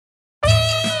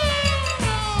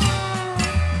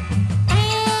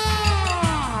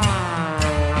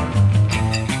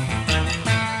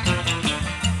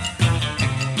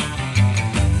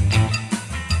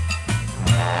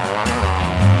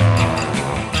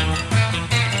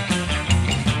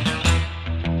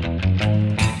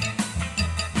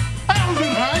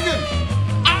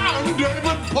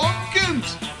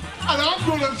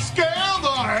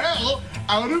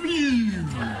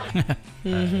Alright,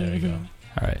 there we go.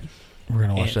 All right. We're going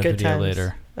to watch that Good video times.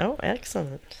 later. Oh,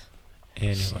 excellent.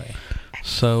 Anyway,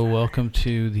 So, welcome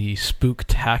to the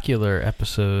Spooktacular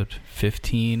episode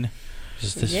 15.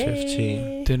 is this Yay.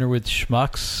 15? Dinner with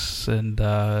Schmucks, and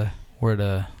we're at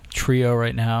a trio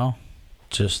right now.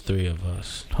 Just 3 of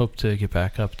us. Hope to get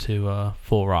back up to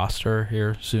full roster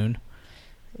here soon.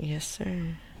 Yes,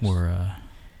 sir. We're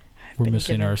been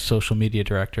missing given- our social media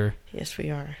director. Yes, we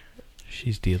are.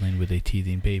 She's dealing with a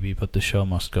teething baby, but the show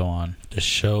must go on. The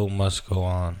show must go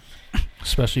on.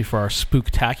 Especially for our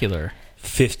Spooktacular.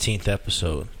 15th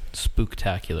episode.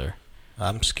 Spooktacular.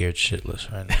 I'm scared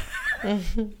shitless right now.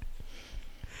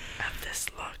 Have this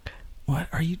look. What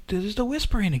are you? There's the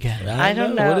whispering again. I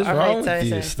don't know. What is All wrong right, sorry, with you?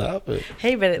 sorry. Stop it.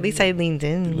 Hey, but at least I leaned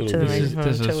in Little to the bit. microphone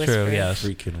This to is whisper. true, yes.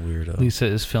 Freaking weirdo. Lisa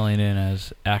is filling in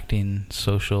as acting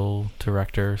social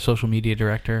media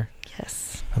director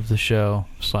Yes. of the show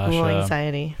 / Low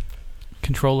anxiety.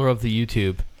 controller of the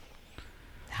YouTube.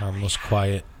 I'm most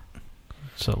quiet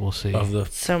So we'll see. of the.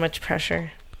 So much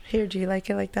pressure. Here, do you like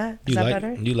it like that? Is You that like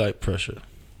better? you like pressure.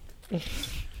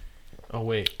 Oh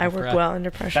wait, I work well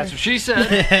under pressure. That's what she said. I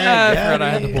forgot I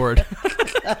had the board.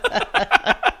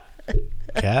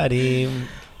 Got him.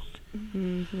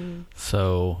 Mm-hmm.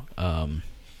 So,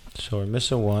 So we're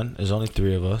missing one. There's only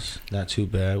 3 of us. Not too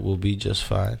bad. We'll be just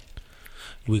fine.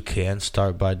 We can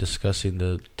start by discussing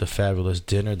the fabulous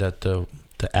dinner that the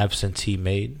absentee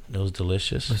made. It was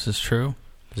delicious. this is true.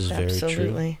 This is very true.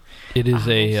 Absolutely. It is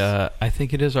I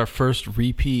think it is our first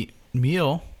repeat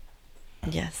meal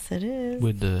Yes, it is.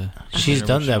 with the. She's Dinner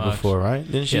done with that Schmucks. before, right?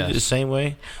 Didn't she do Yes. the same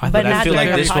way? I But thought- not I feel like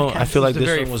during this the one. I podcast. feel like It was the this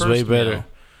very one was first way better. meal.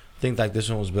 I think like this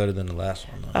one was better than the last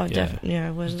one. Though. Oh, Yeah. definitely. Yeah, I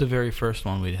It was was. the very first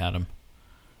one we'd had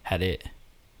it.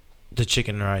 The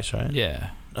chicken and rice, right? Yeah.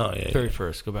 Oh yeah. Very yeah.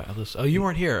 first. Go back. Oh, you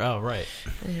weren't here. Oh, right.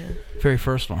 Yeah. Very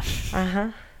first one. Uh-huh.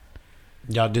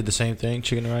 Y'all did the same thing,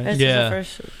 chicken and rice. This Yeah. is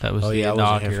the first. That was Oh, the yeah, I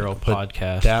wasn't here inaugural for- but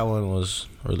podcast. That one was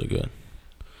really good.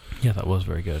 Yeah, that was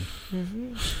very good.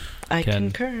 Mm-hmm. I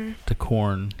Ken. concur. The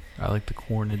corn. I like the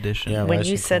corn edition. Yeah, When rice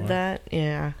you and said corn. that,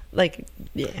 yeah. Like,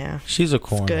 yeah. She's a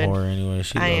corn good. whore anyway.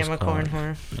 She I loves am a corn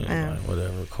whore. Yeah, like,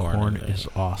 whatever. Corn. Corn in there. is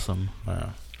awesome.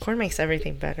 Wow. Corn makes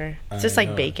everything better. It's I just like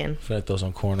know. bacon. I feel like throw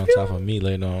some corn on top of me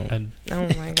later on. And Oh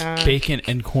my god. bacon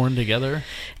and corn together.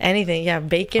 Anything. Yeah,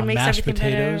 bacon On makes mashed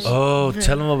everything potatoes. better. Oh,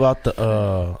 tell them about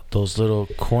the those little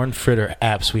corn fritter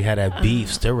apps we had at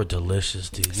Beefs. They were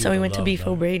delicious, dude. So we went to Beef Beef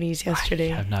O'Brady's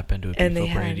yesterday. I have not been to a And Beef they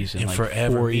had- O'Brady's in And like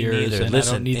forever, 4 me years, neither. and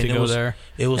Listen, I don't need and to it go was- there.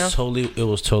 It was No.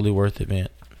 totally worth it, man.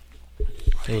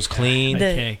 It was clean. The-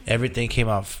 Okay. Everything came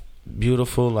out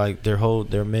beautiful. Like their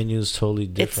menu is totally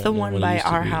different. It's the than one what it by used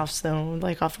to our be. house, though,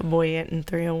 like off of Boyette and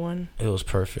 301. It was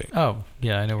perfect. Oh,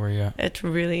 yeah, I know where you're at.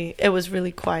 It was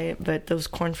really quiet, but those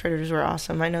corn fritters were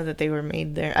awesome. I know that they were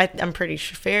made there. I'm pretty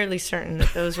fairly certain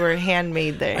that those were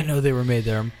handmade there. I know they were made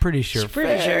there. I'm pretty sure.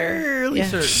 Pretty sure. Fairly Yeah.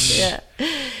 certain. Yeah.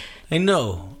 I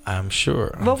know. I'm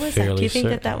sure. What was that? Do you think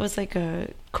certain. that was like a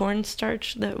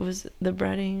cornstarch that was the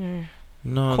breading or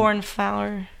no corn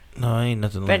flour? No, ain't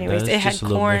nothing But like anyways, that. it It's had just a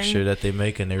little corn, mixture that they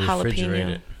make and they refrigerate jalapeno.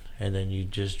 it, and then you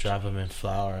just drop them in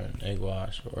flour and egg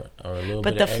wash or a little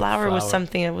But bit. the of egg flour was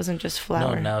something that wasn't just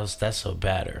flour. No, now that's a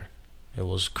batter. It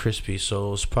was crispy, so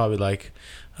it was probably like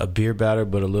a beer batter,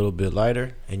 but a little bit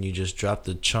lighter. And you just drop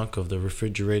the chunk of the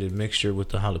refrigerated mixture with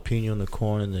the jalapeno and the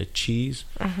corn and the cheese,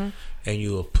 Mhm. and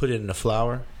you will put it in the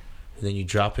flour, and then you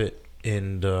drop it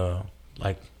in the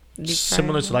like Deep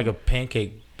similar fry to like a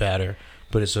pancake batter,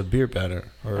 but it's a beer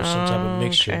batter or some type of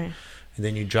mixture. Okay. And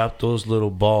then you drop those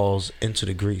little balls into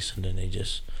the grease, and then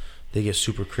they get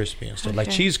super crispy and stuff, like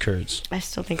Okay. cheese curds. I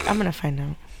still think I'm gonna find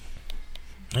out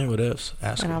Hey, what else?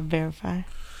 Ask and her. I'll verify.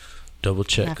 Double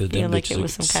check, I because feel then like it bitches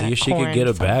was some see kind if of she could get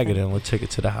a corn bag, and something. then we'll take it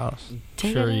to the house.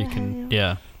 Sure, you can.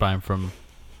 Yeah, buy them from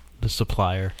the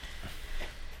supplier.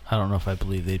 I don't know if I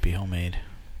believe they'd be homemade.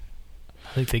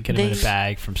 I think they get them in a They-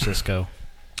 bag from Cisco.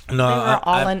 No, They were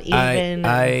all uneven.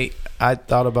 I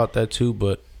thought about that too,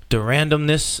 but the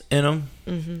randomness in them,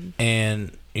 Mm-hmm.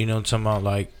 and talking about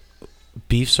like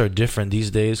beefs are different these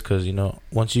days because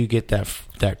once you get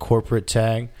that corporate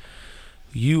tag,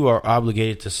 you are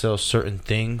obligated to sell certain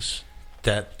things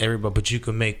that everybody, but you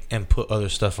can make and put other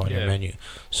stuff on your Yeah. menu.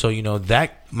 So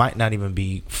that might not even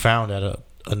be found at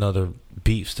another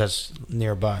Beefs that's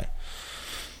nearby.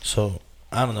 So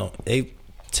I don't know. They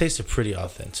tasted pretty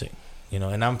authentic,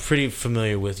 and I'm pretty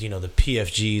familiar with the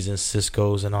PFGs and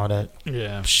Cisco's and all that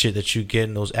Yeah. shit that you get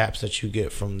in those apps that you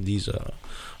get from these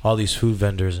all these food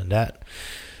vendors, and that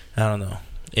I don't know.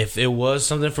 If it was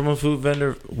something from a food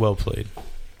vendor, well played.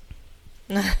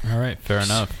 All right. Fair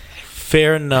enough.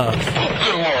 Fair enough.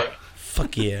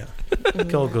 Fuck yeah.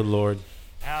 Go, good Lord.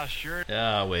 Sure.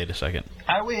 Wait a second.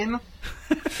 I win.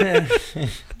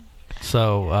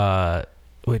 So,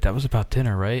 wait, that was about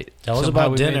dinner, right? That was Somehow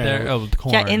about we made dinner. there- Oh, the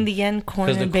corn. Yeah, in the end, corn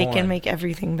 'Cause the and bacon corn. make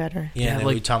everything better. Yeah, and then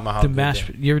like we talking about how the good mashed.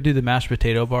 they- You ever do the mashed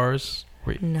potato bars?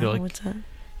 Where No, you're like, what's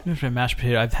that? mashed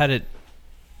potato. I've had it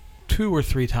 2 or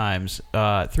 3 times.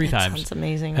 3 That times. sounds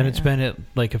amazing. And right it's now. been at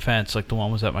like events, like the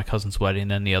one was at my cousin's wedding,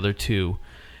 and then the other 2,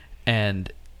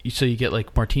 and so you get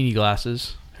like martini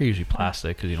glasses. They're usually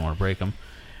plastic because you don't want to break them.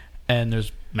 And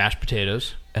there's mashed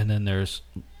potatoes, and then there's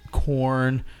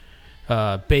corn,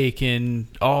 bacon,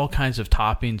 all kinds of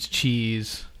toppings,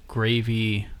 cheese,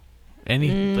 gravy,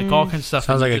 like all kinds of stuff.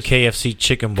 Sounds And like you a just- KFC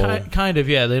chicken bowl. Kind of,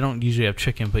 yeah. They don't usually have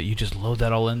chicken, but you just load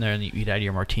that all in there and you eat out of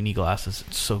your martini glasses.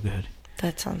 It's so good.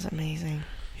 That sounds amazing.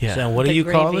 Yeah. So what do The you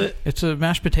call gravy. it? It's a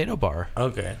mashed potato bar.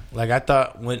 Okay. Like I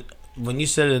thought when you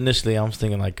said it initially, I was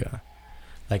thinking like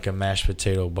a mashed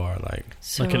potato bar, like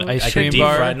So Like an ice like cream a deep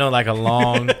bar? fried, no, like a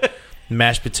long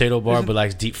mashed potato bar, but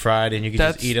like deep fried, and you can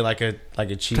just That's- eat it like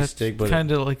a cheese That's stick, but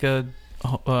kind of like a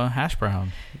hash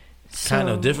brown. kind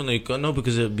of differently. No,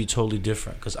 because it would be totally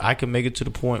different. Because I can make it to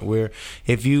the point where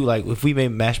if we made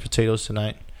mashed potatoes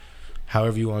tonight,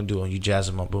 however you want to do it, you jazz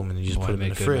them up, boom, and you just Boy, put them in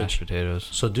make the good mashed fridge. potatoes.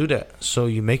 So do that. So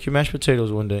you make your mashed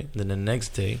potatoes one day, then the next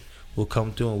day we'll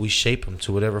come through and we shape them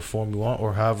to whatever form you want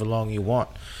or however long you want,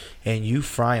 and you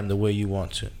fry them the way you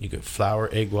want to. You could flour,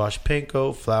 egg wash,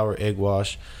 panko, flour, egg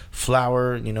wash,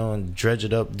 flour, and dredge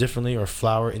it up differently, or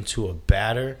flour into a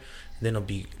batter. Then it'll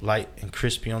be light and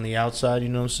crispy on the outside. You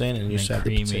know what I'm saying? And you just have the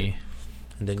potato. creamy.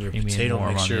 And then your creamy and potato warm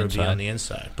on mixture the will be on the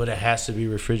inside. But it has to be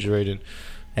refrigerated.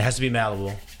 It has to be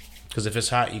malleable. Because if it's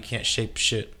hot, you can't shape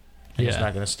shit. And it's Yeah.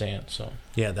 not going to stand. So,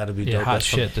 yeah, that'll be Yeah, dope. hot That's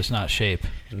shit does not shape.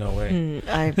 no way. He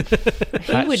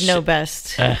Hot would know shit.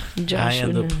 best. I Josh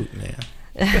am would the know. poop man.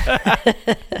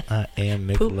 I am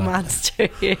Mick Poop Love. monster.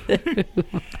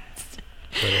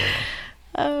 But,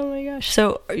 Oh my gosh!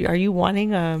 So, are you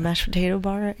wanting a mashed potato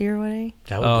bar at your wedding?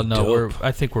 that would Oh be no, dope.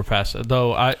 I think we're past it.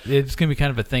 Though it's gonna be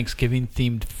kind of a Thanksgiving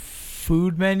themed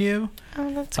food menu.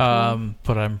 Oh, that's cool.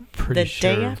 But I'm pretty The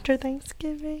sure day after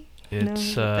Thanksgiving?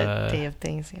 it's the day of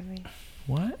Thanksgiving.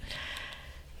 what?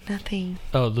 Nothing.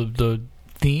 Oh, the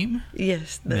theme.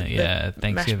 Yes. No, yeah, mashed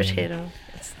Thanksgiving. potato.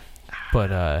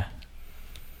 But I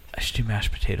should do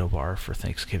mashed potato bar for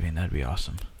Thanksgiving. That'd be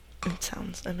awesome. It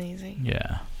sounds amazing.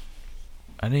 Yeah,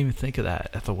 I didn't even think of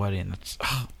that at the wedding. That's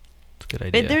a good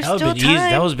idea. There's That would still been easy.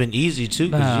 time. That was been easy too,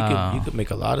 because No. you could make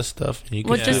a lot of stuff, and you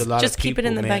could Well, do a lot just of keep it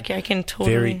in the man. backyard. I can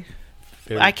totally.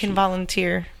 Very I can cheap.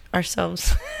 volunteer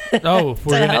ourselves. Oh, if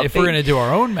we're to gonna helping. do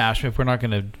our own mash, if we're not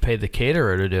gonna pay the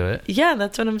caterer to do it, Yeah,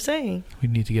 that's what I'm saying. we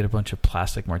need to get a bunch of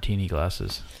plastic martini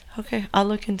glasses. Okay, I'll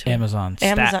look into Amazon. it.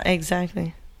 Amazon,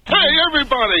 exactly. Hey,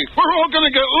 everybody, we're all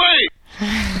going to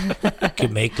get late. You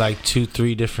could make like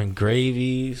 2-3 different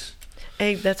gravies.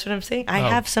 Hey, that's what I'm saying. I Oh,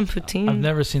 have some poutine. I've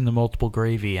never seen the multiple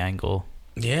gravy angle.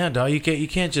 Yeah, dog. You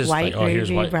can't just white like, oh, here's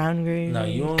gravy, white. brown gravy, No,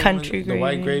 you don't country The gravy.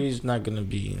 white gravy's not gonna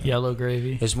be. Yellow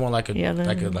gravy. It's more like a Yellow.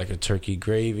 like a turkey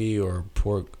gravy or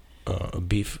pork, a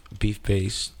beef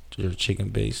based or chicken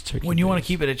based turkey. When you want to based.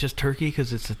 keep it at just turkey,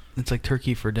 because it's like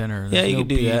turkey for dinner. Yeah, There's you no could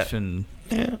do beef that. and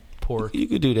Yeah, pork. you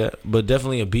could do that, but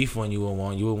definitely a beef one you would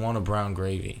want. You would want a brown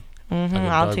gravy. Like a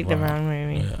I'll dark take the brown. brown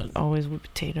gravy. Yeah. Always with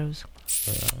potatoes.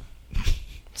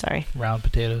 Sorry. Round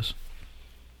potatoes.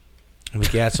 We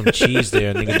could add some cheese there,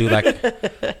 and you could do like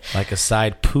a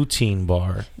side poutine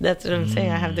bar. That's what I'm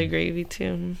saying. I have the Mm. gravy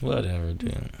too. Whatever,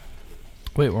 dude.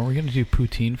 Wait, weren't we gonna do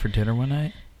poutine for dinner one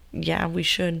night? Yeah, we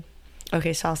should.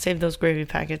 Okay, so I'll save those gravy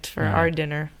packets for Alright. our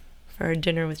dinner. For our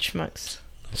dinner with schmucks.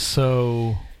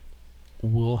 So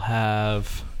we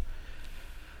have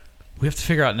to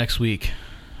figure out next week.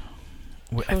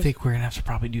 I think we're gonna have to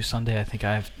probably do Sunday. I think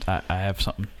I have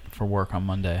something for work on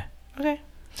Monday. Okay.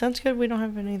 Sounds good. We don't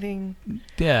have anything.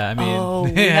 Yeah, I mean, Oh, we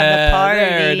have the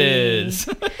there it party. is.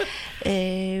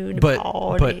 The But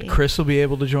party. Chris will be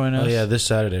able to join us. Oh yeah, this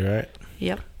Saturday, right?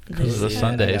 Yep. This is a Yeah,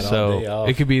 Sunday, I got all day so off.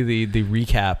 it could be the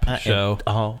recap show.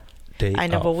 All day. I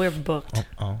know, off. but we're booked.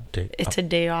 All day. It's a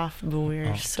day off, but we're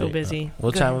all so day busy. off.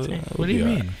 What Go time? ahead, Will, Zach. What do you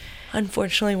mean?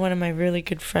 Unfortunately, one of my really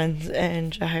good friends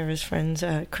and Jahira's friends,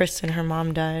 Kristen, her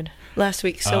mom died last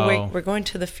week. So Oh. we're going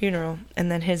to the funeral. And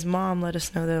then his mom let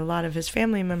us know that a lot of his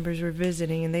family members were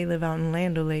visiting, and they live out in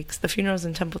Land O'Lakes. The funeral's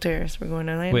in Temple Terrace. We're going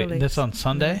to Land Wait, O'Lakes. that's on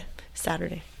Sunday?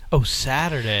 Saturday. Oh,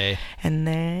 Saturday. And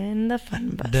then the fun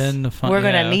bus. Then the fun. We're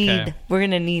gonna yeah, need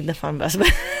okay. the fun bus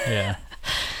Yeah,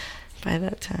 by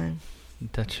that time.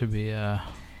 that should be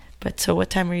But so, what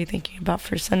time are you thinking about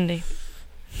for Sunday?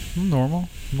 normal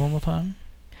time.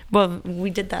 Well, we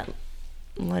did that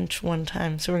lunch one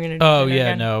time, so we're gonna. Do Oh dinner yeah,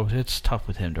 again. no, it's tough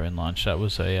with him during lunch. That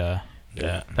was a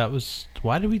Yeah. That was...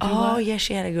 Why did we do that? Oh, yeah,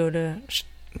 she had to go to...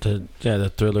 The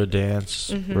Thriller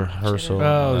dance rehearsal. and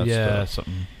all Oh, that yeah. stuff.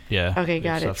 Something. Yeah. Okay,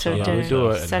 got it. So Yeah, dinner, we do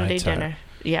it at Sunday nighttime. dinner.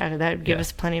 Yeah, that would give Yeah.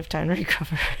 us plenty of time to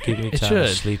recover. Give me It time to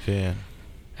should. sleep in.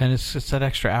 And it's that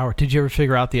extra hour. Did you ever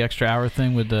figure out the extra hour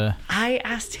thing with the... I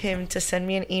asked him to send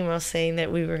me an email saying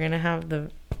that we were going to have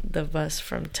the bus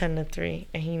from 10 to 3,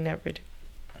 and he never did.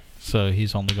 So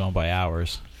he's only going by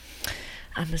hours.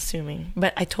 I'm assuming.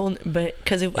 But I told... But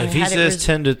because if If he says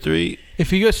 10 to 3... If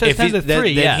he says 10 to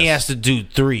 3, then yes. he has to do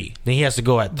 3. Then he has to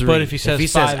go at 3. But if he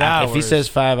says 5 hours... If he says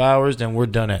 5 hours, then we're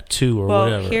done at 2 or well,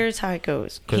 whatever. here's how it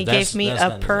goes. 'Cause He that's- gave me that's a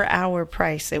not per enough. hour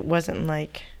price. It wasn't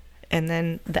like... And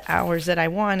then the hours that I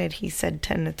wanted, he said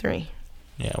 10 to 3.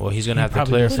 Yeah, well, he's going He to have to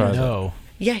probably clarify doesn't that. know.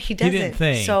 Yeah, he doesn't. didn't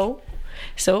think.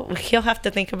 So he'll have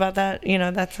to think about that. You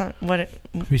know, that's not what it...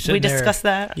 Be We sitting there- discussed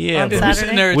that Yeah, on but- We're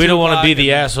sitting there Saturday. at We 2 don't want to be o'clock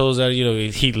the and- assholes that,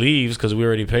 he leaves because we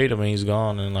already paid him and he's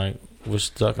gone. And, we're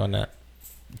stuck on that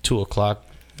 2 o'clock,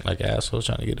 assholes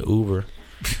trying to get the Uber.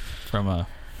 From a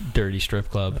dirty strip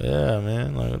club. Yeah,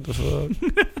 man. What the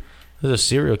fuck? There's a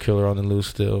serial killer on the loose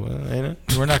still, man, ain't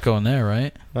it? We're not going there,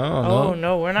 right? I don't know. Oh,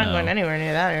 no, we're not No. going anywhere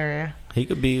near that area. He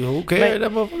could be, who cares? But-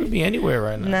 That motherfucker could be anywhere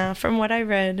right now. Nah, from what I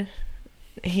read,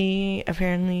 he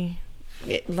apparently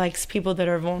likes people that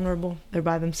are vulnerable. They're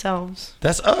by themselves.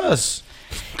 That's us.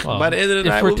 Well, By the end of the if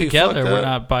night, we're we'll be together, fucked we're up.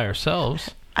 not by ourselves.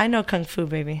 I know Kung Fu,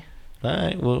 baby. All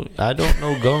right, well, I don't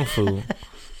know Gung Fu.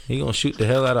 He gonna shoot the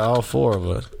hell out of all 4 of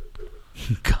us.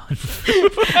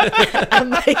 I'm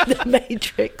like the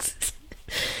Matrix.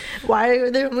 Why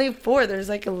are there only 4? There's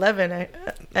 11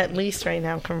 at least right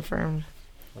now confirmed.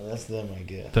 Well, that's them, I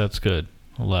guess. That's good.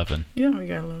 11. Yeah, we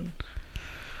got 11.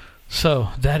 So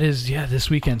that is, this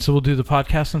weekend. So we'll do the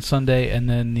podcast on Sunday, and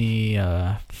then the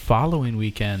following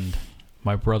weekend,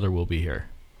 my brother will be here.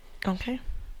 Okay.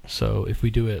 So if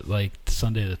we do it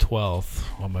Sunday the 12th,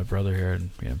 well, my brother here and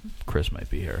Chris might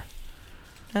be here.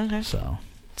 Okay. So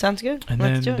Sounds good. and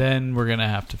Let's do it. then we're gonna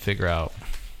have to figure out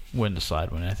when to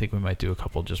decide when. I think we might do a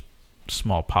couple just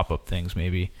small pop up things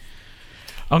maybe.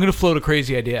 I'm gonna float a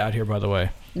crazy idea out here, by the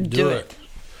way. Do it.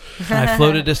 I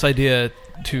floated this idea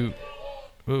to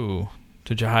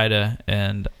Jahida,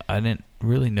 and I didn't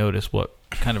really notice what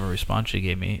kind of a response she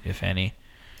gave me, if any.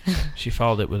 She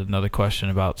followed it with another question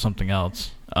about something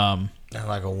else. Not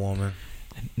like a woman.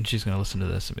 And she's going to listen to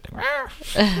this and be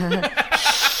like,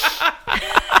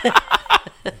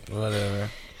 Whatever.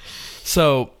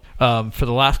 So, for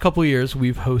the last couple of years,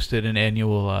 we've hosted an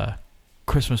annual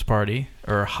Christmas party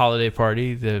or holiday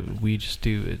party that we just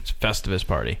do. It's Festivus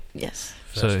party. Yes.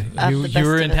 So Festivus. you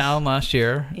were in Festivus. town last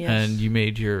year, Yes. and you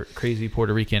made your crazy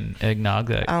Puerto Rican eggnog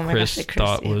that Oh my Chris gosh, Chris,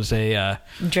 thought yeah. was a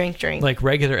Drink.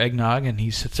 regular eggnog, and he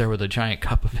sits there with a giant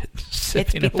cup of it, It's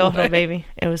sipping it pitorro, away. baby.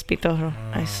 It was pitorro.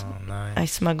 I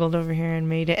Nice. smuggled over here and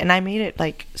made it. And I made it,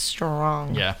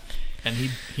 strong. Yeah, and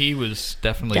he was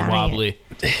definitely Downing wobbly.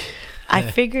 I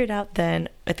figured out then,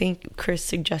 I think Chris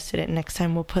suggested it, next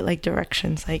time we'll put,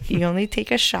 directions. You only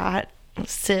take a shot,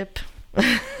 sip.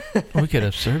 We could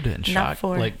have served it in Not shot,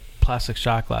 for- plastic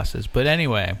shot glasses. But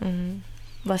anyway,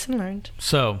 Lesson learned.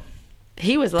 so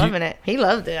He was loving it. He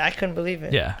loved it. I couldn't believe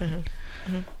it. yeah.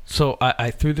 Mm-hmm. So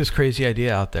I threw this crazy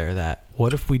idea out there that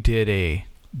what if we did a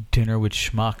Dinner with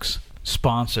Schmucks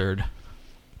sponsored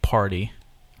party,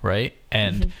 right?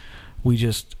 And we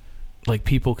just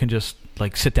people can just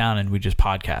sit down and we just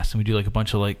podcast, and we do a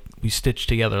bunch of we stitch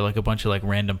together a bunch of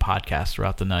random podcasts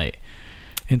throughout the night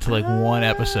into one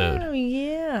episode. Oh,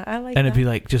 yeah. I like And that.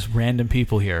 it'd be just random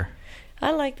people here.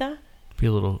 I like that. Be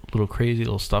a little crazy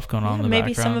little stuff going on in the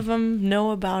maybe background. some of them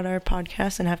know about our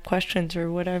podcast and have questions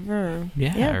or whatever. Or,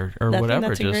 Yeah, or I think whatever,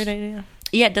 That's a just- great idea.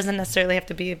 Yeah, it doesn't necessarily have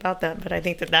to be about that, but I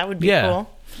think that would be Yeah.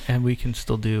 cool. And we can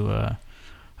still do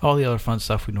all the other fun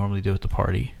stuff we normally do at the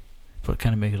party, but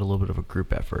kind of make it a little bit of a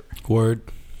group effort. Word.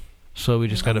 So we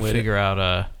just got to I'm with figure out.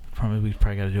 We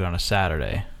probably got to do it on a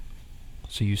Saturday.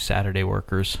 So you Saturday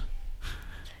workers.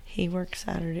 He works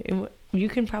Saturday. You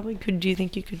can probably do you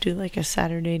think you could do a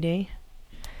Saturday day?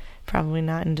 Probably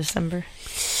not in December.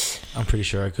 I'm pretty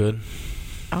sure I could.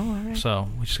 Oh, all right. So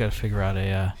we just got to figure out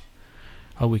a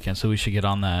weekend. So we should get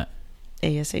on that.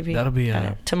 ASAP. That'll be Got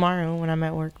it. Tomorrow when I'm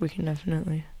at work. We can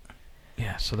definitely.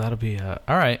 Yeah. So that'll be all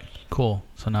right. Cool.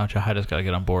 So now Jahida's got to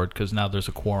get on board because now there's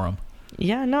a quorum.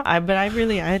 Yeah, no, I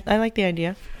like the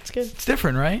idea. It's good. It's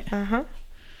different, right? Uh-huh.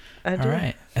 All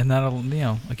right. And that'll,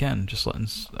 again, just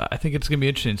I think it's going to be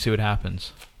interesting to see what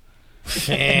happens.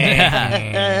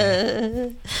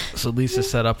 So Lisa's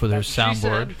set up with her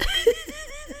soundboard.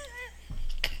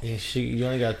 Yeah, you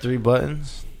only got 3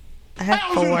 buttons? I have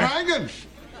 4. hanging.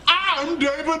 I'm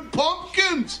David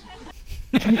Pumpkins.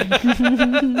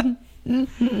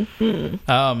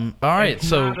 All right,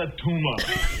 so Not a tumor.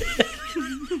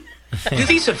 Do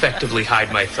these effectively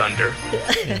hide my thunder?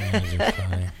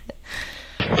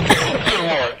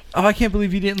 oh, I can't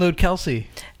believe you didn't load Kelsey.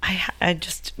 I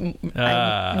just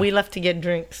we left to get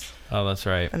drinks, Oh, that's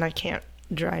right. and I can't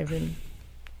drive in.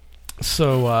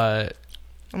 So, I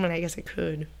mean, I guess I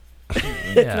could. yeah.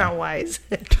 It's not wise.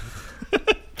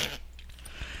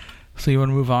 So you want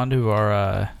to move on to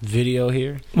our? Video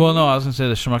here. Well, no, I was gonna say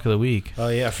the schmuck of the week. Oh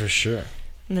yeah, for sure.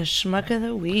 The schmuck of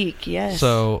the week, yes.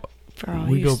 So For all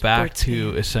we you go back sports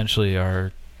to fans. essentially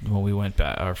when we went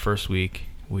back our first week.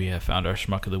 We found our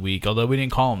schmuck of the week, although we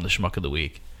didn't call him the schmuck of the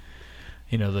week.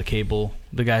 You know, the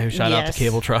guy who shot out the Yes.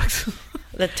 cable trucks.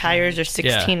 The tires are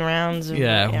 16 rounds. And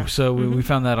Yeah, so Mm-hmm. we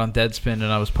found that on Deadspin, and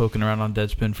I was poking around on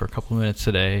Deadspin for a couple of minutes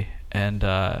today, and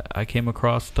I came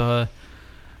across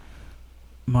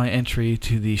my entry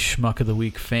to the Schmuck of the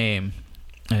Week fame,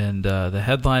 and the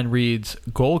headline reads,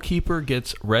 "Goalkeeper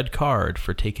gets red card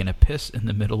for taking a piss in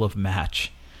the middle of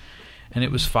match." And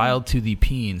it was filed to the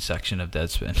peeing section of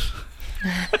Deadspin.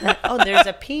 Oh, there's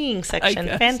a peeing section.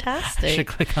 guess. I Fantastic. should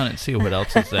click on it and see what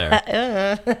else is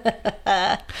there.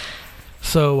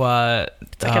 So,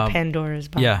 It's like a Pandora's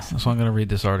box. yeah, so I'm going to read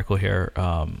this article here.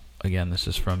 Again, this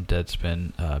is from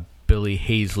Deadspin. Billy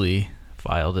Hazley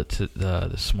filed it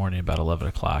this morning about 11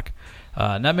 o'clock.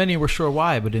 Not many were sure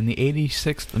why, but in the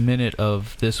 86th minute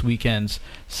of this weekend's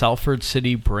Salford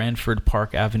City Brantford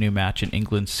Park Avenue match in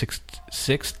England's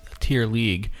sixth tier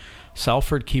league,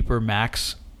 Salford keeper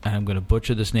Max, and I'm going to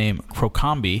butcher this name,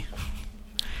 Crocombe,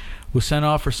 was sent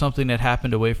off for something that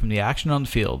happened away from the action on the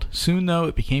field. Soon, though,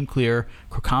 it became clear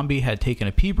Crocombe had taken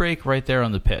a pee break right there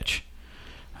on the pitch.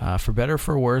 For better or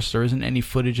for worse, there isn't any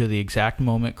footage of the exact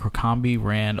moment Crocombe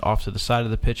ran off to the side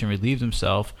of the pitch and relieved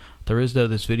himself. There is, though,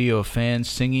 this video of fans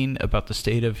singing about the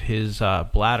state of his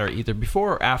bladder either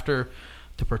before or after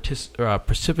the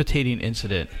precipitating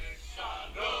incident.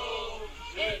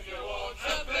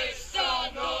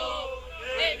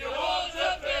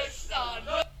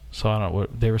 So I don't know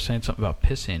what they were saying, something about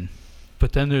pissing,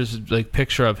 but then there's like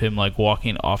picture of him like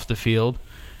walking off the field,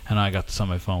 and I got this on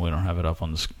my phone. We don't have it up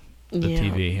on the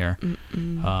TV here.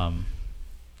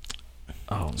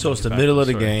 So it's the middle of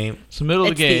the game. It's the middle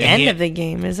of It's the game. the end of the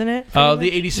game, isn't it? Oh,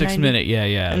 the 86th minute. Yeah.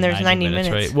 And there's 90 minutes.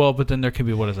 right? Well, but then there could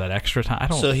be, what is that, extra time? I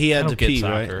don't. So he I had don't to get pee,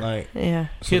 soccer. right? Like Yeah.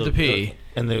 He had to pee.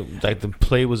 and the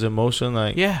play was in motion.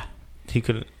 Like Yeah, he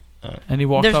couldn't. and he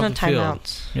walked There's off no the field.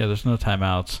 timeouts Yeah, there's no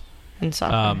timeouts. in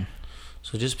soccer.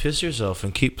 So just piss yourself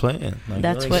and keep playing. Like,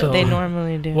 That's like what so- they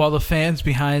normally do. While the fans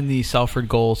behind the Salford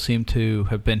goal seem to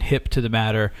have been hip to the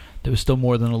matter, there was still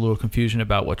more than a little confusion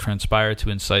about what transpired to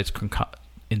incite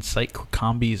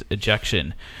Crocombe's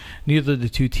ejection. Neither of the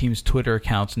two teams' Twitter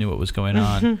accounts knew what was going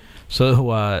on.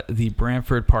 So the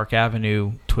Brantford Park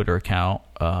Avenue Twitter account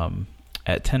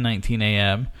at 10:19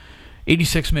 a.m.,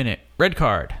 86th minute, red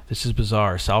card. This is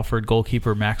bizarre. Salford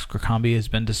goalkeeper Max Crocombe has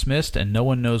been dismissed, and no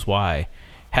one knows why.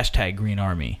 # Green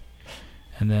Army.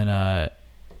 And then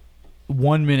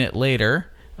 1 minute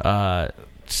later,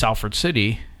 Salford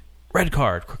City, red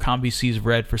card. Crocombe sees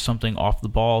red for something off the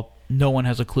ball. No one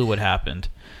has a clue what happened.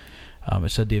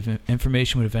 It said the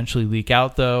information would eventually leak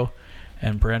out, though,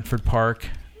 and Brantford Park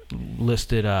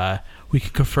listed, we can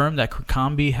confirm that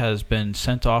Crocombe has been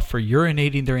sent off for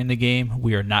urinating during the game.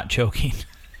 We are not joking.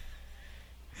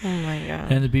 oh my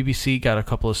god. And the BBC got a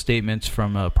couple of statements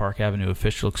from a Park Avenue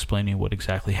official explaining what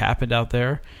exactly happened out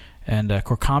there. And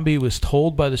Crocombe was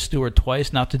told by the steward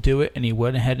twice not to do it, and he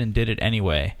went ahead and did it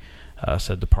anyway,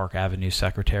 said the Park Avenue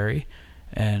secretary.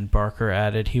 And Barker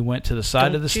added, he went to the side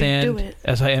Don't of the you do stand. it.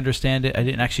 As I understand it, I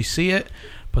didn't actually see it,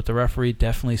 but the referee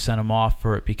definitely sent him off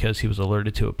for it because he was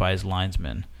alerted to it by his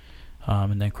linesman.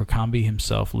 And then Crocombe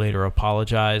himself later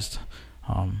apologized.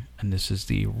 And this is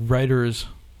the writer's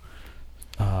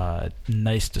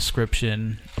nice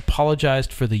description.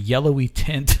 Apologized for the yellowy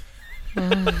tint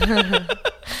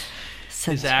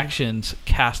his actions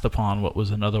cast upon what was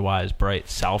an otherwise bright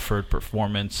Salford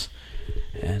performance.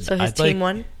 And So his team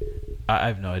won? I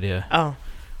have no idea. Oh.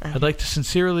 I'd like to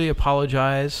sincerely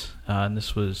apologize. And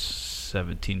this was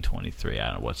 17:23. I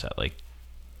don't know what's that, like,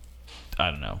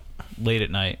 I don't know, late at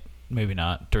night, maybe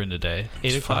not during the day.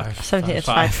 8 o'clock. Something. It's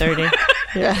 5. 5:30.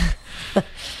 Yeah.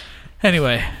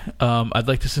 Anyway, I'd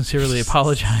like to sincerely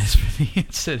apologize for the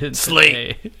incident. It's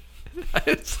late. today.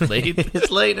 It's late. it's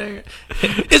later.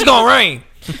 It's gonna rain.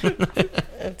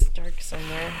 It's dark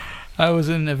somewhere. I was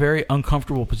in a very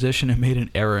uncomfortable position and made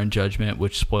an error in judgment,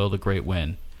 which spoiled a great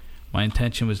win. My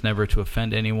intention was never to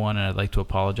offend anyone, and I'd like to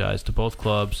apologize to both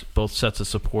clubs, both sets of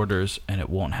supporters, and it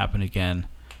won't happen again.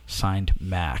 Signed,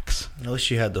 Max. I wish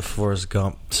you had the Forrest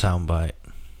Gump soundbite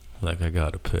Like, I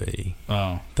gotta pay.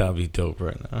 Oh. That'd be dope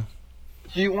right now.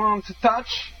 Do you want him to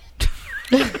touch?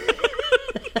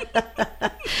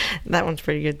 That one's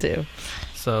pretty good too.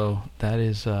 So that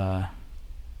is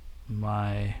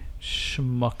my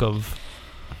schmuck of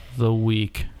the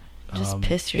week. Just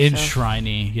piss yourself.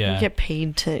 Enshriney, yeah. You get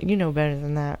paid to. You know better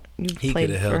than that. You He played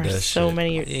coulda held for that so shit.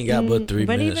 many years. He ain't got but 3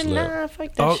 minutes even left. nah,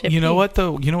 fuck that Oh, shit. you know Pete. what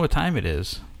though? You know what time it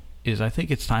is? I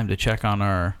think it's time to check on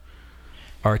our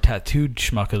tattooed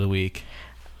schmuck of the week.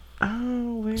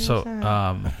 Oh, where's So,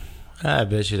 that? I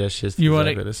bet you that shit's you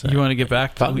exactly the same. want to get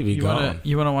back to Probably be you gone. want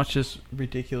to watch this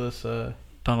ridiculous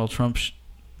Donald Trump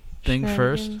thing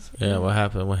first? Shenanigans? Yeah, what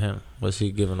happened with him? Was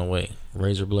he giving away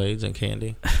razor blades and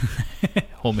candy?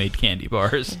 Homemade candy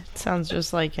bars. It sounds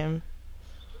just like him.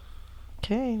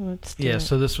 Okay, let's do Yeah, it.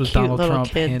 so this was Cute Donald little Trump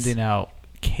kids. handing out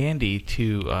candy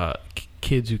to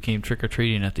kids who came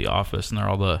trick-or-treating at the office, and they're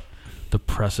all the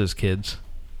press's kids.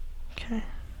 Okay.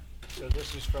 So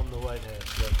this is from the White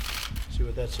House. Look. See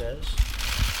what that says?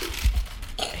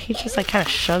 He just like kind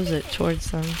of shoves it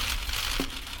towards them.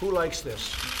 Who likes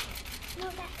this?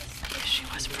 She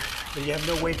whispered. So you have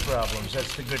no weight problems.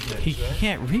 That's the good news, He right?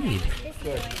 can't read.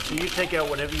 Good. So you take out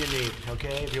whatever you need,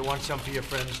 okay? If you want some for your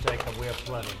friends, take them. We have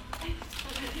plenty.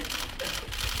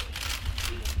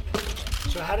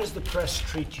 So how does the press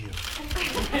treat you?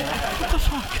 What the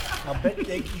fuck? I'll bet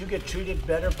you get treated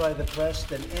better by the press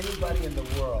than anybody in the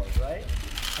world, right?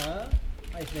 Huh?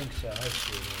 I think so. I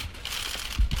see.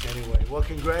 Anyway, well,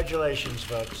 congratulations,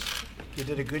 folks. You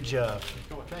did a good job.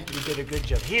 You did a good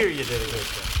job. Here you did a good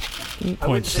job. I wouldn't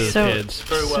Points to the say So, kids.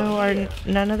 very well so are here,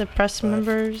 none of the press but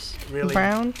members really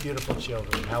brown? beautiful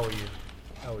children. How are you?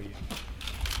 How are you?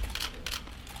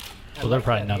 Well, they're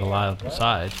probably not allowed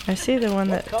inside. I see the one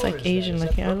What that's color like is that? Asian Is that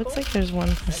looking. It purple? looks like there's one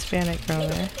Hispanic girl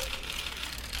there.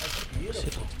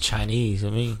 Chinese, I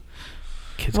mean.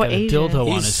 Kid's What got a Asian? dildo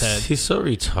on his head. He's so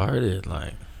retarded,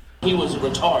 like. He was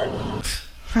retarded.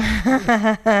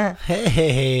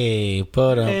 Hey,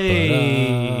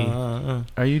 Hey.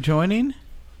 Are you joining?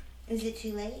 Is it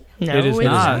too late? No, it is it's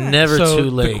not. never So too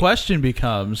late. The question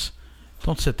becomes,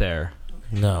 don't sit there.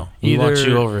 No, we want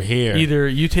you over here. Either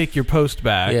you take your post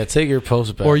back, Yeah, take your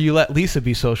post back. or you let Lisa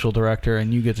be social director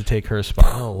and you get to take her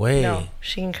spot. No way. No,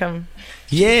 she can come.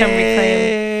 Yay!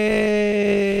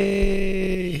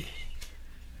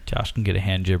 Josh can get a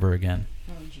hand jibber again.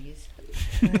 Oh, jeez.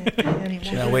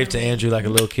 And I waved to Andrew like a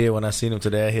little kid when I seen him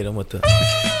today. I hit him with the.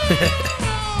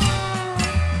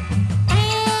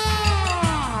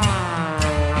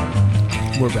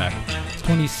 We're back.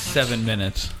 27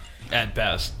 minutes at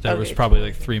best. There was Okay. probably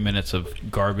like 3 minutes of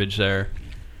garbage there.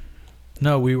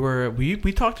 No, we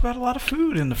talked about a lot of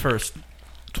food in the first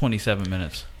 27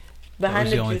 minutes. That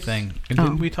was the only thing. And Oh.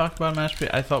 didn't we talk about mashed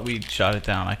potatoes? I thought we shot it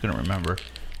down. I couldn't remember. It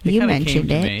You kinda mentioned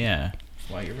came to it. Me, yeah.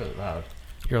 Wow, you're really loud.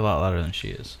 You're a lot louder than she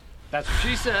is. That's what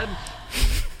she said.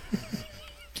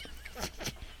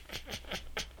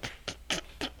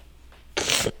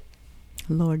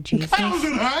 Lord Jesus. How's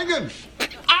it hanging?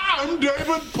 I'm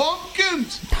David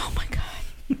Pumpkins. Oh my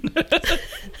God.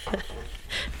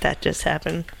 That just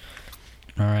happened.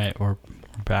 All right, we're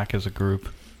back as a group.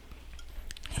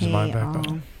 Is mine back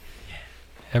on?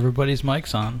 Everybody's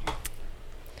mic's on.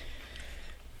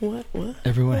 What?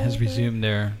 Everyone has resumed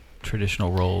their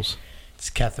traditional roles. It's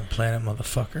Captain Planet,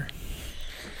 motherfucker.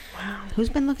 Who's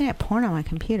been looking at porn on my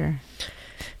computer?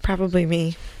 Probably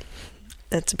me.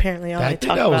 That's apparently all I, I think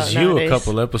talk that was about you nowadays. a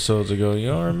couple episodes ago. You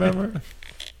don't remember?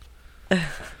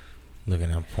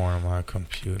 Looking at porn on my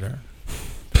computer.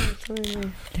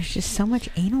 There's just so much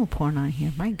anal porn on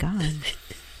here. My God.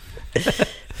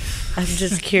 I'm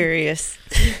just curious.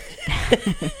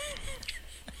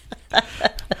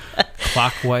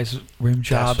 Clockwise rim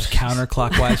jobs,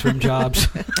 counterclockwise rim jobs.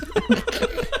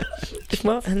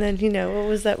 Well, and then what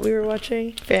was that we were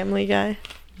watching? Family Guy.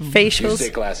 Stay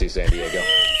Facials. classy, San Diego.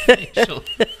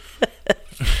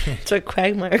 That's what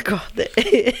Quagmire called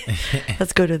it.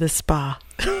 Let's go to the spa.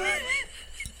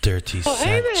 Dirty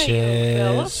hey there,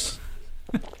 Sanchez.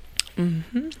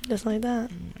 Just like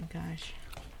that. Oh my gosh.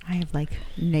 I have like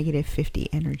negative 50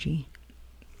 energy.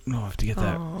 No, I have to get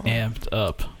that Aw. amped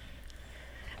up.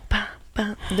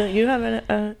 Don't you have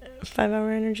a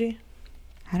 5-hour energy?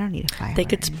 I don't need a 5 They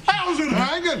could How's it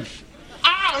hanging?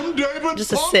 I'm David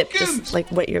just a Pumpkins. sip, just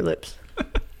like wet your lips.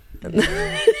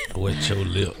 Wet your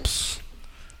lips.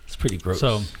 It's pretty gross.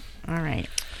 So All right.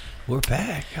 we're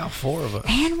back. All 4 of us.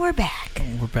 And we're back.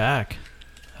 we're back.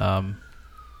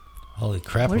 Holy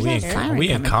crap! Where's Are that siren we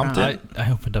in coming from? Compton?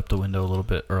 I opened up the window a little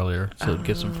bit earlier so to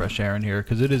get some fresh air in here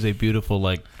because it is a beautiful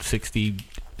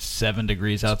 67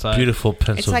 degrees outside. Beautiful like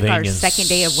our Pennsylvania second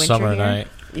day of winter summer here. night.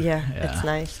 Yeah, Yeah. it's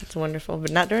nice. It's wonderful,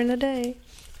 but not during the day.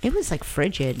 It was like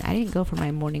frigid. I didn't go for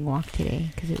my morning walk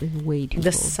today because it was way too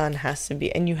The cold. sun has to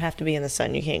be, and you have to be in the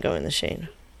sun. You can't go in the shade.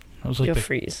 It was like You'll the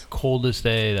freeze. coldest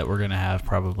day that we're gonna have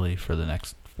probably for the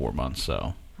next 4 months.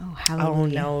 So Oh, Oh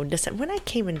hallelujah. no! When I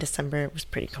came in December, it was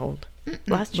pretty cold.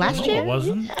 Last Last year, year? it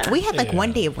wasn't. We had like Yeah.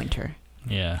 1 day of winter.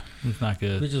 Yeah, it's not We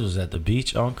good. just was at the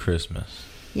beach on Christmas.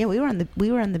 Yeah, we were on the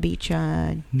beach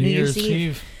New New Year's Year's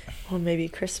Eve. Well, maybe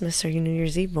Christmas or New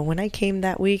Year's Eve. But when I came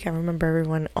that week, I remember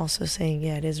everyone also saying,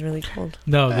 "Yeah, it is really cold."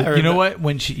 No, I you know remember- what?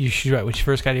 When she's right. When she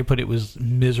first got here, it was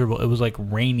miserable. It was like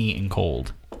rainy and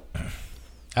cold.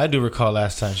 I do recall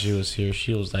last time she was here,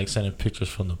 she was like sending pictures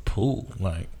from the pool.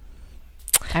 Like,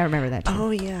 I remember that too.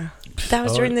 Oh yeah, that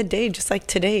was during the day, just like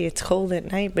today. It's cold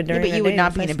at night, but Yeah, during but the you would day, not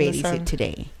it's be in a nice in the bathing sun. suit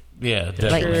today. yeah,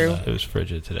 definitely. True. not. It was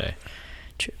frigid today.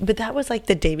 True. But that was like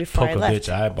the day before I Poke a left.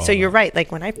 bitch eyeball So you're out. right.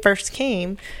 Like when I first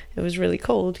came, it was really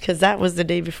cold because that was the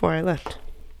day before I left.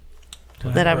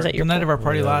 That I was at your the night of our pool.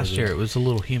 party Yeah, last it year. is. It was a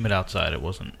little humid outside. It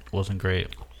wasn't great.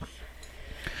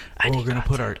 I We're didn't gonna go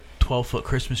put our 12-foot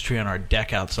Christmas tree on our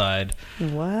deck outside.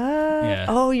 What? Yeah.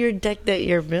 Oh, your deck that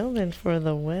you're building for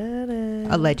the wedding.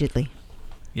 Allegedly.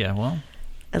 Yeah, well,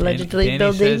 Allegedly Danny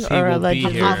building says he or will be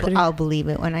allegedly here. putting? I'll believe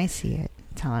it when I see it.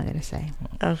 That's all I gotta say.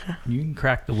 Okay. you can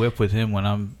crack the whip with him when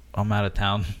I'm out of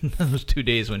town. Those 2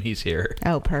 days when he's here.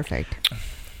 Oh, perfect.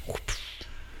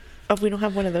 Oh, we don't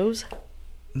have one of those?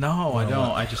 No, I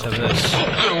don't. I just have this.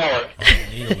 Oh,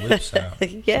 you need a whip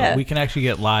sound. Yeah. So we can actually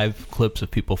get live clips of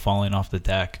people falling off the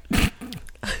deck.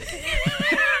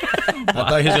 I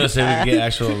thought he was gonna say we could get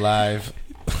actual live.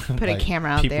 Put a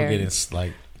camera out people there. getting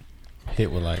like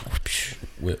hit with like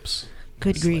whips,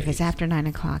 Good grief! It's Slaves. after 9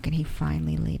 o'clock, and he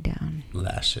finally laid down.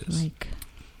 lashes. Like,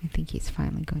 I think he's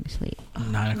finally going to sleep.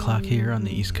 9 o'clock here on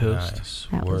the East Coast. Nice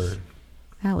That word. was-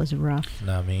 That was rough.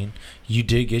 Know what I mean, you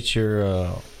did get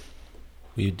your.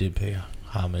 You did pay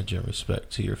homage and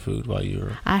respect to your food while you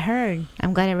were. I heard.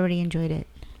 I'm glad everybody enjoyed it.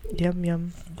 Yum,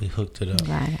 yum. We hooked it I'm up.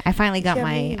 glad. I finally got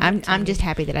Yummy, my. I'm yummy. just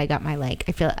happy that I got my like.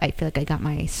 I feel like I got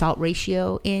my salt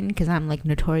ratio in because I'm like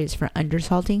notorious for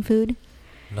undersalting food.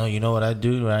 No, you know what I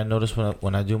do? I notice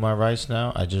when I do my rice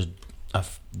now, I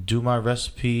do my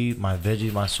recipe, my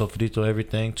veggie, my sofrito,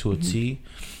 everything to a T,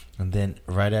 and then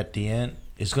right at the end,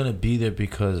 it's gonna be there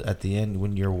because at the end,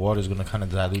 when your water is gonna kind of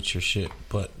dilute your shit.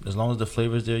 But as long as the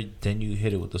flavor's there, then you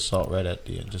hit it with the salt right at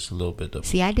the end, just a little bit.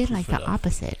 See, I did like the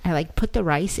opposite. I like put the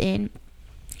rice in,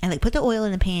 I like put the oil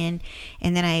in the pan,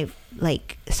 and then I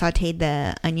like sauteed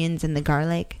the onions and the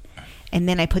garlic, and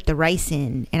then I put the rice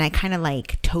in, and I kind of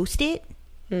like toast it.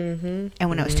 Mm-hmm. And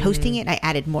when I was toasting it, I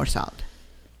added more salt.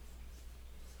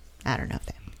 I don't know if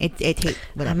that it tastes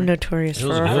whatever. I'm notorious It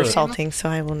was for good. oversalting, so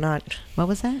I will not. What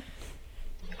was that?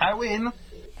 I win.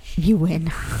 You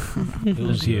win. It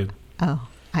was you. Oh,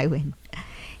 I win.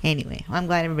 Anyway, well, I'm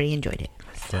glad everybody enjoyed it.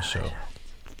 For sure.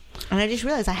 And I just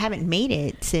realized I haven't made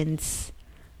it since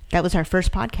that was our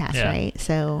first podcast, Yeah. right?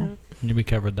 So, We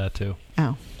covered that too.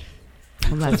 oh,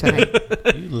 well, that's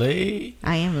what You late?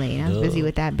 I am late. I was busy Duh.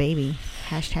 with that baby.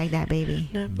 Hashtag that baby.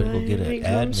 Better go get an Nobody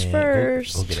comes admin.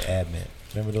 first. Go get an admin.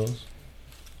 Remember those?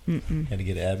 Mm-mm. Had to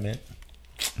get an admin.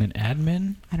 An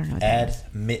admin? I don't know what that is.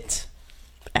 Admit.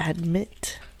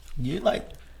 Admit. You like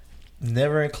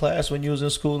never in class when you was in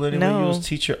school anyway. No. You was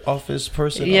teacher office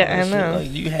person. Yeah, all that I shit. know.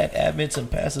 Like, you had admits and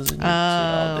passes and shit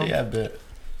all day. I bet.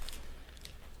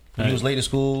 When you was late to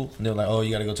school, and they were like, "Oh,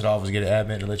 you got to go to the office, get an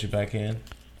admit, and let you back in."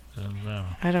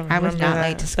 I don't. I was remember not that.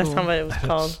 late to That's school. not what it was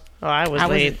called. Oh, I was I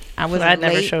wasn't- late. I wasn't I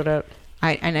never late. showed up.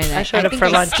 I I showed up think for I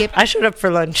lunch. Skipped, I showed up for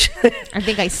lunch. I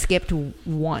think I skipped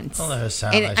once. Don't let her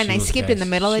sound And, like and she I was skipped in the gas-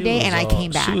 middle of the she day, was and I all-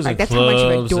 came back. she was Like in that's how much of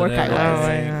a clubs dork and I was.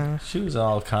 everything. Oh, my God. She was in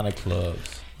all kind of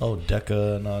clubs. Oh,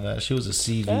 Decca and all that. She was a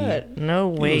CV. God, no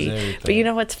was way. everything. But you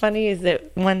know what's funny is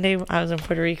that one day I was in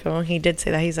Puerto Rico and he did say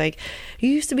that. He's like, "You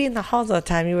used to be in the halls all the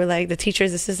time. You were like the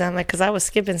teacher's assistant." I'm like, "Because I was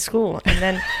skipping school." And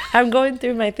then I'm going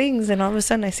through my things and all of a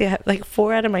sudden I see I have like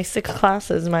 4 out of my 6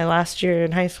 classes my last year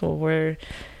in high school were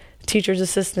teacher's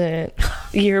assistant,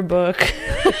 yearbook.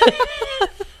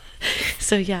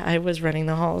 So yeah, I was running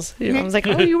the halls. I was like,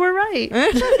 "Oh, you were right."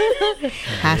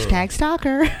 Hashtag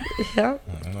stalker. Yeah.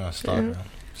 I'm not stalking her.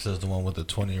 This is the one with the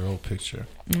 20-year-old picture.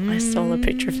 I stole a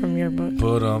picture from your book.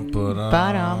 Ba-dum.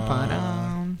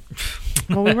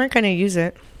 Well, we weren't going to use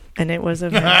it, and it was a.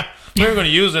 We were going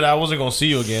to use it. I wasn't going to see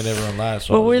you again ever in life.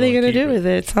 So What were they going to do with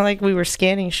it? It's not like we were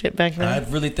scanning shit back I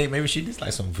then. really think maybe she did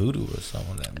like some voodoo or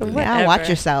something. That really What? Yeah, watch Whatever.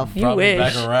 yourself. You brought me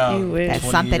wish. back around. You wish. That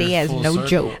 20 Santeria years is full no circle.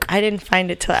 joke. I didn't find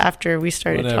it till after we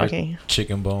started Whatever. talking.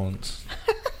 Chicken bones.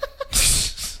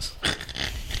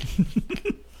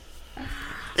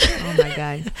 Oh my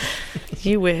god.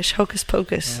 You wish. Hocus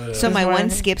pocus. So my That's one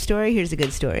why- skip story, here's a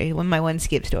good story. My one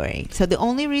skip story. So the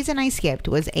only reason I skipped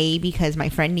was A, because my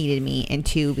friend needed me, and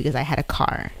 2, because I had a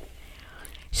car.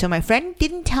 So my friend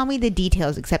didn't tell me the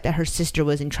details except that her sister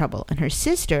was in trouble. And her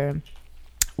sister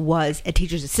was a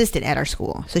teacher's assistant at our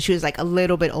school. So she was like a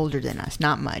little bit older than us.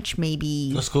 Not much.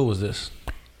 Maybe What school was this?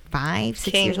 5,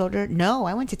 6 King. years older. No,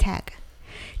 I went to Tech.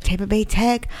 Tampa Bay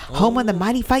Tech, home of the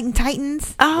mighty fighting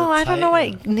Titans. Oh, I don't know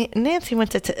why Titan. Nancy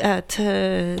went to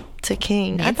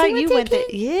King. I Nancy thought went you to went to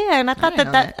King? yeah, and I thought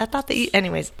didn't that know I thought that you,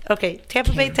 anyways. Okay,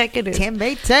 Tampa Bay Tech it is. Tampa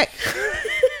Bay Tech.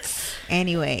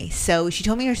 Anyway, so she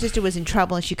told me her sister was in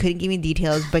trouble and she couldn't give me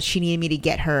details, but she needed me to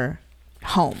get her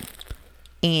home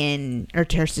or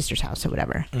to her sister's house or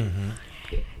whatever.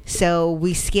 So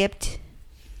we skipped,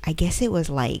 I guess it was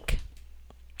like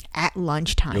at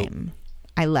lunchtime.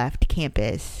 I left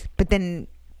campus, but then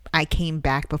I came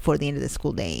back before the end of the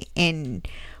school day. And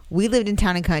we lived in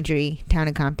Town and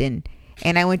Compton.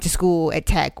 And I went to school at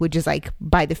Tech, which is like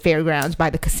by the fairgrounds, by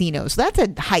the casino. So that's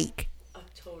a hike. A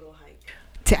total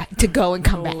hike. To go and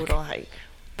come back. Total hike.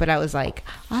 But I was like,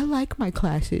 I like my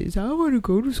classes. I want to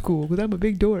go to school because I'm a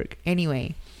big dork.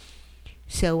 Anyway,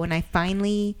 so when I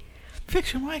finally...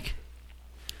 Fix your mic.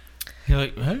 You're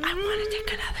like, huh? I want to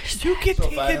take another step. You can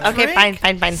take a Okay,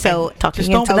 break. fine. So, talking just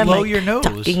into don't the blow mic. your nose.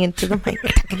 Talking into the mic.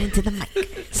 Talking into the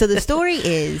mic. So the story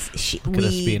is, at us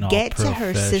we being all get to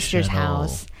her sister's professional.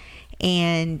 house,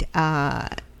 and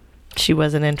She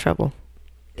wasn't in trouble.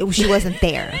 she wasn't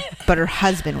there, but her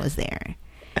husband was there.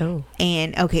 Oh.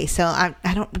 And okay, so I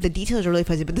don't. The details are really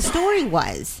fuzzy, but the story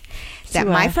was that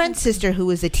So, my friend's sister, who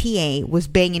was a TA, was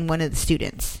banging one of the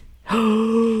students,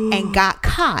 and got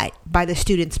caught by the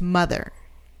student's mother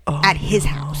at his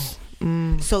house.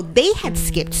 So they had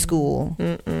skipped school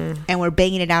and were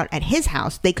banging it out at his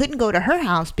house. They couldn't go to her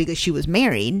house because she was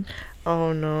married.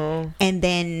 Oh no. And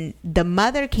then the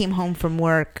mother came home from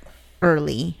work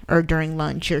early or during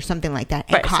lunch or something like that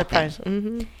and Right, caught surprise.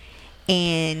 them.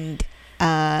 And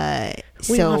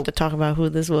We don't so have to talk about who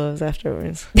this was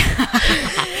afterwards.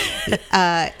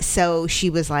 so she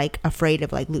was like afraid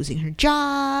of like losing her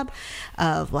job,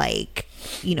 of like,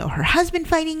 you know, her husband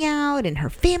finding out and her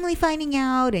family finding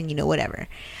out and, you know, whatever.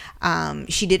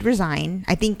 She did resign.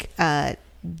 I think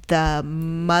the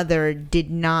mother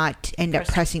did not end up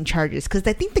pressing charges because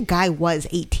I think the guy was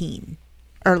 18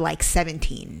 or like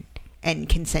 17 and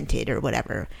consented or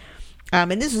whatever.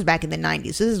 And this was back in the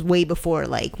 90s. So this is way before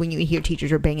like when you hear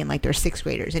teachers are banging like they're 6th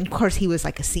graders. And of course he was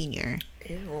like a senior.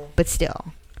 Ew. But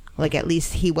still, like at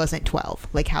least he wasn't 12,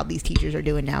 like how these teachers are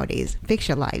doing nowadays. Fix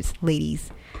your lives, ladies.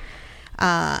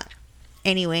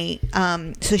 Anyway,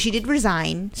 so she did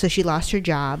resign, so she lost her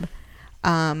job.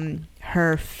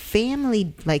 Her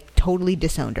family like totally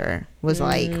disowned her, was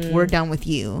like, we're done with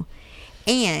you.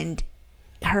 And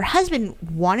her husband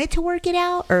wanted to work it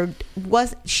out, or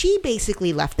she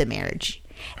basically left the marriage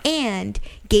and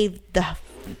gave the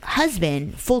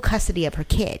husband full custody of her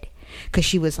kid. Because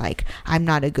she was like, I'm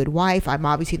not a good wife. I'm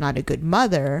obviously not a good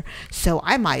mother. So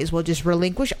I might as well just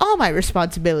relinquish all my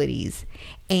responsibilities.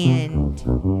 And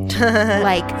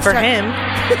like For him.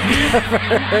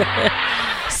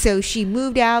 So she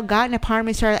moved out, got an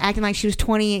apartment, started acting like she was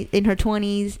 20 in her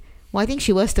 20s. Well, I think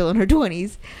she was still in her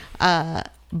 20s.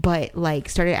 But like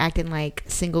started acting like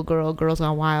single girl, Girls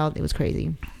Gone Wild. It was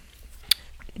crazy.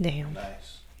 Damn.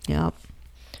 Nice. Yep.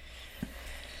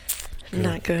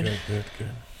 Not good. Good.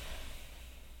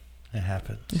 It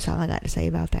happened. That's all I got to say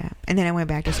about that. And then I went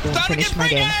back to school and finished my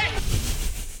day.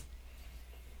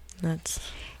 That's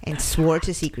swore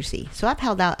to secrecy. So I've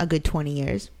held out a good 20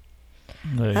 years.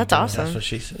 That's awesome. That's what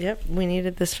she said. Yep, we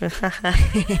needed this for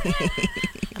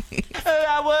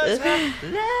I was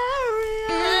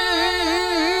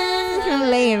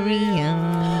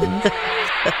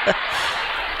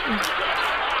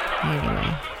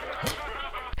Anyway.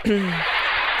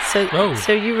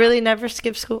 So you really never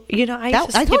skipped school? You know, I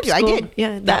used to I skip told you, I school. did.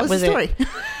 Yeah, That was the story.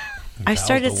 I That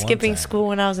started was the one skipping time. school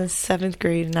when I was in 7th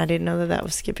grade, and I didn't know that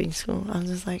was skipping school. I was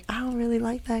just like, I don't really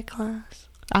like that class.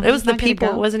 I'm It was just the not gonna people.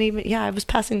 go. It wasn't even. Yeah, I was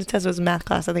passing the test. It was a math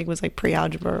class. I think it was like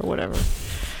pre-algebra or whatever.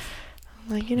 I'm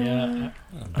like, you know what?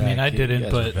 I mean, I didn't, You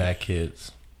guys were but- bad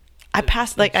kids. I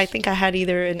passed, like, I think I had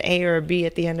either an A or a B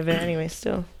at the end of it anyway,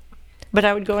 still. But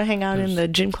I would go and hang out in the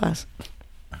gym class.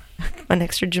 An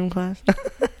extra gym class.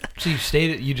 So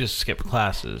you just skipped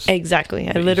classes. Exactly.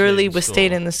 I But you literally stayed in stayed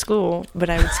school. in the school, but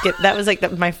I would skip. That was like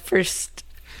my first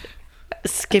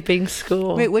skipping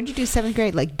school. Wait, what did you do 7th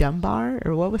grade? Like Dunbar?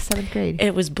 Or what was 7th grade?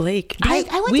 It was Blake. I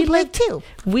went to Blake too.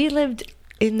 We lived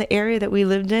in the area that we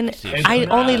lived in. I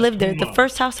only lived there. The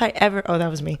first house I ever. Oh, that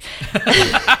was me.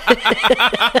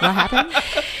 What happened?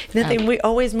 Nothing. We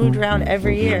always moved around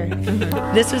every year.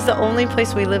 This was the only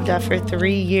place we lived at for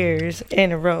 3 years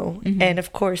in a row. And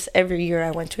of course, every year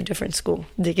I went to a different school: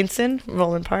 Dickinson,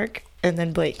 Roland Park, and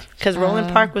then Blake. Because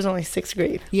Roland Park was only 6th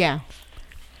grade. Yeah.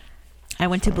 I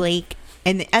went to Blake,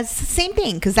 and as the same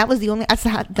thing, because that was the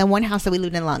one house that we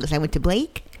lived in the longest. I went to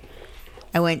Blake,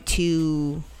 I went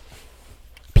to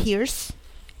Pierce,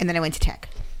 and then I went to Tech.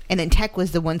 And then Tech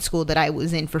was the one school that I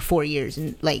was in for 4 years,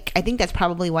 and like I think that's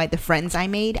probably why the friends I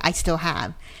made I still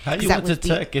have. How you went to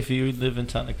Tech if you live in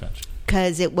Town and Country?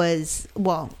 Because it was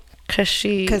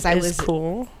Because I was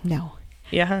cool. No.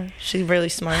 Yeah, she's really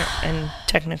smart and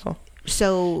technical.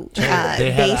 So They had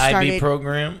an started, IB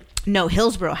program. No,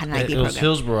 Hillsborough had an IB program. It was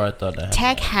Hillsborough, I thought. That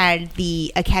Tech had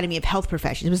the Academy of Health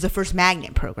Professions. It was the first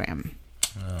magnet program.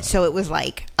 So it was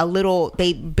like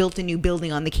they built a new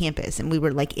building on the campus, and we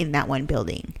were like in that one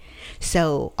building.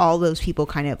 So all those people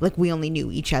kind of like, we only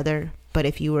knew each other, but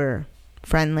if you were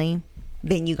friendly,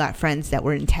 then you got friends that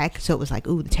were in Tech. So it was like,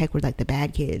 ooh, the Tech were like the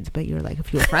bad kids, but you were like,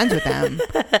 if you were friends with them,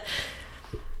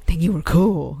 then you were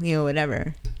cool,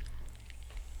 whatever.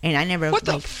 And I never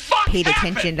paid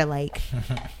attention to like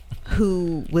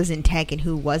who was in Tech and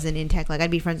who wasn't in Tech. Like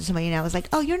I'd be friends with somebody and I was like,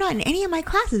 oh, you're not in any of my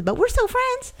classes, but we're still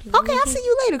friends. Okay, I'll see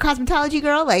you later, cosmetology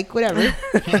girl. Like whatever.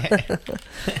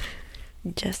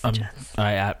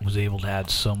 I was able to add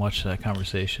so much to that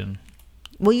conversation.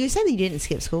 Well, you said that you didn't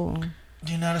skip school.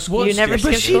 You're not a school. You never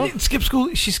skipped She school? didn't skip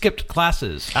school. She skipped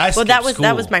classes. That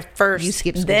was my first. You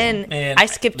skipped school. Then Man, I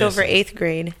skipped over listen, 8th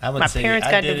grade. I would My say parents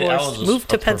I got did it. I divorced, was moved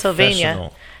to Pennsylvania,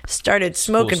 professional started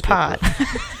smoking school pot.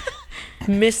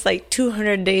 Missed like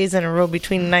 200 days in a row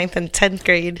between 9th and 10th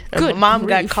grade. And Good my mom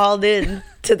got grief. called in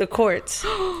to the courts.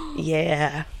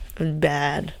 Yeah, it was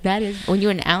bad. That is when you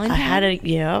were in Allentown.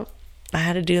 I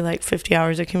had to do like 50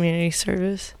 hours of community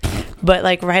service. But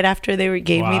like right after they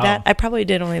gave me Wow. that, I probably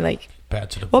did only like. Bad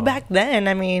to the Well, bone. back then,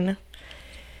 I mean,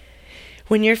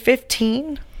 when you're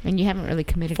 15, and you haven't really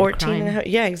committed 14 a crime. and a half,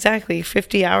 yeah, exactly,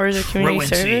 50 hours of community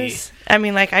Truancy. service. I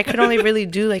mean, like I could only really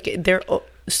do like their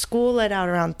school let out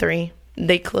around 3.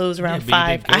 They close around but you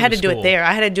 5. didn't go I had to to do it school. there.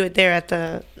 I had to do it there at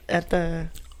the At the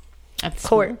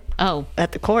court. school? Oh,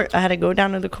 At the court. I had to go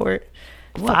down to the court,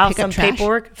 What, file pick up some trash?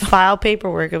 paperwork, file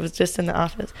paperwork. It was just in the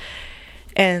office.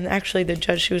 And actually, the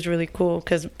judge, she was really cool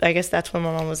because I guess that's when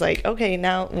my mom was like, okay,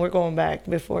 now we're going back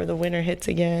before the winter hits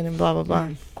again and blah, blah, blah.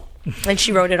 And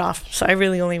she wrote it off. So I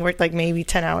really only worked like maybe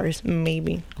 10 hours,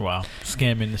 maybe. Wow.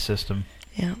 Scamming the system.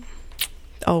 Yeah.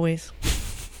 Always.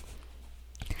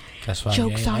 That's why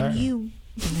joke's on learning. you.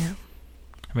 Yeah.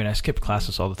 I mean, I skipped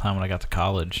classes all the time when I got to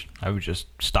college. I would just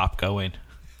stop going.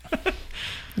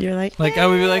 You're like, Like, I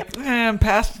would be like, I'm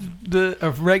past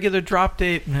a regular drop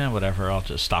date. Whatever. I'll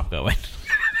just stop going.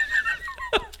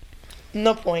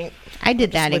 no point. I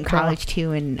did that in withdraw. college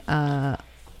too, and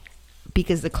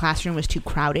because the classroom was too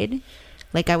crowded.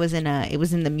 Like it was in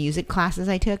the music classes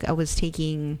I took. I was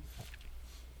taking,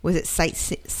 what is it sight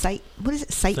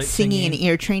singing and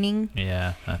ear training,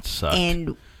 Yeah, that sucked.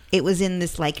 and it was in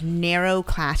this like narrow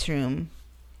classroom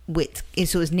so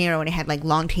it was narrow and it had like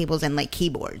long tables and like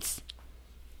keyboards.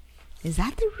 Is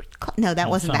that no, that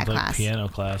wasn't that sounds like class. Piano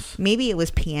class. Maybe it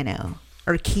was piano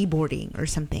or keyboarding or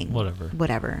something.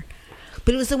 Whatever.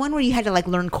 But it was the one where you had to like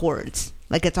learn chords.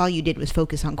 Like that's all you did was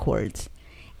focus on chords.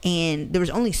 And there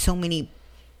was only so many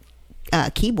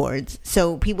keyboards.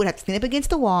 So people would have to stand up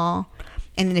against the wall.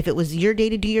 And then if it was your day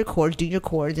to do your chords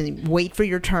and wait for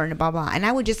your turn and blah, blah. And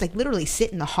I would just like literally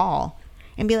sit in the hall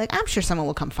and be like, I'm sure someone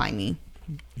will come find me.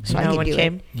 So I No could one do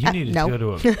came? it. You needed no. to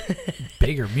go to a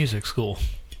bigger music school.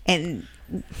 And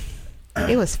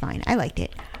it was fine. I liked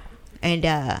it.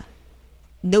 And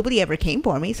nobody ever came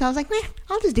for me. So I was like, meh,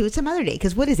 I'll just do it some other day.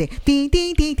 Because what is it? Ding,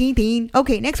 ding, ding, ding, ding.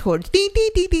 Okay, next chords. Ding, ding,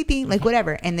 ding, ding, ding. Like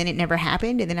whatever. And then it never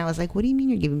happened. And then I was like, what do you mean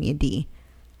you're giving me a D?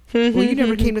 Well, you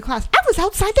never came to class. I was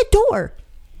outside the door.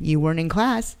 You weren't in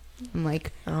class. I'm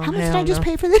like, Oh, how much did hell I just no.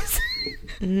 pay for this?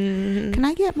 Can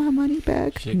I get my money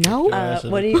back? Shit, No. kick your ass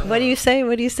in What the- do you say?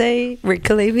 What do you say?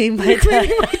 Reclaiming my time.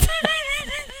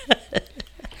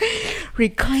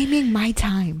 Reclaiming my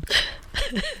time.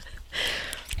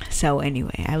 So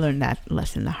anyway, I learned that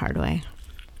lesson the hard way.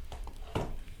 So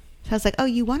I was like, oh,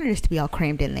 you wanted us to be all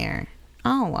crammed in there.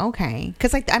 Oh, okay.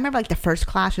 Because like I remember like the first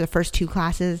class or the first 2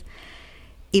 classes,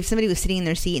 if somebody was sitting in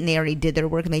their seat and they already did their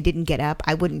work and they didn't get up,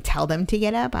 I wouldn't tell them to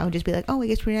get up. I would just be like, oh, I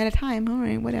guess we're out of time. All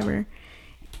right, whatever.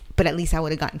 But at least I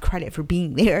would have gotten credit for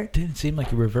being there. Didn't seem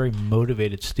like you were a very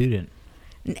motivated student.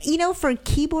 You know, for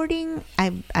keyboarding,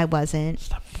 I wasn't.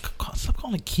 Stop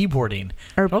calling it keyboarding.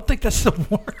 Or- I don't think that's the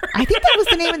word. I think that was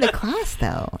the name of the class,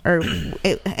 though, or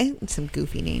some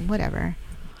goofy name, whatever.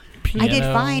 I did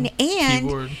Piano, fine,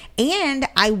 keyboard. and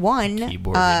I won.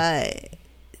 Keyboarding.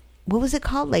 What was it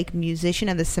called? Like musician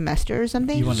of the semester or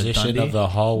something? You won a Musician Dundee? of the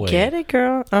hallway. Get it,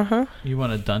 girl. You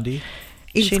want a Dundee?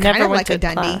 It's She kind never of went like to a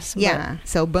Dundee. class, but- Yeah.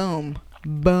 So boom.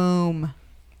 Boom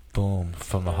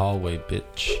from the hallway,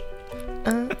 bitch.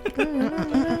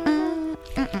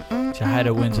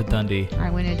 Jahida wins a Dundee I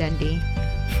win a Dundee.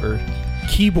 for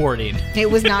keyboarding. It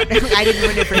was not. I didn't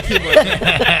win it for keyboard.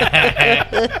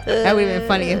 That would have been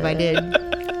funny if I did.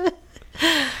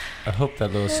 I hope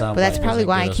that little soundbite. But that's probably doesn't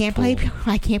why I get us can't play. pulled.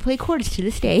 I can't play chords to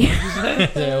this day. I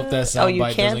hope that Oh, you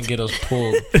soundbite can't? doesn't get us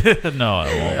pulled. No, I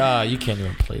won't. You can't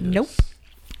even play this. Nope.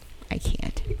 I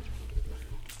can't.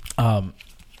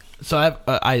 So I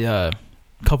have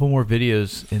a couple more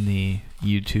videos in the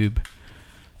YouTube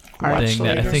Watch thing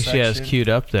that I later think she has section. queued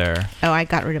up there. Oh, I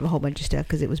got rid of a whole bunch of stuff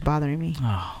because it was bothering me.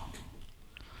 Oh,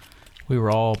 we were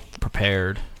all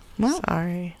prepared. Well,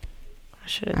 Sorry. I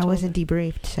should have I wasn't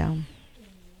debriefed, so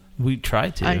We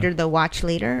tried to. under the watch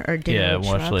later or dinner yeah, with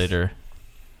watch Schrubs? later.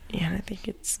 Yeah, I think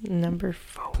it's number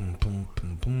 4. Boom, boom,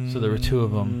 boom, boom. So there were two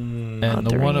of them, and the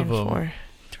 3 one and of them. 4.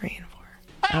 3 and 4.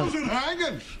 How's it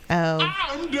hanging? Oh,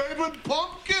 I'm David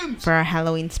Pumpkins. for our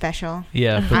Halloween special.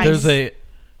 Yeah, but I there's a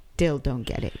Still don't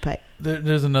get it, but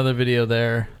there's another video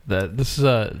there that this is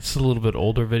it's a little bit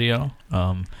older video,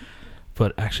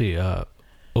 but actually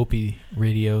Opie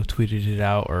Radio tweeted it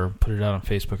out or put it out on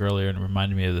Facebook earlier and it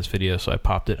reminded me of this video, so I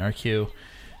popped it in our queue.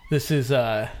 This is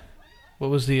what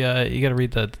was the you got to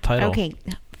read the title. okay.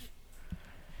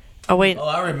 Oh, wait. Oh,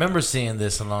 I remember seeing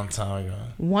this a long time ago.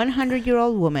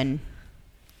 100-year-old woman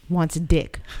wants a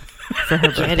dick for her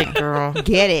Get birthday. it, girl.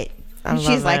 Get it. I She's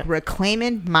love like it.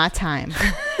 reclaiming my time.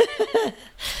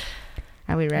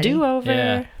 Are we ready? Do over.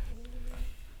 Yeah.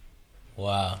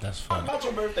 Wow, that's funny. About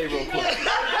your birthday real quick.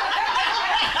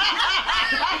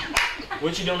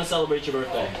 What you doing to celebrate your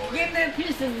birthday? Give me a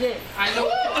piece of dick.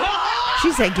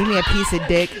 She said, "Give me a piece of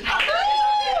dick."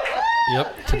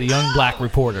 Yep, to the young black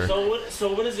reporter.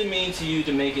 So what does it mean to you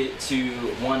to make it to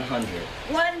 100?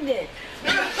 One dick.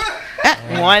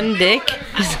 One dick.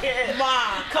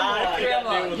 Mom, come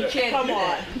on. You can't come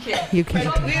on. You can't.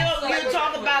 We'll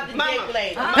talk about the dick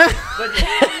later.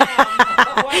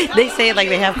 They say it like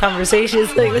they have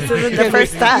conversations. Like this isn't the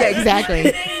first time. Yeah, exactly.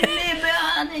 Live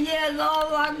 100 years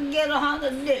old, I can get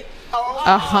 100 dick.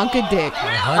 A hunk of dick.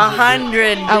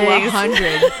 100 Oh, dicks.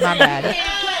 100. My bad. Put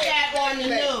that on the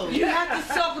news. You have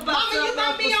to talk about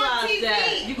something else besides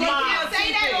that. You can't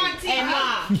say that on TV. And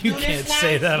Mom, You can't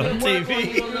say that on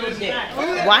TV.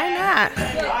 Why not?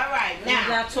 all right,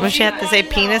 now. Would she have to say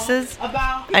penises?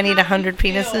 About I need 100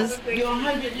 penises. you're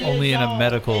 100 years Only in a old.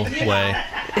 medical way.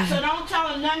 So don't tell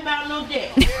her nothing about no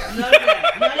dick. None of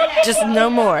that. None of that. Just no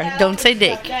more. Don't say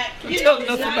dick. Tell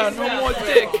nothing about no more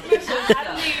dick.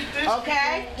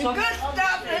 Okay? The good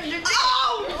stuff is the dick.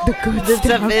 The good This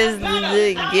stuff. stuff is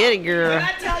the get it, girl.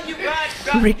 I tell you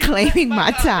what. Reclaiming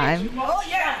my time. Oh,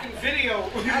 yeah.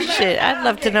 Shit, I'd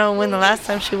love to know when the last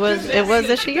time it was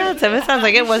that she got some. It sounds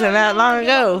like it wasn't that long A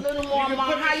ago. little more,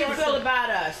 Mom. How you feel about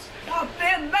us? I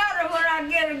feel better when I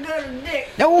get a good dick.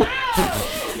 No.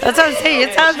 That's what I'm saying.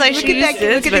 It sounds like Look she at used that.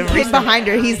 to. Look at the kid behind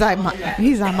her. He's like,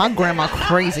 my grandma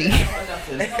crazy.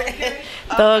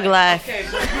 Thug life.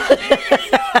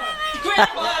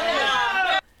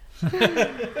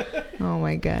 Oh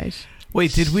my gosh.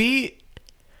 Wait, did we?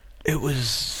 It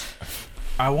was.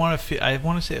 I want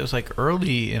to say it was like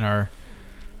early in our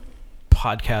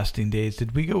podcasting days.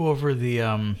 Did we go over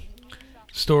the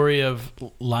story of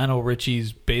Lionel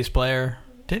Richie's bass player?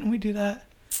 Didn't we do that?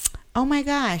 Oh my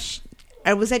gosh.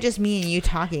 Or was that just me and you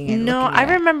talking? And No, looking I at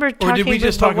it? remember talking. Or did we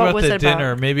just about talk what about was the it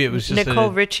dinner? Maybe it was just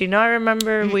Nicole Richie. No, I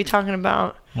remember we talking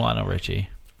about. Lionel Richie.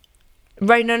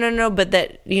 Right, no, but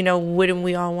that, wouldn't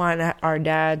we all want our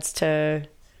dads to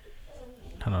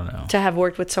I don't know. have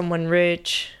worked with someone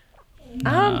rich?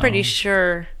 I'm pretty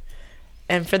sure.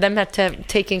 And for them to have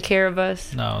taken care of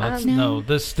us. No, that's, I'm no.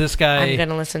 This guy. going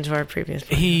to listen to our previous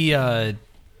podcast. He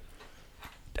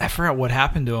I forgot what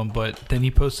happened to him, but then he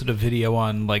posted a video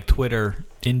on like Twitter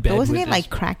in bed. But wasn't with it his, like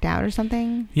cracked out or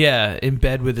something? Yeah, in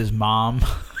bed with his mom.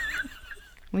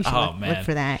 We should Oh, look man.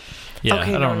 for that. Yeah, okay,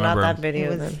 I don't no, remember. not that video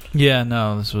It was- then. Yeah,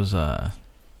 no, this was I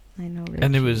know.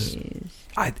 And it was- Richie's.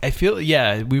 I feel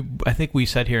I think we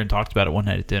sat here and talked about it one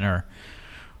night at dinner,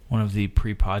 one of the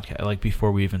pre-podcast, like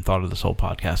before we even thought of this whole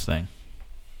podcast thing.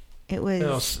 It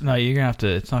was. No, you're gonna have to.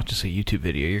 It's not just a YouTube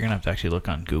video. You're gonna have to actually look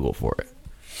on Google for it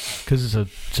because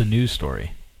it's a news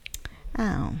story.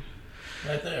 Oh.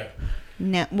 Right there.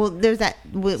 No, well, there's that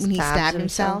when he stabbed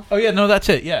himself. Oh yeah, no, that's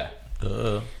it. Yeah.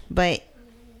 But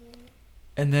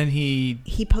And then he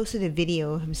posted a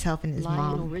video of himself and his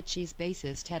Lionel mom. Richie's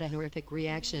bassist had a horrific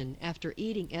reaction after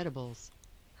eating edibles,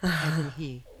 as in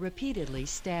he repeatedly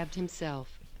stabbed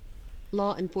himself.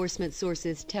 Law enforcement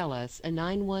sources tell us a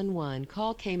 911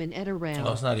 call came in at around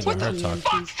Oh, it's not even 10 her p.m.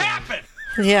 talking. Tuesday.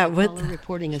 Yeah, what? Caller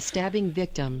reporting a stabbing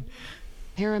victim.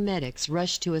 Paramedics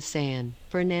rushed to a San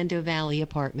Fernando Valley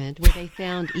apartment where they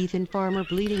found Ethan Farmer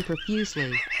bleeding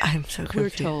profusely. I'm so We're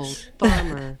confused. told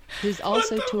Farmer, who's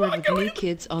also toured with New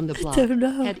Kids on the Block, don't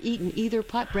know. had eaten either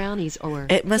pot brownies or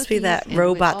It must be cookies that and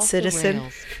robot went off the citizen.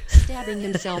 rails, stabbing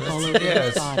himself all over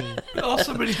his body. all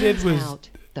somebody did Turns was out,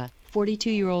 the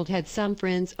 42-year-old had some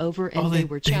friends over and Oh, they they-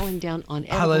 were they chowing down on highlighted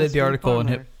edibles the when article and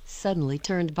Farmer suddenly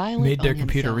turned violent made their on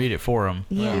computer himself. read it for him.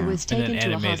 Yeah. He was And then taken to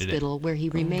a animated it. hospital where he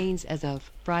remains as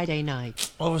of Friday night.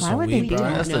 Over Why some would they weed, do bro.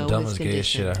 that? That's We the don't know dumbest, his gayest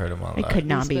shit I condition. heard in my It life. could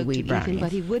not We be spoke weed to Ethan, brownies.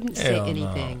 but he wouldn't say Hell no.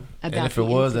 anything And about if it the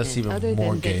was, that's incident even other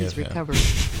more than gay that he's of him. recovered.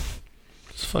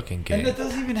 It's fucking And gay. it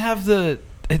doesn't even have the.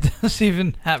 It doesn't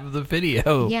even have the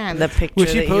video. Yeah, The picture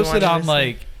Which that he you posted wanted on to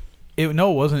like.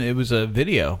 No, it wasn't. It was a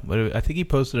video, but I think he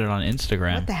posted it on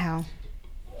Instagram. what the hell?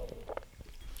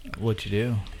 What'd you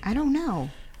do? I don't know.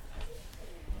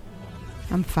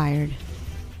 I'm fired.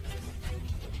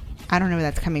 I don't know where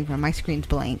that's coming from. My screen's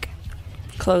blank.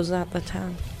 see. Close out the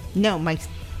tab. No, my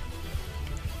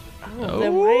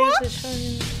Then why is it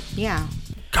showing? yeah.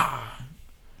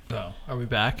 Oh, are we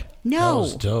back? That No.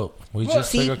 was dope. We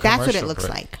just See, took a that's what it commercial looks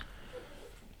break. like.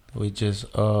 We just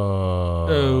Oh.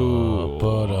 Did Did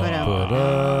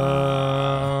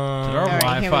our All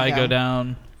right, here we Wi-Fi go. go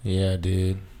down? Yeah,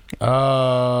 dude.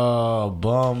 Oh,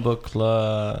 Bomba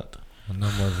Clot. No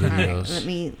more All right, videos. let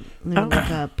me look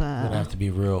up. Gonna have to be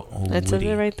real It says witty.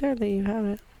 it right there that you have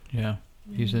it. Yeah,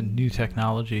 using new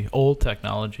technology, old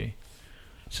technology.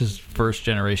 This is first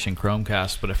generation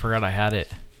Chromecast, but I forgot I had it.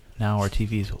 Now our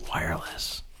TV is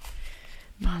wireless,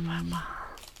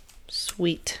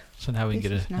 Sweet. so now we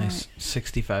can This get a is nice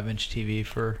 65-inch TV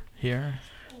for here,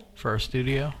 for our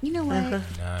studio. You know what?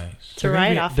 Nice. It's a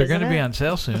write-off, They're gonna isn't be it? on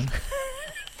sale soon.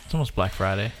 It's almost Black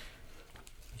Friday.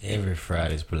 Every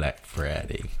Friday's Black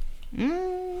Friday.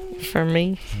 For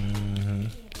me.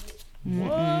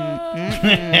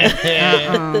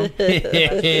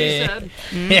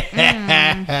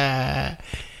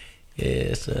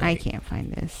 Yes, I can't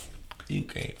find this. you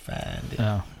can't find it.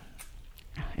 Oh,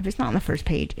 If it's not on the first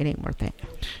page, it ain't worth it.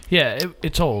 yeah,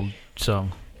 it's old. So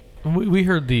we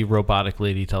heard the robotic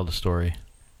lady tell the story.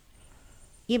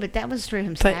 Yeah, but that was for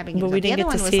him stabbing But himself. we didn't the get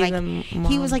other to one see was them.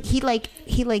 he was like he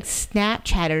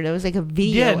Snapchatted. There was like a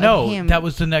video Yeah, no, of him. that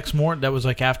was the next morning. That was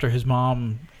like after his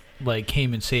mom like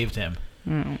came and saved him.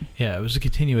 Yeah, it was a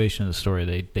continuation of the story.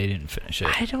 They didn't finish it.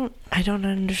 I don't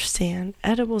understand.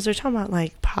 Edibles are talking about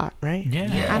like pot, right?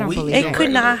 Yeah. I don't weed believe is It it. could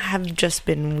not have just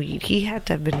been weed. He had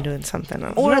to have been doing something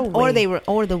else. or No way.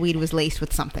 the weed was laced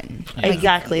with something.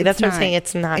 Exactly. That's what I'm saying.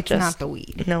 It's not It's just not the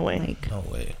weed. No way. Like, No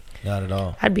way. Not at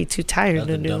all. I'd be too tired That's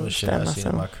to the do dumbest shit that I've seen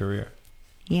in my myself. career.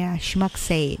 yeah, schmucks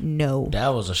say no. That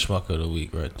was a schmuck of the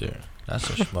week right there. That's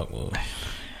a schmuck move.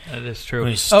 That is I'm true.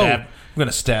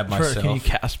 gonna stab Can you myself.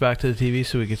 cast back to the TV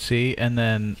so we could see? And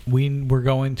then we were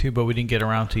going to, but we didn't get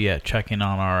around to yet, checking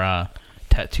on our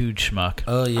tattooed schmuck.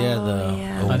 Oh yeah, Oh, the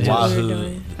yeah. That's what Wahoo we're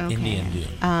doing. Indian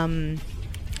dude.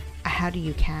 How do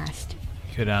you cast?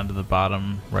 Go down to the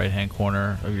bottom right-hand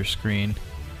corner of your screen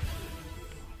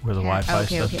where the Wi-Fi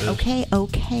stuff is. Okay. I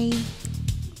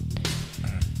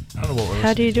don't know what we're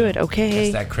How do you listening do it? to. Okay.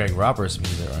 That's that Craig Roberts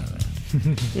music right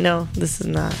there. No, this is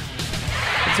not.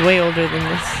 It's way older than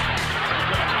this.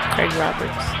 Craig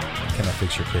Roberts. Can I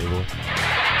fix your cable?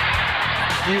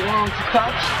 Do you want to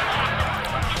touch?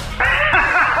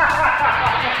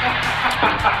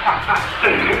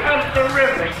 That's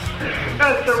terrific.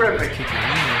 That's terrific.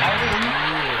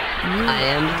 I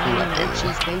am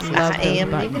Richie's bassist. I had a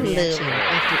am horrific Nick reaction Lou.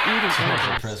 after eating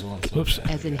edibles, Press one. Whoops.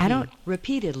 as in I he don't-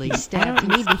 repeatedly I stabbed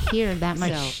don't need to hear that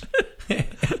much.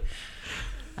 himself.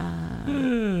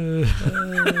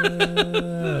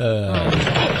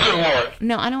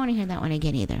 No, I don't want to hear that one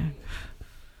again either.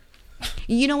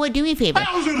 You know what? Do me a favor.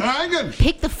 How's it hanging?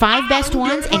 Pick the 5 best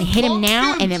ones and hit him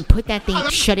now, and then put that thing.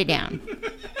 Shut it down.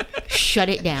 Shut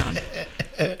it down.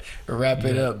 Wrap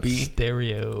it up, B.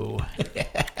 Stereo.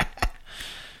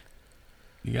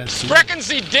 You got two.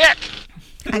 Frequency dick.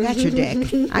 I got your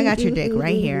dick. I got your dick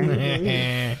right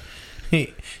here.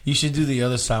 You should do the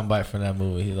other soundbite from that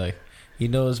movie. He like, you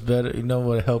know, it's better. You know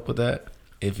what help with that?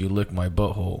 If You Lick My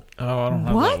Butthole. Oh, I don't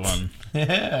know What? that one.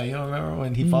 Yeah, you don't remember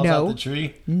when he falls No. out the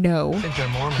tree? No.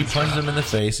 He punches him in the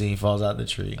face and he falls out the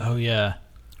tree. Oh yeah,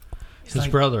 his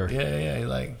like- brother. Yeah, he's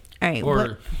like... All right.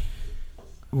 Or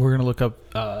we're gonna look up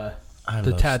I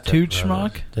the love tattooed Step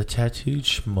Brothers. schmuck, The tattooed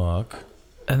schmuck.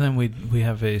 and then we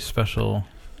have a special.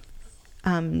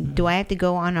 do I have to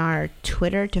go on our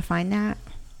Twitter to find that?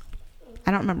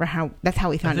 I don't remember how. That's how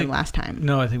we found him last time.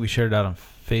 No, I think we shared it out on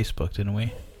Facebook, didn't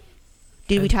we?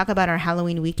 Did we talk about our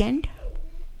Halloween weekend?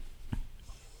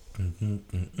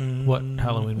 What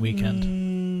Halloween weekend?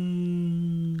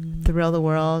 Thrill the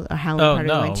World, or Halloween Oh party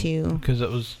we no, went to? because it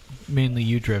was mainly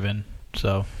you driven.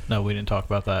 So no, we didn't talk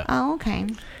about that. Oh, okay.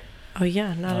 Oh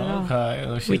yeah, not at all.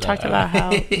 Okay. We talked about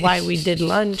why we did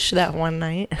lunch that one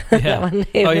night. Yeah. That one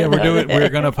day Oh yeah, when we're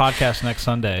gonna podcast next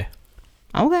Sunday.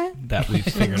 Okay. That we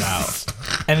figured out,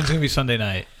 and it's gonna be Sunday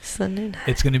night. Sunday night.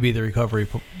 It's gonna be the recovery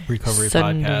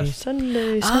Sunday, podcast.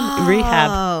 Sunday. Oh,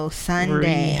 Rehab.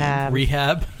 Sunday.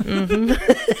 Rehab. hmm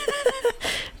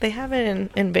They have it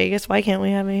in Vegas. Why can't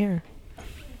we have it here?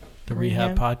 The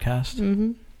Rehab podcast.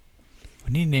 hmm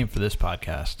We need a name for this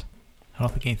podcast. I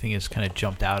don't think anything has kind of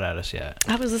jumped out at us yet.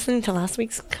 I was listening to last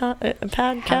week's podcast.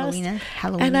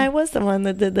 Halloween. And I was the one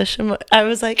that did the Shimo. I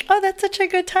was like, oh, that's such a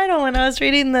good title when I was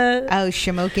reading the... Oh,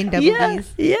 Shamokin Double yeah,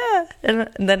 D's. yeah. And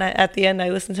then at the end, I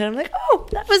listened to it. I'm like, oh,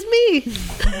 that was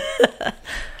me.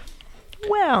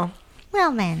 Well,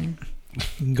 Well then. You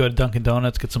can go to Dunkin'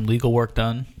 Donuts, get some legal work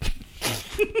done.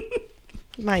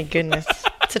 my goodness.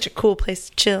 Such a cool place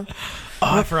to chill.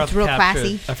 Oh, I forgot It's to real capture.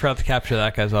 classy. I forgot to capture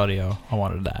that guy's audio. I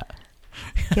wanted that.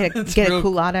 Get a It's get a real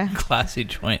culotta. Classy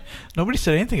joint. Nobody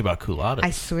said anything about culottes.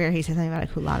 I swear he said something about a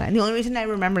culotta. And the only reason I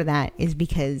remember that is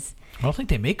because I don't think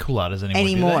they make culottes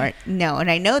anymore. No, and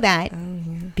I know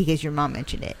that because your mom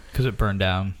mentioned it Because it burned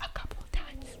down. a couple of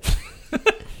times.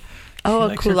 Oh, a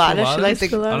likes her culotta. She culottes? likes I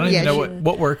don't culotta. even Yeah, know she-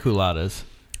 what were culottes.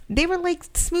 They were like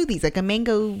smoothies, like a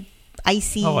mango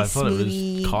icy Oh, I thought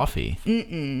smoothie. it was coffee.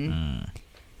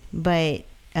 But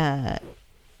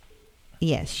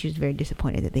yes, she was very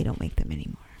disappointed that they don't make them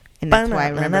anymore. And that's why I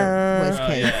remember was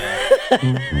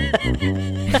because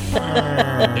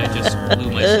I just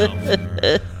blew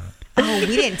myself.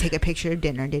 we didn't take a picture of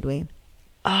dinner, did we?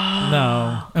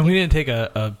 No. And we didn't take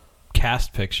a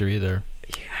cast picture either.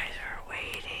 You guys are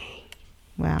waiting.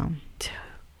 Wow.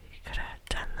 You could have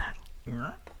done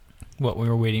that. What, we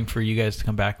were waiting for you guys to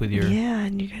come back with your Yeah,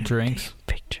 and you guys drinks?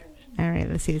 pictures. All right,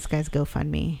 let's see this guy's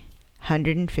GoFundMe.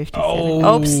 157.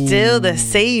 Oh, still the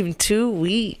same 2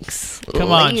 weeks.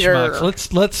 Come on, later.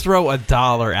 schmucks. Let's throw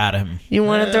 $1 at him. You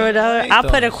want to throw a dollar? I'll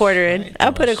put a quarter in.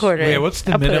 I'll put a quarter Wait, in. what's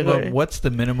the I'll put a minimum? quarter. What's the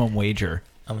minimum wager?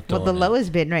 Well, the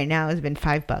lowest bid right now has been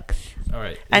 $5. All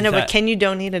right. I know, Is but that- can you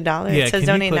donate $1? Yeah, It says can you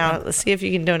donate click now. on- Let's see if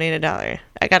you can donate $1.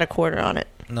 I got a quarter on it.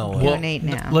 No way. Well, Donate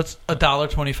now. Let's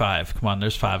 $1.25. Come on,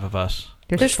 there's 5 of us.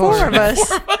 There's 4 of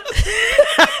us.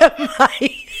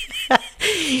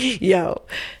 Yo,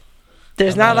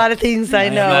 there's not a lot of things I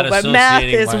am know, not but math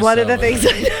associating is one of the myself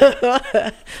things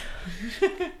I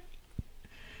know.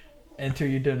 Enter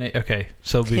your donate. Okay,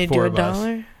 so Can you before do of us.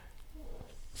 $1?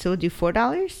 So we'll do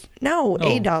 $4? No, No.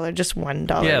 $8, just $1.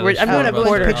 Yeah, I'm there's doing four a of us.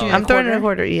 quarter. Put you in a I'm throwing in a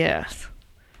quarter? quarter. Yes.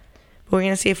 We're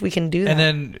gonna see if we can do that. And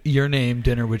then your name,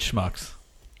 Dinner with Schmucks.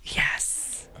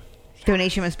 yes.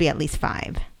 Donation must be at least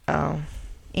 5. Oh,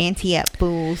 Ante up,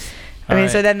 fools. I mean, All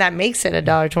so right. then that makes it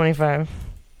 $1.25.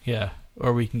 Yeah,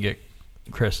 or we can get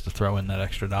Chris to throw in that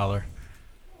extra $1.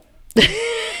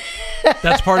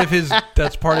 That's part of his.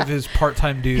 That's part of his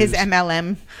part-time dues. His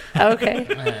MLM. Okay.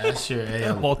 Man, that's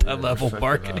your Multi-level freaking,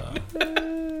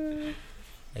 marketing.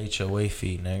 HOA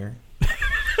fee, nigger.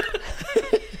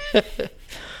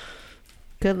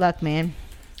 Good luck, man.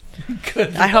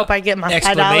 I hope I get my $5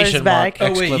 Exclamation back.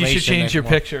 mark. Oh wait, you should Exclamation change your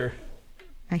next month. picture.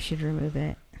 I should remove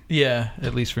it. Yeah,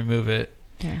 at least remove it.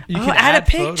 Yeah. You Oh, can add a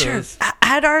picture. photos.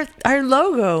 Add our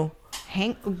logo.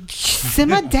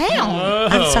 Simmer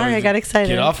down. I'm sorry, I got excited.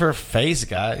 Get off her face,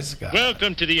 guys. God.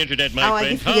 Welcome to the internet, my Oh, I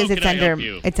friend. guess How because can it's I under help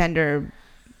you? it's under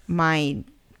my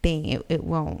thing. It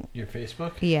won't. Your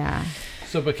Facebook. Yeah.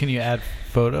 So, but can you add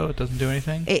photo? It doesn't do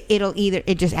anything.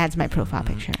 It just adds my profile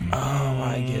picture. Oh,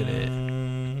 I get it.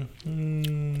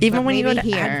 Even But when you go to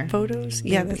maybe here. add photos?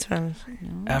 Yeah, that's what I'm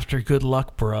saying. After good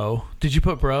luck, bro. Did you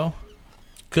put bro?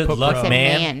 Good Put luck, bro. Said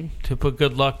man. To put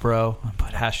good luck, bro. And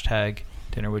put hashtag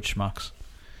Dinner with Schmucks.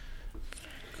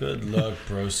 Good luck,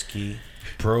 broski.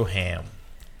 Broham.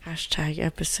 Hashtag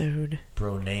episode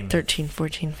Bro name. 13,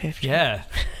 14, 15. Yeah.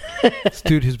 This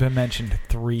dude has been mentioned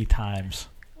 3 times.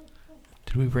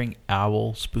 Did we bring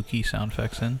owl spooky sound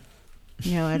effects in?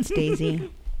 No, that's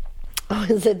Daisy. Oh,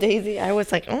 is it Daisy? I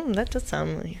was like, oh, that does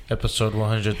sound like. Episode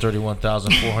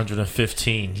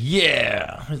 131,415.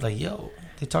 Yeah. I was like, yo,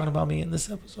 they talking about me in this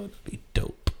episode? That'd be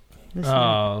dope.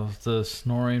 Oh, the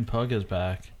snoring pug is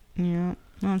back. Yeah.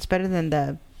 Well, it's better than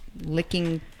the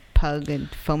licking pug and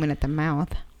foaming at the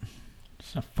mouth.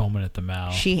 It's not foaming at the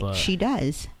mouth. She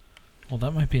does. Well,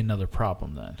 that might be another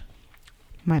problem then.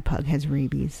 My pug has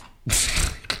rabies.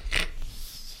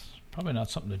 Probably not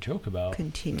something to joke about.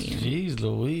 Continue. Jeez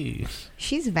Louise.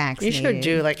 She's You vaccinated. should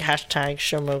do like hashtag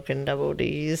Shamokin double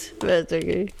D's. That's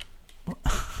okay.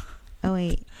 Oh,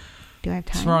 wait. Do I have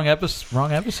time? It's the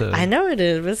wrong episode. I know it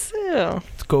is, but still.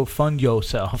 Let's go fund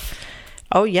yourself.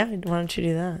 Oh, yeah. Why don't you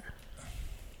do that?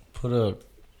 Put a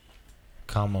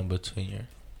comma between your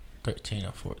 13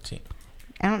 and 14.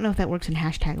 I don't know if that works in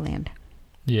hashtag land.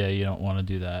 Yeah, you don't want to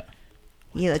do that.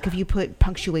 Yeah, like if you put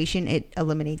punctuation, it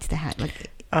eliminates the hat. Like,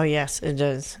 Oh, yes, it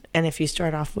does. And if you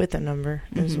start off with a number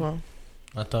as well.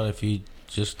 I thought if you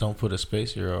just don't put a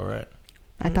space, you're all right.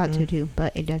 I thought so too,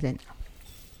 but it doesn't.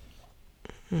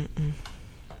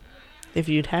 If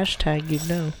you'd hashtag, you'd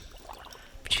know.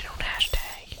 But you don't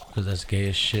hashtag. Because that's gay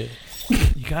as shit.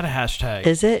 You got a hashtag.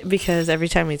 Is it? Because every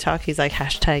time we talk, he's like,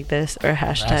 hashtag this or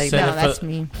hashtag said that. No, that's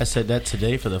me. I said that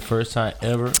today for the first time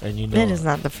ever, and you know That is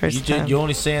not the first time. You're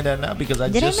only saying that now because I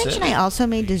Did I just mention said I also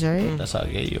made dessert? that's how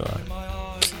gay you are.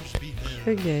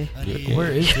 You're gay. You're gay.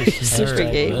 Where is this? Super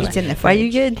gay. It's in the Why you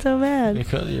fridge. getting so mad?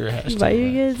 Because you're a hashtag. Why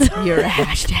you man. getting so You're a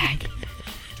hashtag.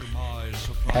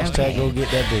 Hashtag go get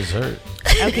that dessert.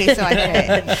 Okay, so I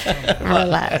said,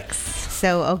 relax?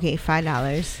 so okay,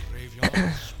 $5.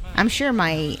 I'm sure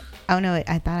my. Oh no,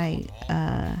 I thought I.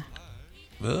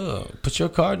 Ugh. Put your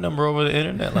card number over the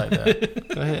internet like that.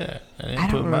 Go ahead.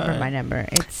 I don't remember my number.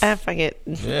 It's. I forget.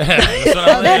 Yeah, that's what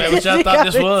I'm saying. Which I thought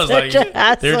this was. Like,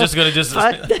 they were just going to just.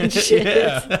 Fuck that shit.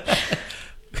 Yeah.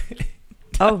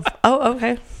 Oh,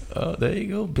 okay. Oh, there you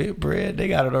go. Big bread. They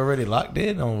got it already locked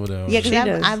in over there. Yeah, She because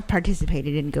does. I've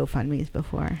participated in GoFundMe's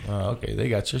before. Oh, okay. They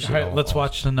got your shit. All right, all let's off.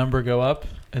 watch the number go up,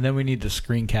 and then we need to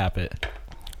screen cap it.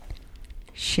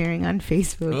 Sharing on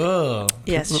Facebook. Ugh.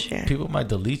 Yes, people, share. people might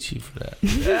delete you for that.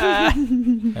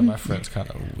 And my friend's kind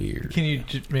of weird. Can you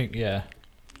just make, yeah.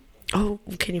 Oh,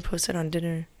 can you post it on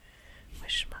dinner?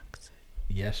 Wish mugs.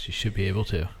 Yes, you should be able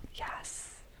to.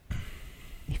 Yes.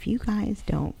 If you guys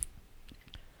don't.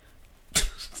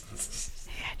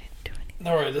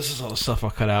 All right, this is all the stuff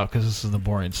I'll cut out because this is the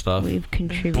boring stuff. We've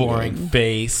contributed. Boring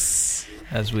face.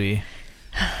 As we,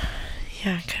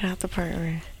 Yeah, cut out the part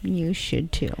where You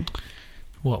should too.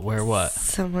 what?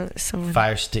 someone.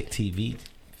 Fire Stick TV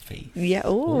face. Yeah.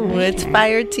 Oh, it's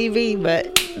Fire TV,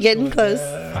 but getting close.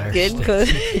 Getting close.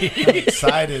 I'm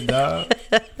excited, dog.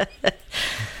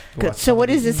 Good. So what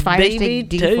does this Fire Stick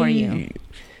do for you?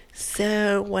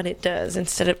 So what it does,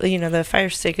 instead of, the Fire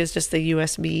Stick is just the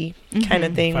USB kind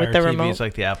of thing Fire with the TV remote. is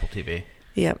like the Apple TV.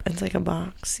 Yep, it's like a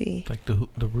box. See. It's like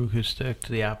the Roku stick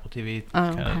to the Apple TV. Oh,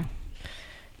 kinda. okay.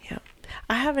 Yep.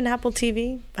 I have an Apple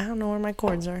TV. I don't know where my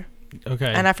cords are. Okay.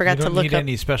 And I forgot you to don't look need up-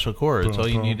 any special cords. All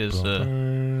you need is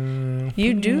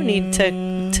You do need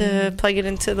to plug it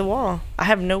into the wall. I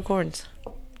have no cords.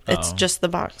 It's Oh. just the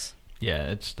box. yeah,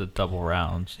 it's the double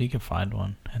rounds. You can find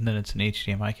one, and then it's an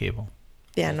HDMI cable.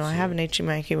 Yeah, no, I have an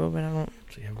HDMI cable, but I don't.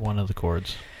 So you have one of the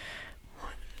cords.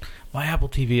 My Apple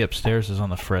TV upstairs is on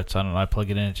the fritz. I don't know. I plug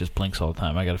it in, it just blinks all the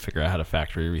time. I got to figure out how to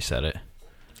factory reset it.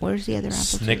 Where's the other Apple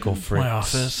Snickle TV? Fritz. My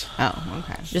office. Oh,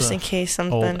 okay. Just So, in case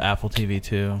Old something. Apple TV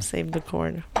too. Save the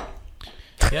cord.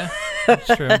 Yeah, that's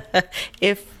true.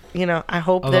 If I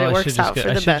hope Although that it I works should just out get,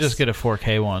 for I the should best. just get a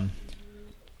 4K one.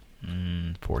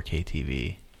 4K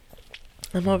TV.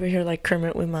 I'm over here like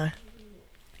Kermit with my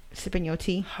Sipping your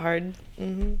tea. hard.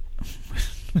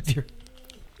 With your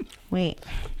Wait.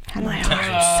 How do My I?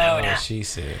 hard soda. She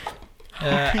said.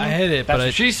 I hit it, but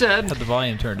I she said. had the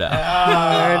volume turned down.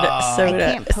 Hard soda.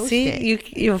 I can't post See, it.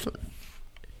 you.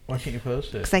 Why can't you post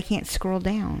it? Because I can't scroll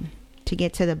down to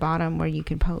get to the bottom where you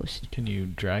can post. Can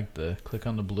you click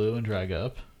on the blue and drag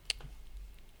up?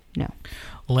 No.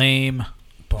 Lame.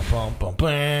 Bum, bum, bum,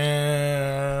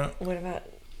 bum. What about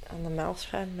on the mouse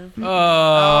pad? No.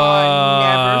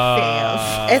 Never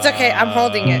fails. It's okay. I'm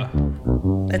holding it.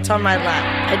 It's on my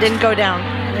lap. It didn't go down.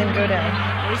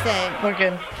 Where's that? We're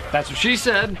good. That's what she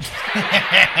said.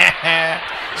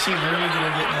 She literally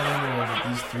gonna get that in there with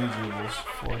these 3 jewels.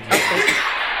 4 jewels.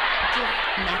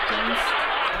 Napkins?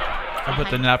 I put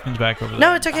the napkins back over there.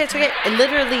 No, it's okay. It's okay. It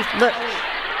literally, look.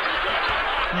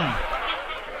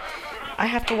 I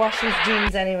have to wash these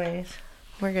jeans anyways.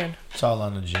 We're good. It's all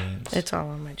on the jeans. It's all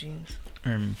on my jeans.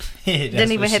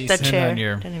 Didn't even hit the chair.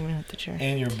 Didn't even hit the chair.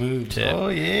 And your boobs. Tip. Oh,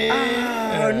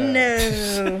 yeah. Oh,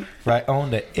 no. Right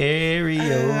on the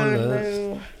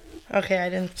areolas. No. Okay, I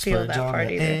didn't feel that part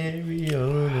either.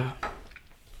 Areola.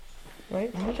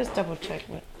 Wait, let me just double check.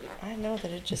 But I know that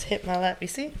it just hit my lap. You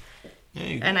see? There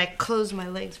you go. And I closed my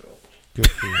legs real quick. Good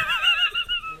for you.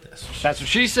 That's what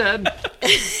she said.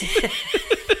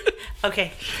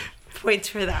 Okay, points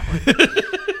for that one.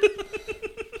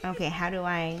 Okay, how do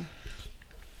I...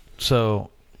 So...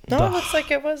 No, it looks like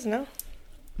it was, no?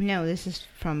 No, this is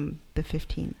from the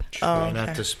 15th. Oh, okay.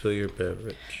 Not to spill your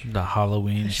beverage. The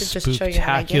Halloween I should just show you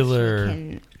how I guess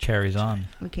spooktacular carries on.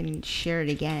 We can share it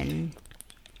again.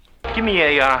 Give me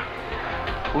a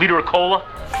liter of cola.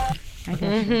 I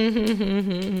got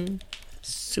you.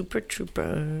 Super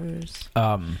Troopers.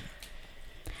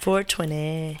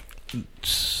 420.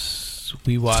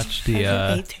 We watched the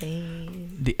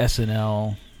 18. the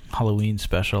SNL Halloween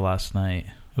special last night.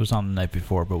 It was on the night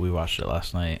before, but we watched it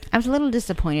last night. I was a little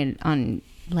disappointed on,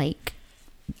 like...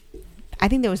 I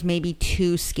think there was maybe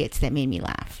 2 skits that made me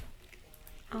laugh.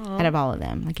 Out of all of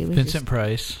them. Like it was Vincent just,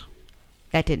 Price,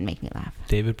 that didn't make me laugh.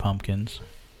 David Pumpkins.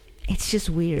 It's just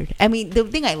weird. I mean, the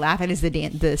thing I laugh at is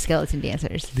the skeleton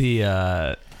dancers.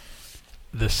 The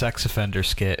sex offender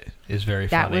skit is very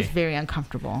That funny. was very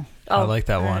uncomfortable. I like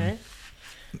that one. Right.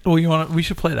 Well, we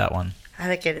should play that one. I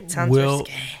like it. It sounds Will-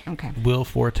 risque. Okay. Will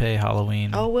Forte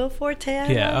Halloween. Oh, Will Forte. I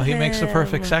yeah, love he makes the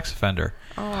perfect him. sex offender.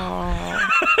 Oh.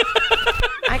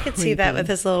 I could see that with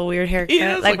his little weird haircut. He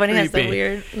does like look when he has the creepy.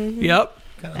 weird. Mhm. Yep.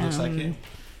 Kind of looks like him.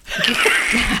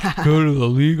 Go to the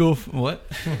legal. What?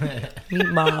 Meet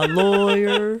my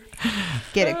lawyer.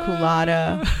 Get a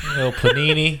culotta. Little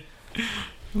panini.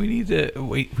 We need to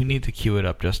wait. We need to cue it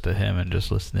up just to him and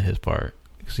just listen to his part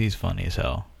because he's funny as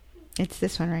hell. It's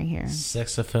this one right here.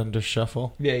 Sex offender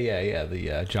shuffle. Yeah.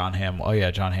 The John Hamm. Oh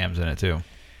yeah, John Hamm's in it too.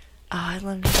 Oh, I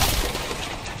love him.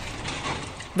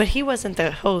 But he wasn't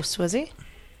the host, was he?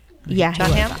 Yeah, John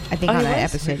he was. Hamm? I think Oh, on he that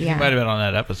was? episode, He yeah. might have been on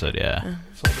that episode. Yeah.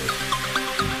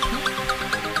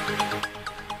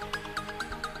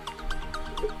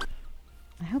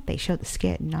 I hope they show the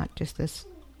skit, not just this.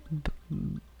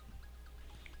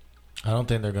 I don't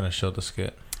think they're going to show the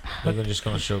skit. They're just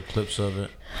going to show clips of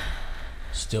it.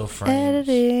 Still frames.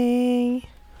 Editing.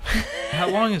 How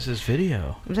long is this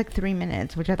video? It was like 3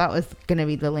 minutes, which I thought was going to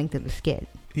be the length of the skit.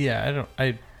 Yeah,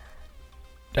 I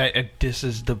this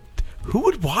is the. Who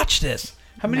would watch this?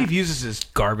 How many views does this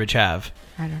garbage have?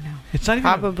 I don't know. It's not even.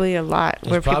 Probably a lot.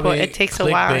 It's Where people, probably it takes a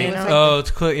while, you clickbait. know? Oh,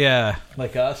 it's clear. Yeah,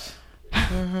 like us.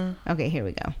 Okay, here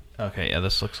we go. Okay, yeah,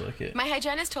 this looks like it. My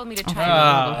hygienist told me to try.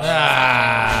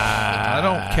 I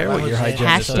don't care what your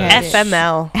hygienist Hashtag says.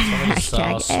 FML.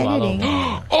 Hashtag editing.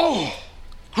 Oh,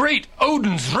 great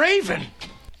Odin's Raven.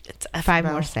 It's 5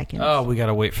 FML. more seconds. Oh, we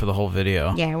gotta wait for the whole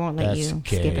video. Yeah, I won't let That's you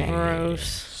gay. skip it.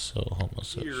 Gross. So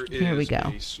homosexual. Here we go.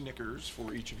 a Snickers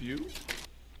for each of you.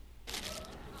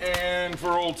 And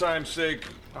for old time's sake,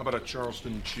 how about a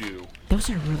Charleston Chew? Those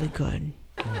are really good.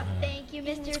 Thank you,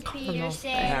 Mr.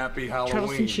 Peterson. Happy Halloween.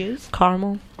 Charleston shoes?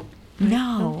 Caramel.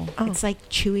 No. Oh. It's like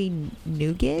chewy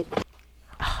nougat.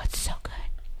 Oh, it's so good.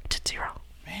 Tootsie Roll.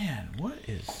 Man, what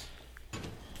is?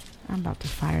 I'm about to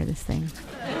fire this thing.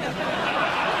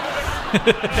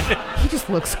 He just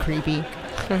looks creepy.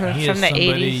 He From is the somebody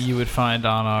 80s. you would find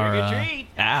on our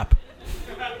app.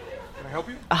 Can I help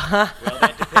you? Well,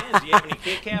 that depends. Do you have any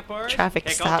Kit Kat bars? Traffic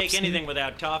Heck, I'll take stops. anything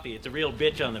without toffee. It's a real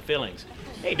bitch on the fillings.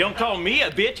 Hey, don't call me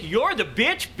a bitch. You're the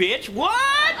bitch, bitch. What?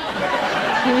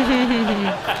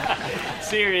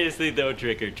 Seriously, though,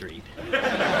 trick or treat.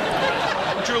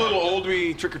 Aren't you a little old to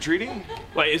be trick-or-treating?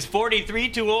 Why, is 43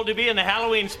 too old to be in the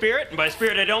Halloween spirit? And by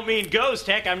spirit, I don't mean ghost.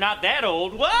 Heck, I'm not that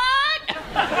old. What?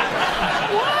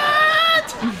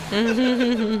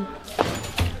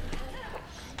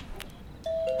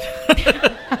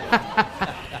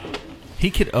 He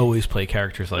could always play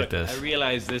characters like Look, this. I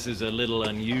realize this is a little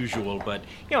unusual, but,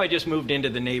 I just moved into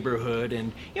the neighborhood,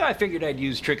 and, I figured I'd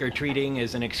use trick-or-treating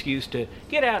as an excuse to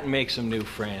get out and make some new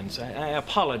friends. I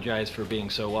apologize for being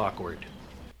so awkward.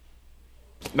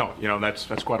 No, that's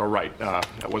quite all right.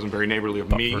 That wasn't very neighborly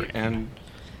of me, and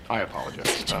I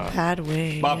apologize. Bad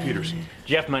way. Bob Peterson.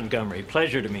 Jeff Montgomery,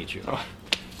 pleasure to meet you.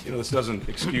 This doesn't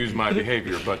excuse my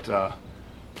behavior, but I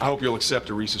hope you'll accept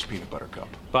a Reese's Peanut Butter Cup.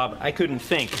 Bob, I couldn't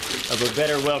think of a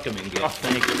better welcoming gift.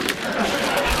 Thank you.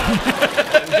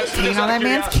 Just Taking all that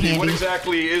man's curiosity, candy. what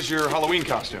exactly is your Halloween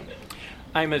costume?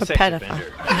 I'm a A sex pedophile.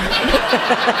 offender.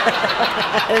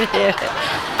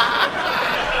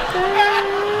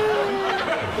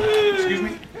 Excuse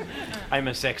me? I'm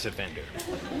a sex offender.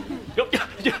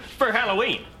 For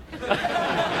Halloween.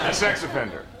 A sex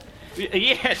offender.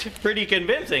 Yes, pretty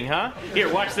convincing, huh?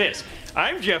 Here, watch this.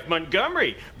 I'm Jeff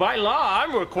Montgomery. By law,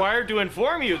 I'm required to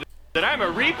inform you that I'm a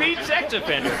repeat sex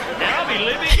offender, and I'll be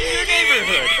living in your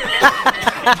neighborhood.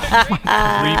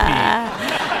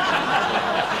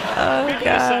 Oh, Could you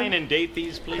God. sign and date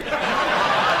these, please?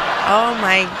 Oh,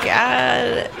 my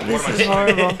God. This is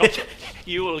horrible.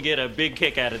 You will get a big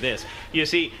kick out of this. You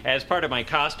see, as part of my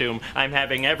costume, I'm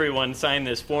having everyone sign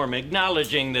this form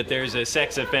acknowledging that there's a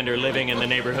sex offender living in the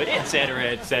neighborhood, etc.,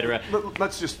 etc.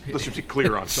 Let's just be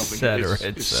clear on something.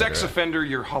 Is sex offender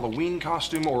your Halloween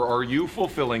costume, or are you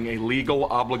fulfilling a legal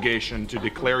obligation to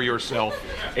declare yourself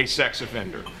a sex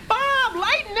offender? Bob,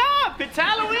 lighten up! It's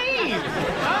Halloween!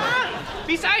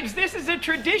 Besides, this is a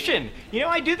tradition. You know,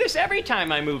 I do this every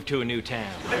time I move to a new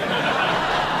town.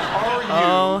 Are you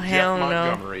Oh, Jeff hell no.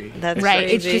 Montgomery? That's Right,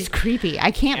 crazy. it's just creepy.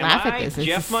 I can't Am laugh I at this. It's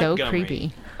Jeff just so Montgomery,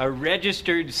 creepy. a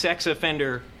registered sex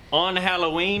offender on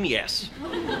Halloween? Yes.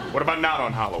 What about not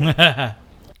on Halloween?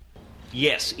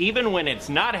 Yes, even when it's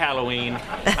not Halloween,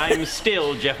 I'm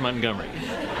still Jeff Montgomery.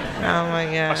 Oh, my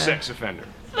God. A sex offender.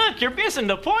 Look, you're missing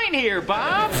the point here,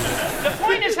 Bob. The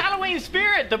point is Halloween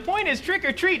spirit. The point is trick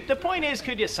or treat. The point is,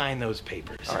 could you sign those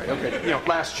papers? All right, okay.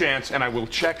 Last chance, and I will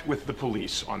check with the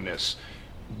police on this.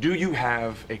 Do you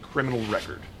have a criminal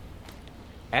record?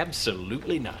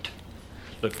 Absolutely not.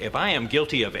 Look, if I am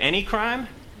guilty of any crime,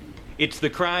 it's the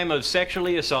crime of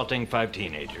sexually assaulting 5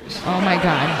 teenagers. Oh my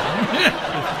God.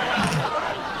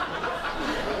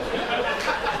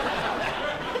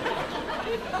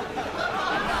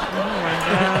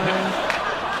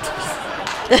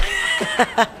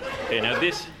 Okay, now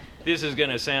this is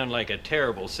gonna sound like a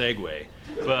terrible segue,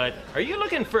 but are you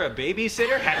looking for a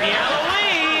babysitter? Happy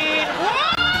Halloween!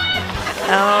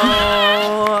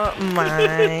 Oh,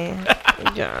 my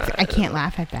God. I can't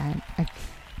laugh at that.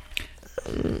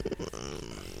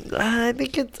 I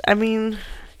think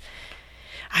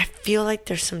I feel like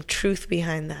there's some truth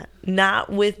behind that. Not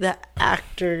with the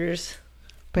actors,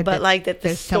 but like that the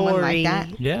there's someone story. like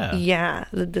that? Yeah. Yeah.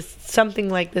 Something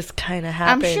like this kind of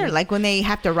happened. I'm sure, like when they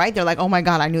have to write, they're like, "Oh my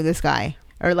God, I knew this guy,"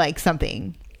 or like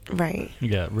something. Right.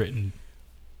 Yeah, written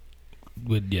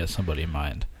with somebody in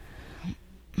mind.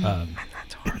 And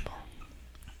that's horrible.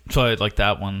 So I like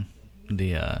that one,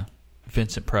 the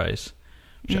Vincent Price.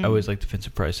 Which I always like the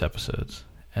Vincent Price episodes.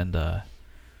 And I'm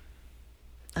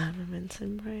a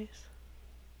Vincent Price.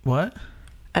 what?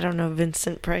 I don't know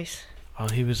Vincent Price. Oh,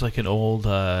 he was like an old.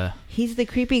 He's the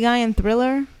creepy guy in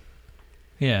Thriller.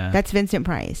 Yeah. That's Vincent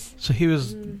Price, So he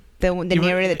was. the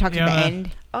narrator that talks at the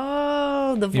end.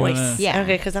 Oh, the You voice. wanna- Yeah.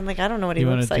 Okay, because I'm like, I don't know what he You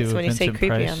looks wanna like. do So when you say Vincent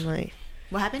creepy, Price? I'm like,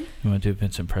 What happened? You want to do a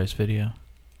Vincent Price video?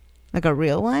 Like a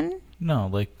real one? No,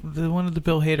 like the one of the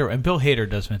Bill Hader, and Bill Hader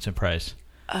does Vincent Price.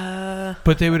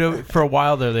 But they would for a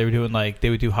while there. They were doing they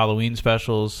would do Halloween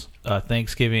specials,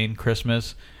 Thanksgiving,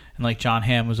 Christmas, and like John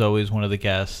Hamm was always one of the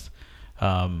guests.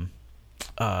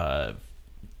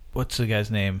 What's the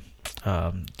guy's name?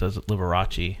 Does it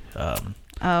Liberace?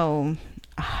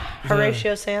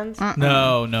 Horatio Sands.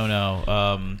 No.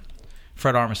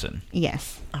 Fred Armisen.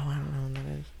 Yes. Oh, I don't know what that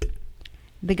is.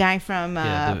 The guy from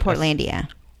Yeah, Portlandia.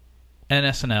 And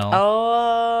SNL.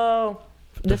 Oh,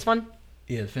 this one.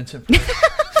 Yeah, Vincent Price.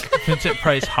 Vincent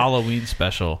Price Halloween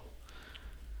special.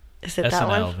 Is it SNL that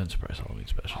one? Vincent Price Halloween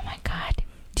special. Oh my God.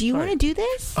 Do you want to do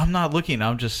this? I'm not looking.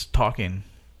 I'm just talking.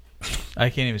 I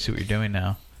can't even see what you're doing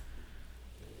now.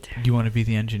 Do you want to be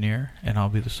the engineer and I'll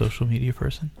be the social media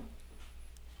person?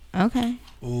 Okay.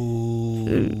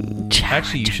 Ooh.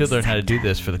 Actually, you should learn how to do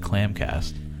this for the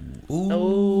Clamcast.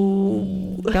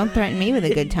 Ooh. Don't threaten me with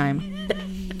a good time.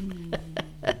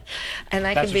 And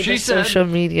I That's can be what she the said. social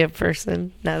media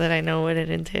person now that I know what it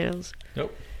entails.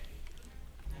 Nope.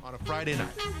 On a Friday night.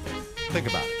 Think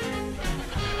about it.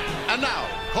 And now,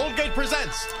 Colgate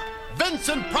presents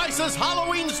Vincent Price's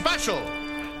Halloween Special.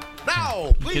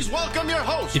 Now, please welcome your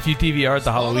host. If you DVR'd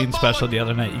the Halloween special the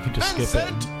other night, you can just skip it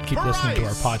and keep listening to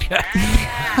our podcast.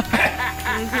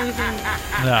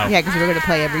 No. Yeah, because we're going to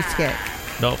play every skit.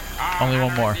 Nope. Only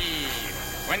one more.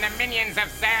 When the minions of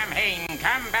Sam Hain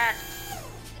come back.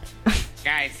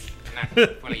 Guys, not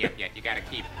fully up yet. You gotta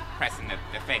keep pressing the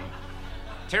thing.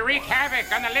 To wreak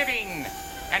havoc on the living.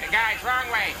 And guys, wrong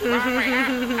way. Wrong way.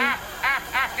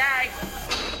 Up, guys.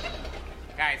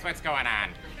 Guys, what's going on?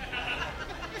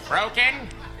 Broken?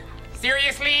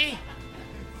 Seriously?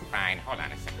 Fine, hold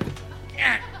on a second.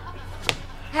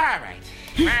 All right.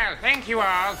 Well, thank you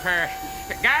all for...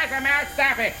 Guys, I'm out.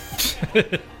 Stop it.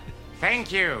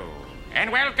 Thank you.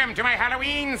 And welcome to my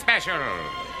Halloween special.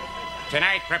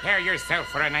 Tonight, prepare yourself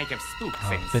for a night of spooks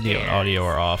and Video and scares, audio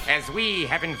are off. as we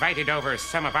have invited over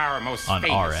some of our most On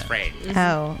our famous end. friends.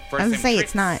 Oh, For I was some gonna say tricks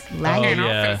it's not and loud.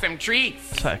 yeah. also some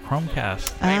treats. It's that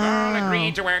Chromecast. They've all Oh.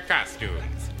 agreed to wear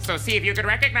costumes, so see if you can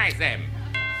recognize them.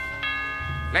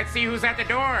 Let's see who's at the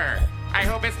door. I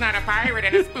hope it's not a pirate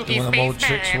and a spooky Do one of them old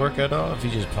tricks spaceman. work at all? If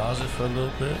you just pause it for a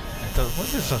little bit? What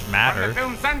does this From matter? the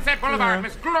film Sunset Boulevard,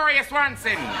 Miss Gloria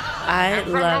Swanson. I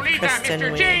And from love Lolita, Kristen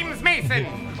Mr. Wiig. James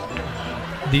Mason.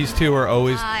 These two are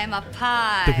always I'm a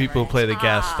pirate. the people who play the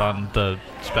guest on the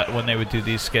when they would do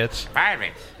these skits.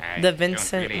 Pirate. The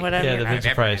Vincent, whatever. Yeah, the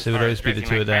Vincent Price. It would always be the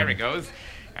two of them.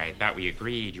 I thought we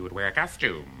agreed you would wear a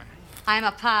costume. I'm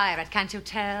a pirate, can't you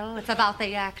tell? It's about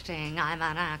the acting. I'm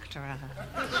an actor.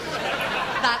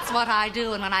 That's what I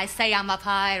do, and when I say I'm a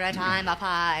pirate, I'm a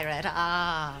pirate.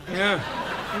 Ah.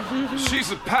 Yeah. She's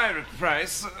a pirate,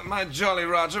 Price. My Jolly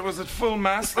Roger was at full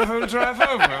mast the whole drive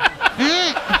over.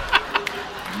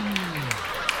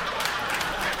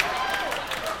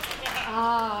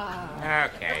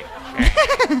 Okay.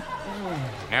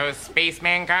 No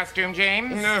spaceman costume,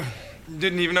 James? No,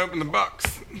 didn't even open the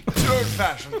box. Too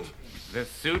old-fashioned. The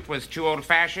suit was too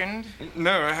old-fashioned?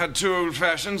 No, I had 2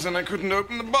 old-fashions and I couldn't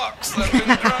open the box. I've been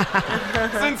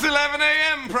drunk since 11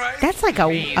 a.m., Price. That's like a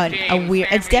weird.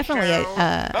 It's definitely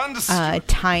a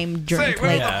time drink. Say, Like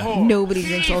where's the whore? nobody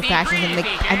drinks old fashions, and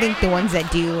I think the ones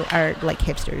that do are like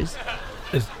hipsters.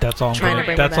 That's all. Trying to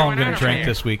bring That's it all back. I'm going to drink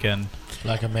this weekend.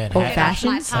 Like a Manhattan. Old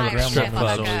fashions. My grandmother Strip was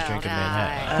clubs. always drinking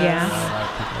Manhattan. Yeah. A lot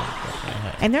of people drink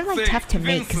Manhattan. And they're like tough to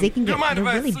make because they can you get mind they're if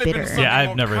I really slip in bitter. something Yeah, I've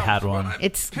more never had comfortable? one. I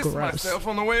It's pissed gross. myself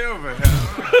on the way over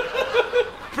here.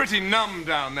 Pretty numb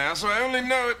down there, so I only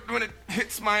know it when it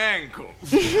hits my ankles.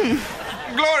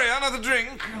 Gloria, another drink.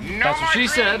 No That's more what she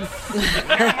said. drinks.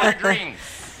 No more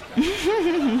drinks.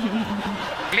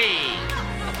 Please.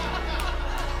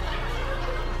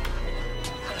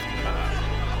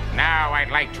 Now I'd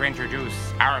like to introduce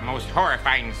our most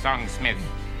horrifying songsmith.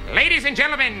 Ladies and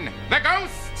gentlemen, the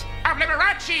ghost of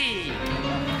Liberace!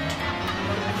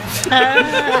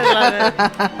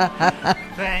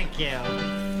 Thank you.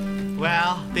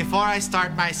 Well, before I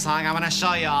start my song, I want to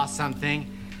show you all something.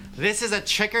 This is a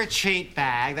trick-or-treat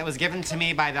bag that was given to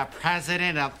me by the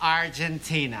president of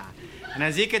Argentina. And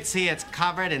as you can see, it's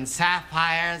covered in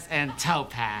sapphires and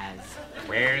topaz.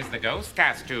 Where's the ghost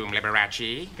costume,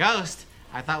 Liberace? Ghost?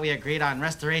 I thought we agreed on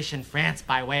Restoration France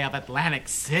by way of Atlantic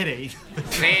City.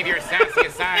 Save your sassy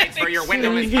asides for your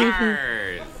windowless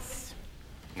bars.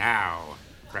 Now,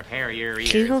 prepare your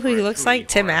ears. You know who he looks like?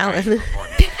 Tim Allen.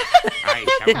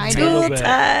 I Tool shall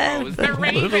time. compose the A little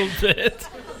Raven, bit.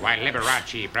 while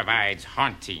Liberace provides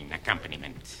haunting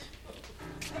accompaniment.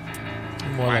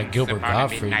 More like Once Gilbert upon a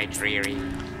Gottfried. midnight dreary,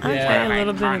 Okay, a while I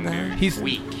little bit of pondered, that. He's.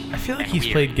 weak I feel like and he's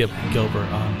weary, played Gilbert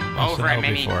on over a SNL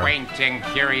many before. quaint and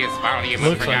curious volume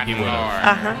Looks of like he forgotten lore. would've.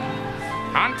 Uh-huh.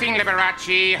 Haunting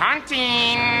Liberace,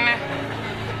 haunting.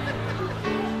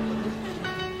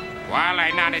 While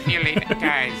I nodded nearly,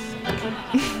 guys.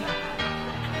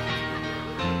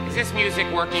 Is this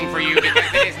music working for you?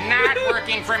 Because it is not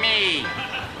working for me.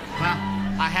 Well,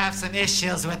 I have some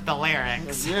issues with the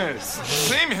lyrics. Yes.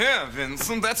 Same here,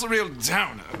 Vincent. That's a real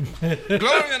downer.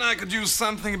 Gloria and I could use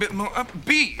something a bit more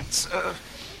upbeat.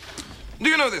 Do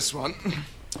you know this one?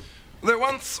 There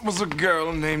once was a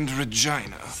girl named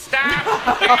Regina. Stop!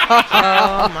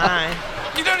 Oh my.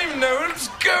 You don't even know where it's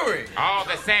going. All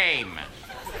the same.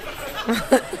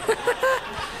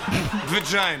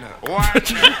 Vagina.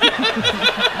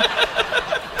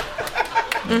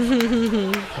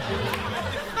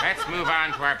 Let's move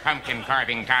on to our pumpkin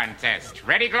carving contest.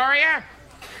 Ready, Gloria?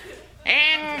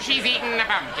 And she's eating the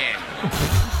pumpkin.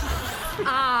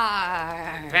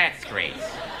 Ah. That's great.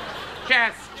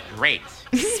 Just great.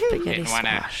 Spaghetti Didn't want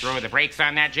to squash. throw the brakes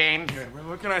on that, James? Yeah, well,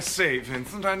 what can I say,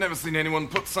 Vincent? I've never seen anyone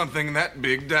put something that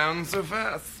big down so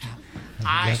fast.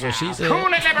 That's what she said. Cool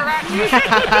it, Liberace!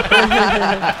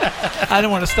 I don't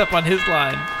want to step on his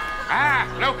line.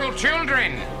 Ah, local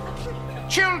children.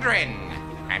 Children.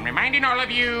 I'm reminding all of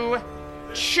you,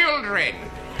 children.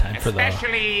 Time for the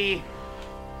Especially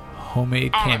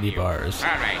homemade all of candy you. bars. All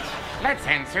right, let's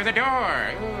answer the door.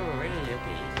 Ooh, okay.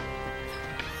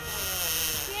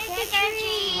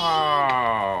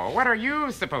 Oh, what are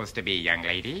you supposed to be, young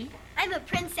lady? I'm a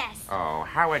princess. Oh,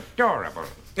 how adorable.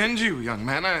 And you, young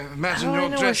man, I imagine How do I you're know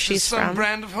where dressed as she's some from?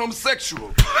 brand of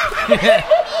homosexual. I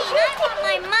want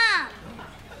my mom.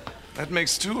 That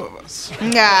makes 2 of us.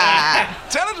 Nah.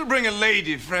 Tell her to bring a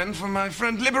lady friend for my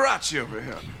friend Liberace over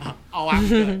here. Oh, I'm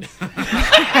good.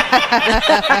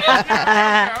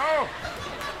 Oh,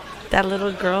 That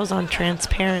little girl's on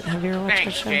Transparent. Have you ever watched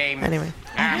Thanks, that show? James. Anyway.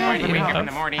 Now, Or you wake up in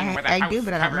the morning with a house do,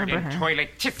 but I don't covered in remember her. toilet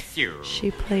tissue.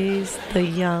 She plays the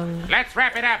young Let's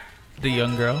wrap it up. The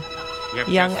young girl. You've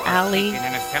young just Allie, taken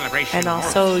in a celebration and more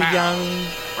also style. young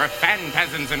We're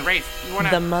phantasms and race. You want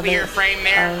the a mother clear frame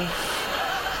there?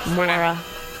 of Mora.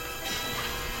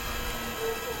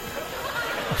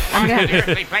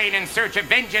 Seriously playing in search of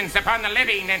vengeance upon the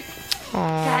living and...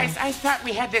 Guys, I thought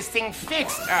we had this thing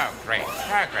fixed. Oh, great.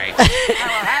 Oh, great. Well,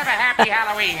 have a happy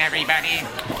Halloween, everybody.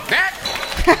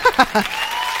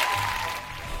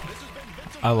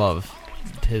 I love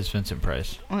his Vincent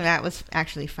Price. Well, that was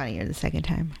actually funnier the second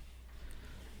time.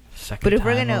 Second But if time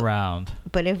we're gonna around.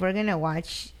 But if we're gonna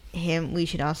watch him, we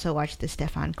should also watch the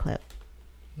Stefan clip.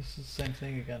 This is the same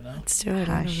thing again now. Let's do it.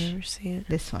 I Hush. don't ever see it.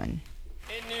 This one.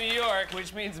 In New York,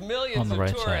 which means On millions the of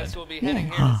right tourists side. will be heading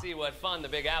here to see what fun the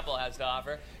Big Apple has to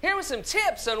offer. Here with some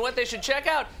tips on what they should check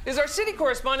out is our city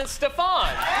correspondent, Stefan.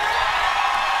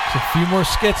 It's a few more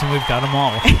skits and we've got them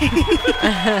all.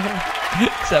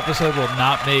 This episode will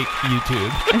not make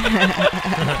YouTube.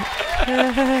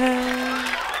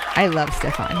 I love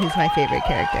Stefan. He's my favorite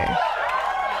character.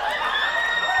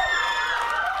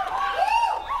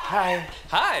 Hi,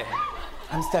 Hi.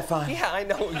 I'm Stefan. Yeah, I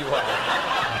know who you are.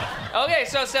 Okay,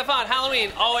 so Stefan,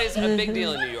 Halloween, always a big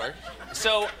deal in New York.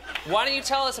 So why don't you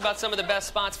tell us about some of the best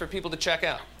spots for people to check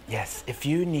out? Yes, if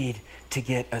you need to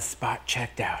get a spot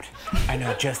checked out, I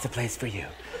know just the place for you.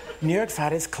 New York's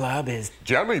hottest club is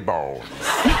Jelly Bones.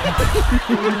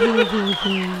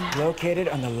 Located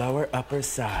on the Lower Upper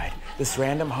Side, this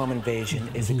random home invasion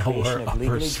is a creation of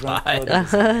legally drunk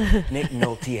clothing Nick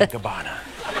Nolte and Gabbana.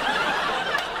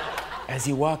 As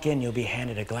you walk in, you'll be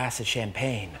handed a glass of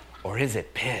champagne. Or is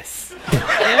it piss?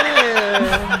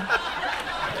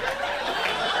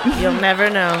 You'll never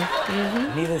know.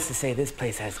 Needless to say, this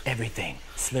place has everything.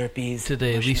 Slurpees, Did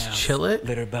they at least Bushnells, chill it?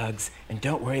 litter bugs, and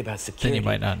don't worry about security. Then you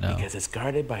might not know. Because it's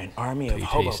guarded by an army of You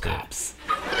hobo taste it. cops.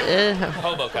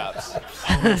 Hobo cops.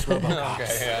 Homeless robo-cops.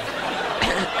 Okay,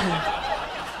 yeah.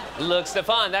 Look,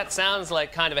 Stefan, that sounds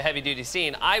like kind of a heavy-duty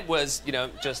scene. I was,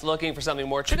 just looking for something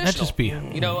more Shouldn't that traditional. just be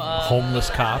homeless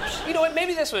cops? You know what?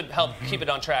 Maybe this would help keep it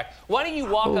on track. Why don't you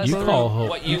walk us You through call,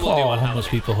 what you you will do call on homeless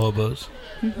Halloween? people hobos.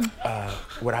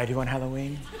 What I do on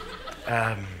Halloween?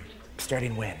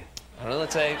 Starting when? I don't know,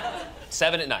 let's say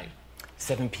 7 at night.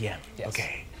 7 p.m. Yes.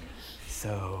 Okay.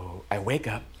 So I wake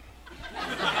up.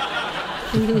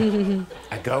 I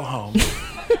go home.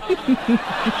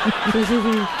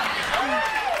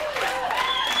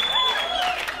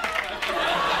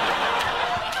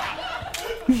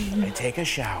 I take a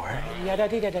shower.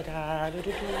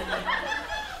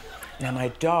 Now my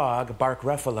dog, Bark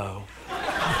Ruffalo.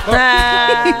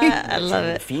 I love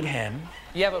it. Feed him.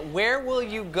 Yeah, but where will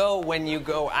you go when you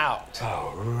go out?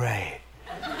 Oh, right.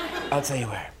 I'll tell you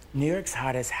where. New York's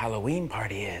hottest Halloween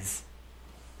party is.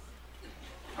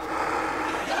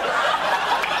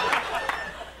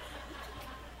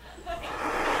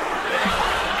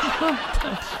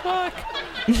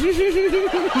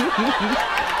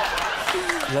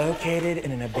 Located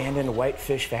in an abandoned white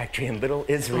fish factory in Little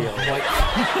Israel.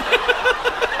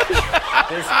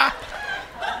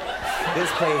 This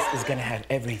place is gonna have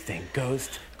everything.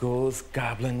 Ghosts, ghouls,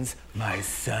 goblins, my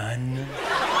son.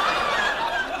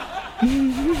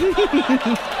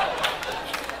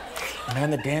 And on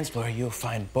the dance floor, you'll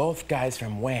find both guys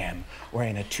from Wham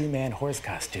wearing a two-man horse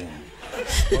costume.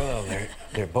 Well,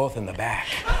 they're both in the back.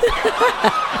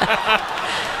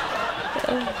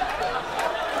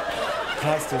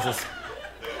 Plus, there's a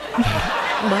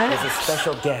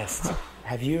special guest.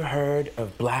 Have you heard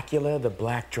of Blackula, the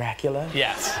Black Dracula?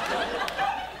 Yes.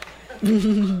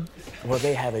 Well,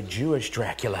 they have a Jewish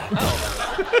Dracula.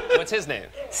 Oh. What's his name?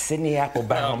 Sidney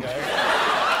Applebaum. Okay.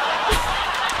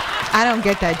 I don't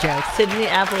get that joke. Sidney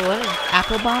Apple what?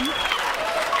 Applebaum?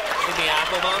 Sidney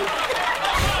Applebaum?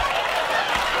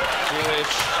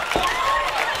 Jewish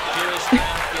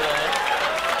Dracula.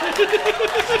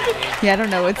 Yeah, I don't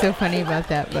know what's so funny about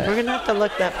that, but We're gonna have to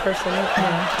look that person up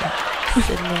now.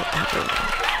 Sidney Applebaum.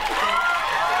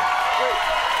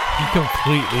 He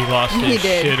completely lost He his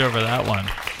did. shit over that one.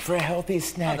 For a healthy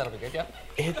snack, That'll be good, yeah.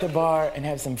 hit the bar and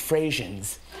have some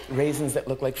Frasians, raisins that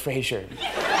look like Frasier.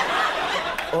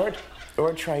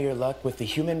 Or try your luck with the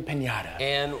human piñata.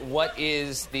 And what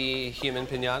is the human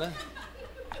piñata?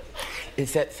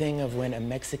 It's that thing of when a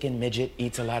Mexican midget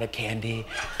eats a lot of candy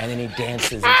and then he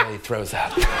dances until he throws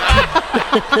up.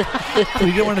 Can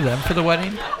we get one of them for the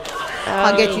wedding?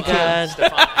 I'll get you God.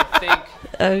 Stefan, I think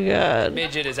Oh God.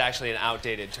 midget is actually an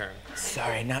outdated term.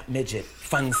 Sorry, not midget,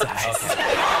 fun size.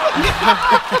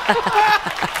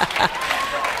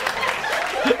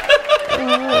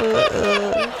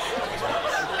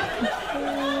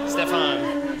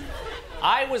 Stefan,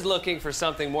 I was looking for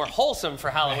something more wholesome for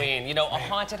Halloween. You know, a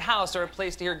haunted house or a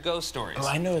place to hear ghost stories. Oh,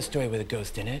 I know a story with a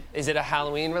ghost in it. Is it a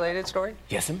Halloween-related story?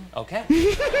 Yes'm. Okay.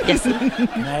 Yes'm.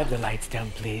 Can I have the lights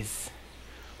down, please?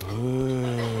 Ooh.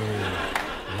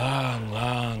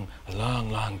 Long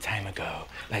time ago.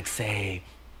 Like, say,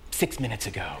 6 minutes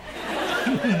ago.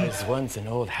 There was once an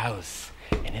old house,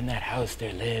 and in that house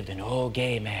there lived an old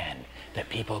gay man that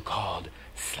people called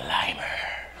Slimer.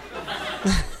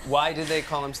 Why did they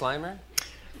call him Slimer?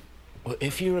 Well,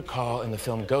 if you recall in the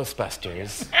film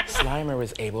Ghostbusters, Slimer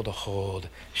was able to hold,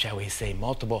 shall we say,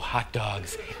 multiple hot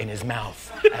dogs in his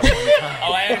mouth at one time.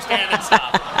 Oh, I understand and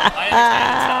stop. I understand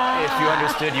and stop. If you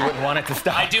understood, you wouldn't want it to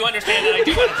stop. I do understand and I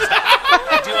do want it to stop.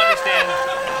 I do understand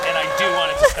and I do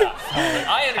want it to stop.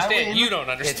 I understand. You don't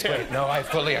understand. No, I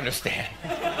fully understand.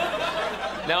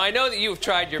 Now, I know that you've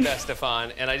tried your best,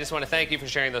 Stefan, and I just want to thank you for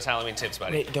sharing those Halloween tips,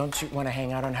 buddy. Wait, don't you want to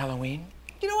hang out on Halloween?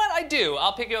 You know what? I do.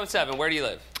 I'll pick you up at 7. Where do you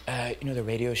live? You know the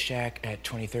Radio Shack at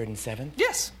 23rd and 7th?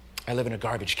 Yes. I live in a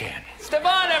garbage can.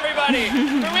 Stefan, everybody! For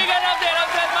Weekend Update, I'm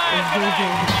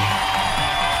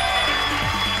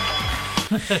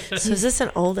Seth Meyers. So is this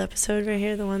an old episode right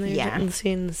here? The one that you're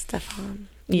seeing Stefan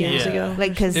years ago?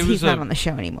 Like, because he's not on the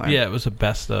show anymore. Yeah, it was a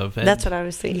best of. And, that's what I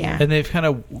was thinking. Yeah. And they've kind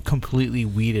of completely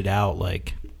weeded out,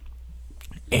 like,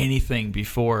 anything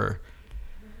before...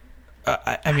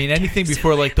 I mean, anything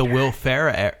before, like, the Will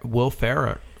Ferrell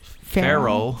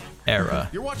era.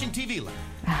 You're watching TV Land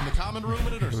in the common room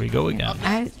at a Here we go again.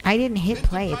 I didn't hit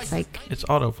play. It's like... It's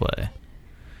autoplay. Let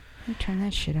me turn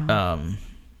that shit on.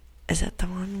 Is that the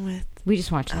one with... We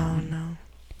just watched that one.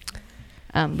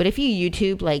 No. But if you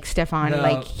YouTube, like, Stefan, No,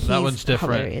 like, he's that one's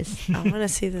different. hilarious. I want to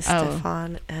see the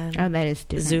Stefan and that is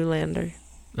different. Zoolander.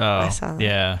 Oh, I saw that.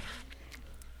 yeah.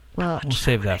 Well, we'll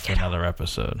save that for another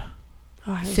episode.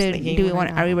 Oh, I was so thinking do we when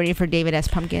want? I Are we ready for David S.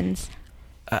 Pumpkins?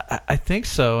 I think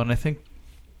so, and I think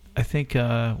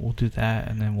we'll do that,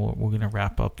 and then we're gonna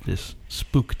wrap up this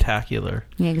spooktacular.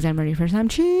 Yeah, because I'm ready for some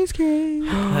cheesecake.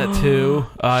 That too.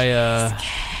 I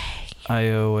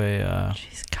owe a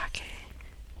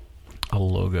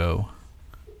logo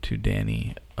to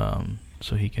Danny,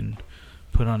 so he can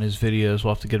put on his videos.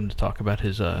 We'll have to get him to talk about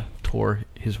his tour,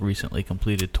 his recently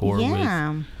completed tour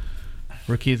with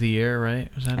Rookie of the Year,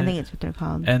 right? Was that I think it's what they're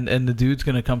called. And the dude's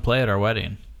gonna come play at our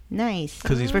wedding. Nice.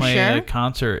 Because he's playing at a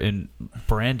concert in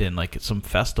Brandon, like at some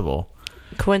festival.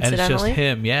 Coincidentally? And it's just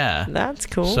him, yeah. That's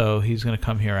cool. So he's gonna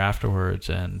come here afterwards,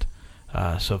 and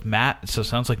so it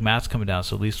sounds like Matt's coming down.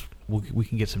 So at least we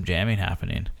can get some jamming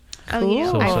happening. Oh, you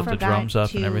know, so we'll I set the drums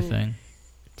up and to everything.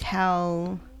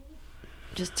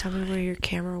 Just tell me where your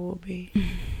camera will be. We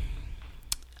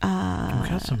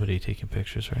got somebody taking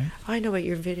pictures, right? I know about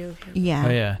your video camera. Yeah. Oh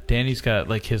yeah, Danny's got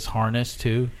like his harness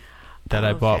too, that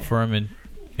I bought for him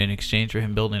in exchange for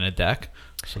him building a deck.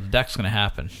 So the deck's gonna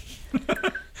happen.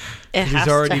 He's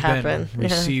already been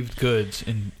received goods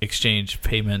in exchange,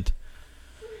 payment,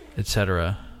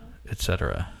 etc.,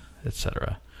 etc.,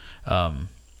 etc.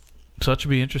 So that should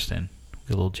be interesting.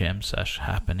 Get a little jam sesh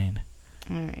happening.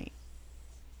 All right.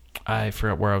 I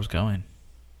forgot where I was going.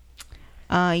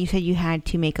 You said you had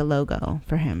to make a logo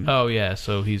for him. Oh yeah,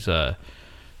 so he's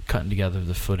cutting together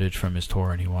the footage from his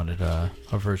tour, and he wanted a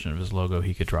version of his logo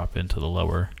he could drop into the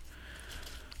lower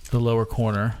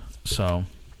corner. So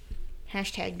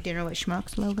Hashtag Dinner with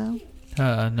Schmucks logo.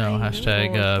 No,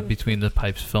 hashtag Between the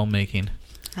Pipes filmmaking.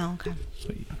 Oh, okay.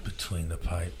 Between the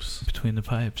Pipes. Between the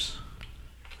Pipes.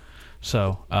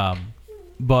 So,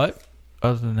 but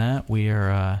other than that,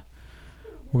 we're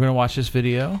gonna watch this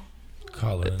video.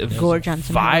 Call it. Gorge on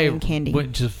some Halloween candy.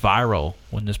 Went just viral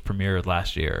when this premiered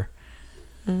last year.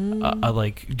 I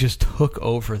like just took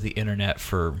over the internet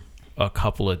for a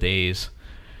couple of days,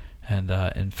 and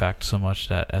in fact, so much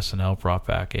that SNL brought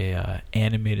back a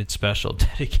animated special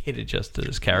dedicated just to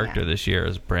this character this year.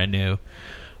 It's brand new.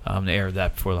 They aired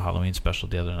that before the Halloween special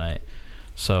the other night.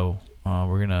 So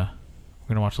we're gonna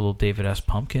watch a little David S.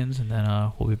 Pumpkins, and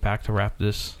then we'll be back to wrap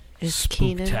this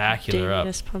spooktacular up. David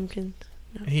S. Pumpkins.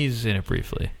 No. He's in it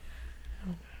briefly.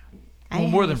 Well,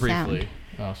 more than briefly.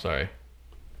 Oh, sorry.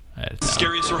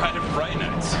 Scariest ride of Friday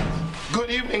nights. Good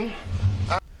evening.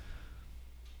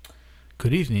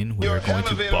 Good evening. We are going to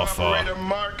elevator Buffalo. operator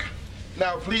Mark.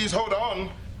 Now please hold on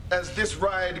as this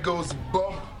ride goes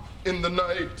bump in the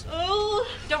night. Oh,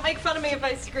 don't make fun of me if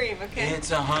I scream, okay?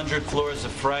 It's 100 floors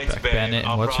of frights, Beck babe. Bennett,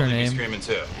 I'll what's her probably be name? screaming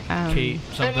too. Kate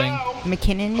something.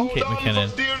 McKinnon. Kate McKinnon.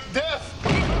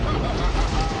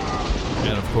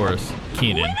 And of course,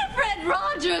 Keenan. Winifred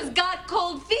Rogers got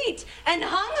cold feet and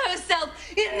hung herself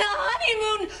in the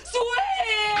honeymoon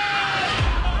suite.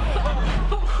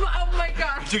 Oh my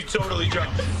gosh. You totally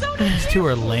jumped. These two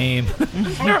are lame.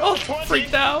 They're all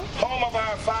freaked out. Home of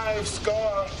our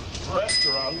 5-star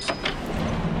restaurant.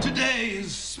 Today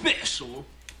is special.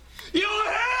 Your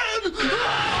head! It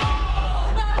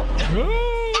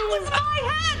was my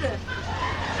head!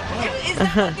 Is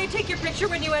that when they take your picture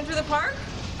when you enter the park?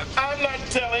 I'm not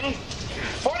telling.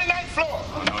 49th floor.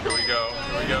 Oh, no, here we go.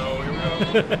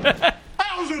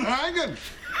 How's it hanging?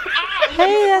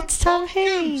 Hey, that's Tom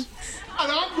Hanks. And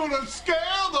I'm gonna scare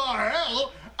the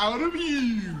hell out of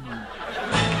you.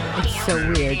 It's so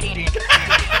weird.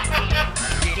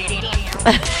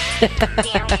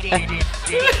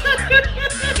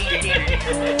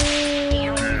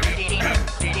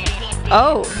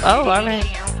 Oh, all right.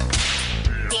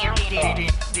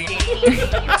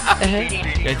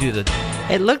 I do the.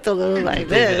 It looked a little like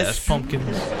this. That's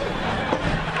pumpkins.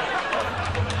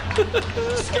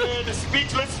 Scared and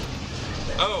speechless.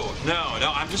 Oh,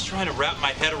 no, I'm just trying to wrap my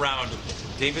head around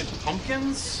David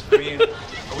Pumpkins? I mean,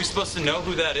 are we supposed to know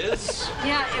who that is?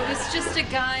 Yeah, it was just a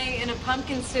guy in a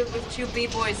pumpkin suit with 2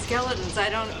 b-boy skeletons. I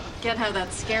don't get how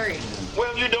that's scary.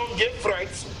 Well, you don't get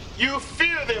frights. You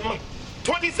fear them.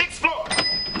 26th floor.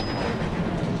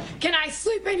 Can I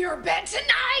sleep in your bed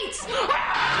tonight?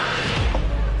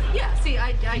 Yeah, see,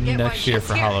 I get why Next year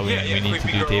for Halloween, we need to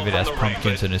do David S.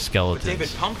 Pumpkins and his skeletons. David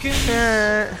Pumpkins?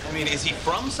 I mean, is he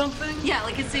from something? Yeah,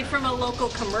 like is he from a local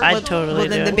commercial? I totally Well,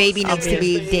 then do. the baby needs to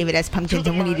be David S. Pumpkins,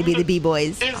 and we need to be the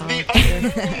B-boys. I'm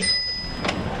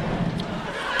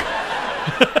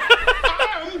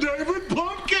David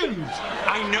Pumpkins.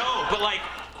 I know, but like,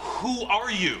 who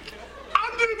are you?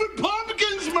 I'm David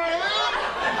Pumpkins, man.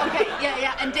 Okay,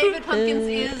 yeah, and David Pumpkins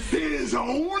is his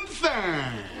own thing.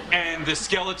 And the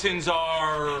skeletons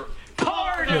are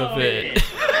part of it.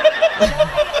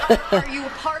 Are you a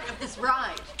part of this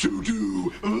ride? To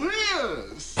do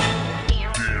this.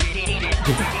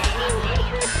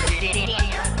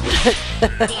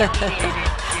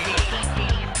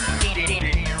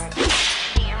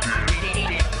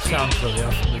 Sounds really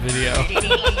off from the video.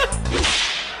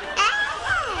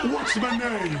 What's my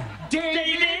name?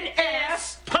 David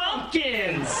S.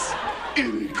 Pumpkins.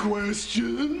 Any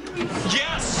questions?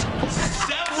 Yes,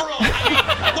 several. I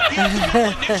mean, what, you have to know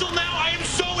the initial now? I am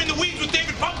so in the weeds with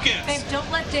David Pumpkins. Babe, don't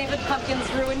let David Pumpkins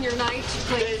ruin your night,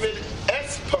 please. David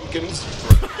S. Pumpkins.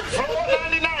 Floor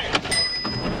 99.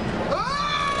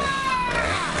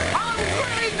 I'm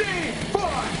crazy for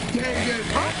David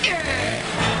Pumpkins.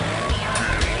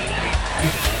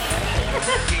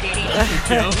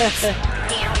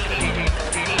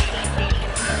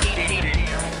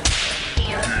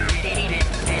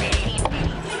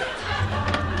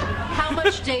 How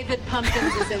much David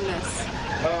Pumpkins is in this?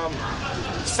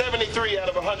 73 out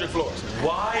of 100 floors.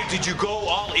 Why did you go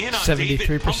all in on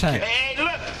 73%. Hey,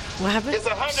 look. What happened? It's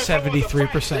 100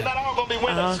 73%. They're not all gonna be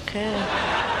winners. Okay.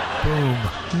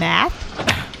 Boom. Math?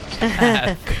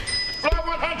 Floor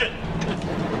 100.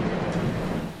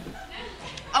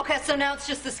 Okay, so now it's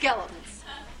just the skeletons.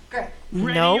 Great.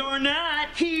 Ready Nope. or not,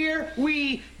 here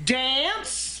we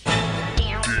dance.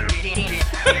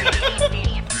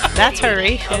 That's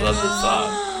Horatio. I love this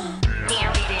song.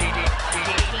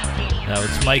 Now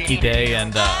it's Mikey Day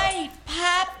and Hey,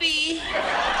 Pappy.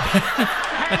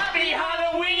 Happy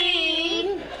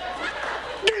Halloween.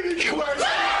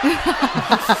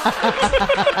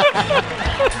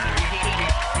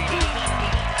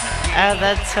 Oh,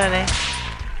 that's funny.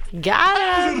 Got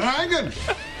How's him. it hanging?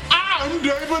 I'm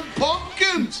David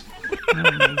Pumpkins. Oh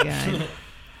my god.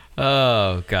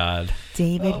 oh god,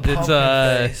 David.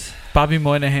 it's Bobby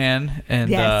Moynihan and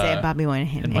Yes, Bobby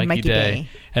Moynihan and and Mikey Mikey Day. Day.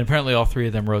 And apparently all three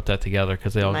of them wrote that together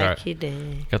because they all Mikey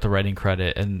Day. got the writing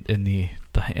credit. And in the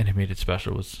animated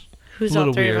special was Who's a little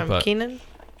all three weird, of them? but Keenan?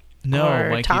 no, Or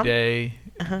Mikey Tom? Day,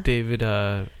 David,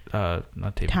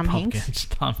 not David Tom Pumpkins, Hanks?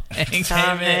 Tom Hanks.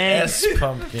 Tom Hanks. S.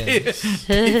 Pumpkins. David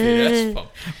S.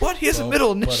 Pumpkins. What? He has a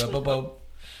middle initial.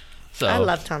 So I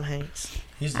love Tom Hanks.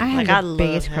 He's I had I the love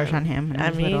biggest him. crush on him when I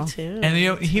was Me little. too. And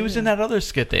he was in that other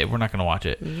skit. We're not going to watch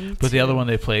it, but the other one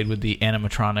they played with the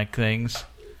animatronic things.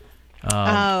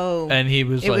 And he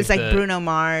was. It was like the, Bruno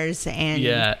Mars, and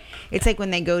Yeah. it's like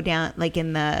when they go down, like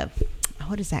in the,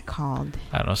 what is that called?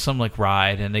 I don't know, some like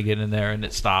ride, and they get in there and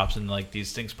it stops, and like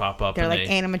these things pop up. They're and like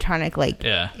they, animatronic, like,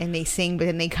 Yeah. and they sing, but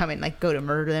then they come and like go to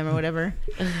murder them or whatever.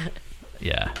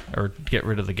 Yeah, or get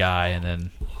rid of the guy, and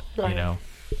then you know.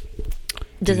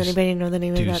 Does do anybody know the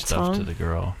name do of that stuff song? to the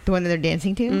girl. The one that they're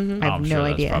dancing to? Mhm. I have I'm no sure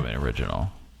idea. That's probably an original.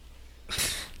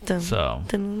 So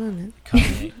Dun.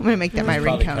 I'm gonna make that my It's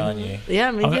probably ringtone. Kanye.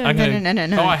 Yeah, me too. I'm gonna,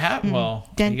 No. Oh, I have. Well,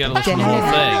 Dun, you gotta listen to the dun, whole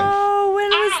dun, thing. Oh, when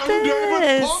was I'm David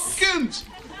this? Pumpkins.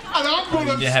 I'm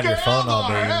gonna You didn't have your phone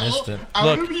on, but you hell missed it. out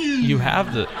Look, of you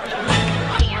have the.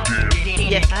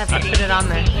 Yes, I have to put it on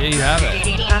there. Yeah, you have it.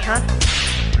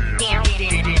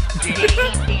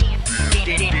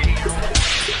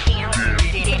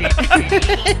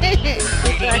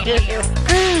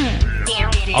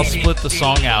 I'll split the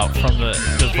song out from the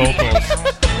vocals.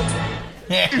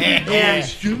 Yeah.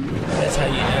 That's how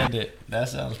you end it. That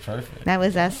sounds perfect. That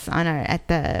was us at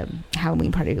the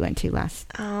Halloween party we went to last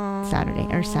Saturday.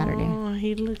 Oh,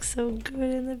 he looks so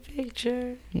good in the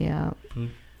picture. Yeah.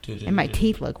 And my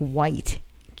teeth look white.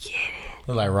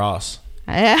 Look like Ross.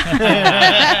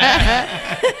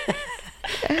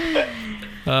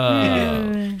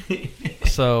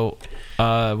 So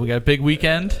we got a big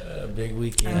weekend. Big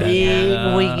weekend.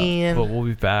 Big weekend. But we'll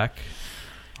be back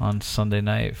on Sunday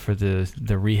night for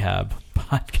the rehab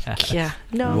podcast. Yeah.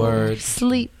 No. Words.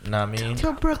 Sleep. Not me.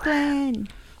 To Brooklyn.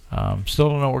 Still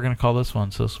don't know what we're going to call this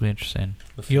one, so this will be interesting.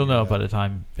 You'll know by the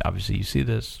time, obviously, you see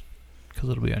this, because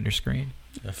it'll be on your screen.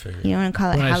 I figured. You want to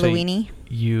call it When I say Halloweeny?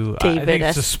 I think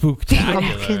it's a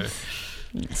spooktacular.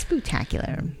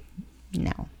 Spooktacular.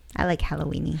 No. I like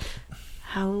Halloweeny.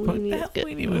 Halloween is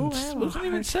good. wasn't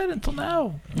even said until now.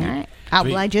 All right.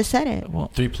 Well, I just said it.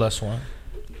 Well, 3 + 1.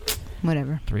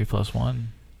 Whatever. 3 + 1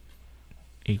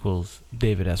 equals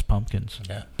David S. Pumpkins.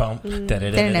 Yeah. Bump. If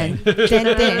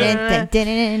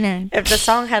the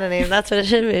song had a name, that's what it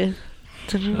should be.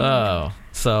 Oh.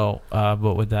 So,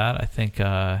 but with that, I think,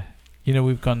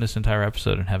 we've gone this entire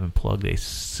episode and haven't plugged a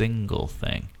single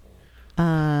thing.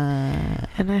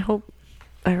 And I hope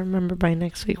I remember by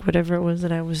next week whatever it was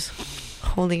that I was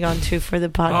holding on to for the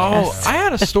podcast. Oh, I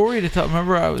had a story to tell.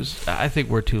 Remember, I think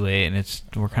we're too late, and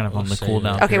we're kind of on the cool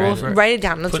down. Okay, period. well, write it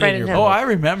down. Let's write it down. Oh, I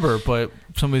remember, but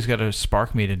somebody's got to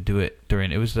spark me to do it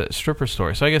during. It was the stripper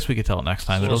story, so I guess we could tell it next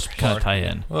time. It'll kind of tie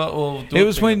in. Well, it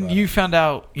was when you found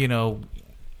out, we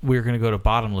were going to go to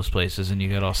bottomless places, and you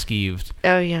got all skeeved.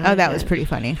 Oh yeah. Oh, that was pretty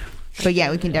funny. But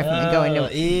yeah, we can definitely go into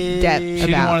depth She about.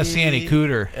 didn't want to see any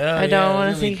cooter. I don't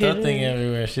want to see cooter. cooter.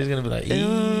 Everywhere. She's gonna be like, Did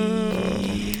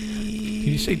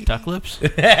you say duck lips?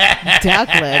 Duck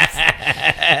lips.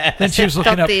 Then she was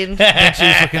looking up. Then she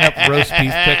was looking up roast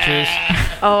beef pictures.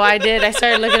 Oh, I did. I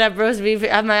started looking up roast beef.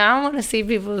 I'm like, I don't want to see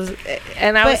people's.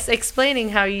 And I was explaining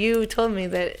how you told me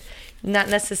that not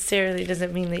necessarily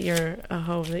doesn't mean that you're a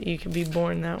hoe, that you can be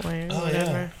born that way or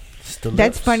whatever. Yeah.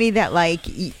 That's funny that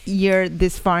you're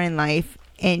this far in life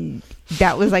and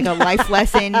that was like a life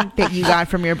lesson that you got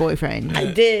from your boyfriend.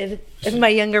 I did. It's my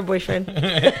younger boyfriend.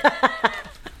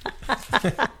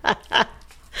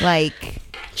 Like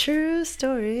true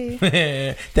story.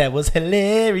 That was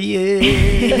hilarious.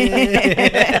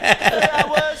 That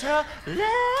was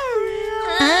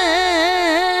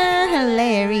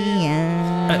hilarious.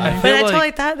 I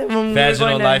totally thought that when we were vaginal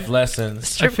going to life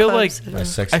lessons. I feel like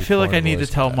I need to voice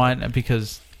tell mine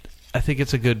because I think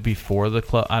it's a good before the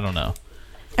club. I don't know.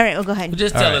 All right, well, go ahead.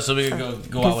 Just tell us so we can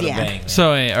go out with a bang.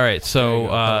 So, all right.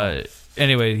 So,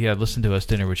 anyway, yeah, listen to us,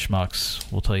 Dinner with Schmucks.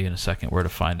 We'll tell you in a second where to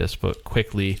find us, but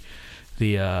quickly,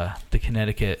 the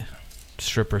Connecticut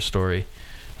stripper story.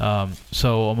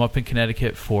 So I'm up in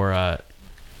Connecticut for.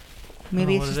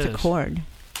 Maybe it's just a chord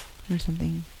or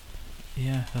something.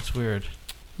 Yeah, that's weird.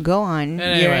 Go on.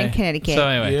 Anyway, you're in Connecticut. So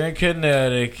anyway, you're in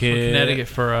Connecticut. Connecticut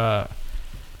for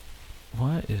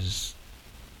what is?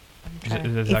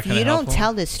 If you don't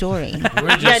tell the story,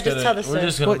 we're just gonna, tell the story. We're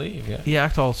just gonna leave. Yeah. Yeah,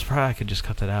 act all surprised. I could just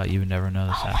cut that out. You would never know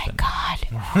this happened.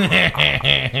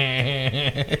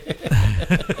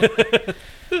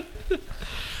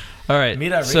 All right.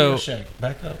 Meet at Radio Shack.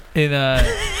 Back up. In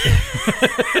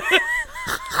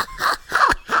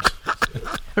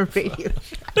Radio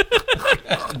Shack.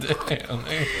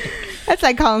 That's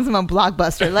like calling someone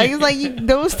Blockbuster. Like it's like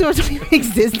those stores don't even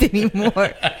exist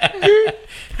anymore.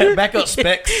 Back up,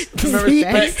 Specs. Remember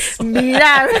Specs? Meet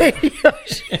at Radio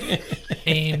Shack.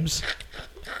 Ames.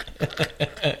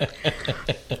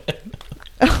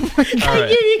 Oh my God! Right.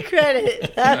 Give you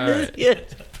credit. That was right. good.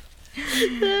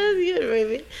 That was good,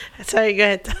 baby. Sorry, go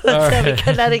ahead. Tell me,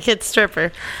 Connecticut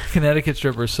stripper. Connecticut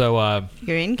stripper. So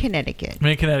you're in Connecticut. I'm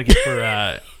in Connecticut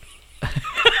for.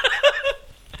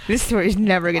 This story's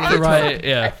never gonna get right.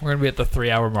 Yeah, we're gonna be at the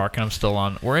 3-hour mark, and I'm still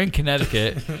on. We're in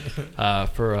Connecticut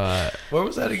for. Where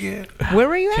was that again? Where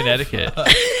were you at? Connecticut.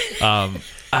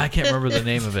 I can't remember the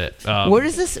name of it. Where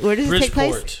does this take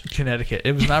place? Connecticut.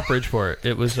 It was not Bridgeport.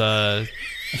 It was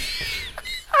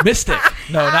Mystic.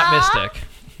 No, not Mystic.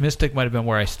 Mystic might have been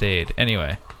where I stayed.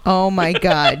 Anyway, Oh my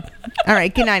God! All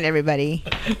right, good night, everybody.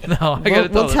 No, I gotta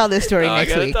we'll tell this story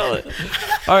next week.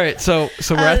 All right, so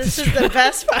we're at this is the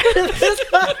best part of this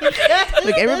podcast.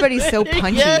 Look, everybody's so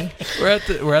punchy. Yeah.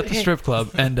 We're at the strip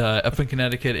club, and up in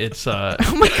Connecticut, it's. Oh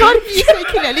my God! If you say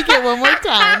Connecticut one more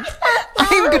time,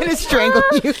 I'm gonna strangle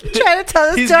you. Trying to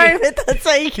tell the story, but that's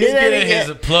how you He's getting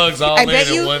his plugs all in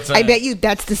at one time. I bet you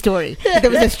that's the story.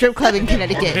 There was a strip club in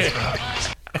Connecticut.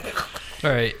 All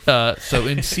right, so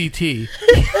in CT,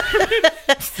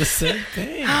 it's the same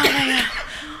thing. Oh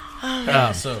my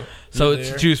God. So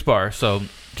it's a juice bar. So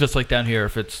just like down here,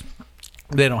 if it's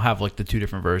they don't have like the two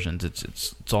different versions.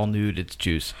 It's all nude. It's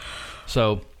juice.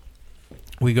 So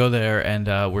we go there and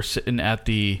we're sitting at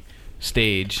the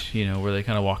stage, where they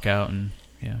kind of walk out and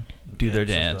do their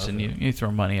dance, and you throw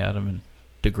money at them and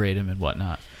degrade them and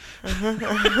whatnot.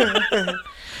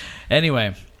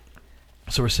 Anyway,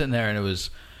 so we're sitting there and it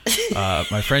was.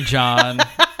 My friend John.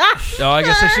 Oh, I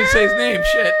guess I should say his name.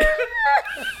 Shit.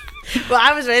 Well,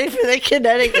 I was waiting for the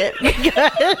Connecticut.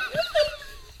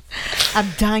 I'm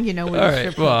dying, where all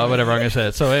right. Well, whatever. I'm gonna say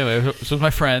it. So anyway, this was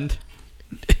my friend.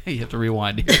 You have to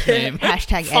rewind his name.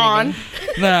 Hashtag Fawn.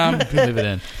 No, I'm gonna leave it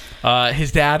in.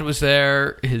 His dad was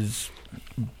there. His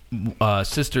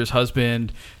sister's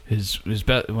husband.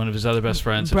 One of his other best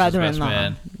friends. Brother-in-law. His best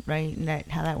man. Right? Isn't that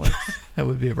how that works? That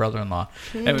would be a brother-in-law.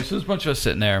 Anyway, so there's a bunch of us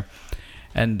sitting there,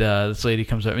 and this lady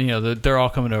comes up. They're all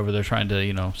coming over. They're trying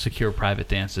to, secure private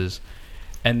dances,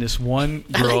 and this one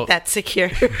girl. I like that secure.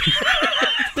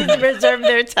 Reserve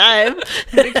their time.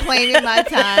 Reclaiming my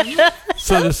time.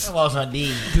 So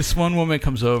this one woman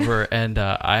comes over, and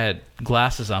I had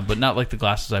glasses on, but not like the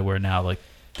glasses I wear now. Like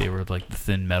they were like the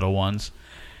thin metal ones,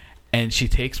 and she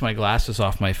takes my glasses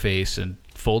off my face and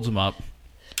folds them up,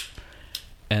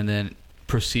 and then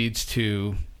proceeds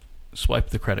to swipe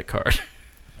the credit card.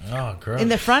 Oh, gross. In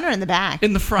the front or in the back?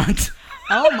 In the front.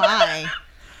 Oh, my.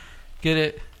 Get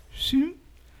it? She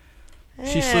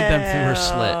slid them through her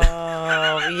slit.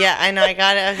 Oh, yeah, I know. I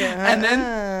got it. Okay. And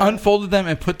then unfolded them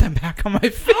and put them back on my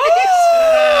face.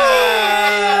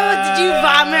 Did you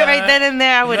vomit right then and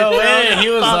there? I would have thrown he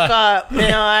was fuck like, up.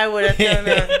 No, I would have thrown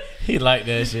that. He liked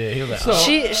that shit. He was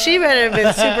like, She better have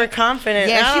been super confident.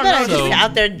 Yeah, she better have been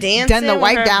out there dancing. Done the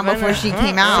wipe down before she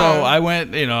came out. So I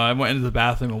went into the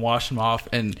bathroom and washed him off,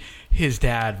 and his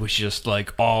dad was just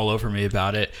like all over me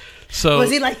about it. So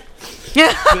was he like? So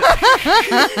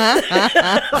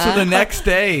the next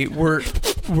day we're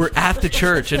at the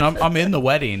church, and I'm in the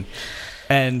wedding,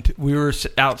 and we were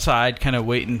outside kind of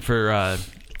waiting for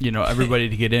everybody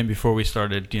to get in before we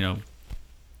started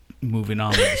moving on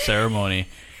with the ceremony.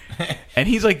 And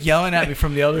he's like yelling at me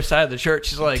from the other side of the church.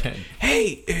 He's like,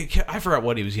 "Hey, I forgot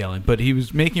what he was yelling, but he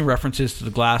was making references to the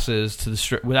glasses, to the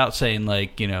strip, without saying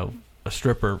like a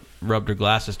stripper rubbed her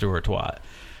glasses to her twat."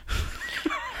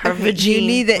 Or you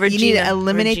need to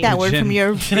eliminate that word from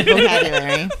your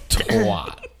vocabulary.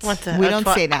 Twat. What's that? We don't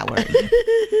say that word.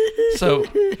 So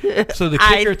the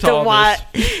kicker to all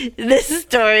this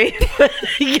story.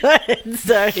 Go ahead.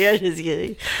 Sorry, I'm just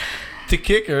kidding. The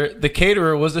kicker, the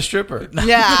caterer was the stripper.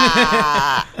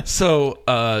 Yeah. So,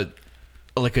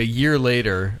 like a year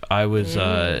later, I was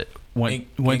went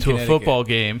to a football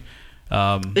game.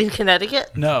 In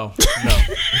Connecticut? No,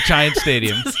 Giant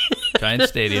Stadium.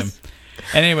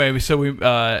 And anyway, so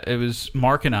it was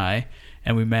Mark and I,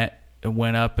 and we met and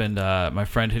went up, and my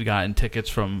friend had gotten tickets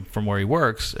from where he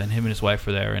works, and him and his wife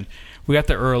were there, and we got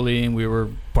there early, and we were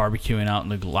barbecuing out in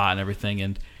the lot and everything,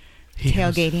 and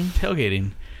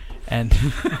tailgating. And he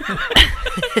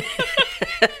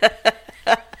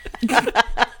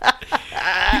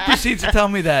proceeds to tell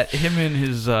me that him and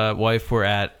his wife were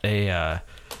at a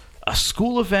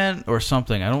school event or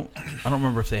something. I don't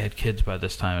remember if they had kids by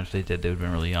this time. If they did, they would have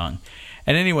been really young.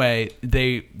 And anyway,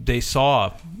 they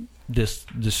saw this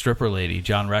stripper lady.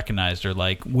 John recognized her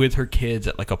like with her kids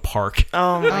at like a park.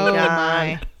 Oh my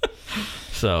god!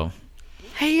 So.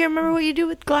 Hey, you remember what you do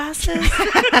with glasses?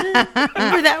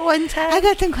 Remember that one time? I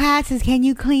got some glasses. Can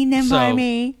you clean them for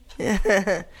me?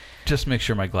 Just make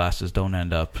sure my glasses don't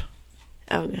end up.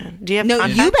 Oh, God. Do you have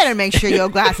contacts? You better make sure your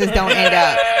glasses don't end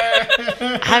up.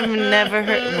 I've never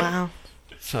heard. Wow.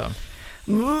 So,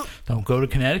 don't go to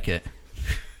Connecticut.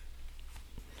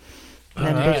 I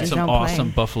had some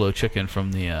awesome buffalo chicken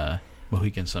from the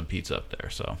Mohican Sun Pizza up there.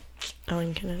 So,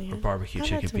 in Connecticut? Or barbecue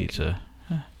chicken pizza.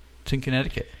 It's in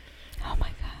Connecticut. Oh my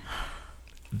god.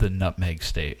 The nutmeg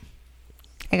state.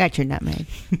 I got your nutmeg.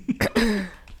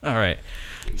 All right.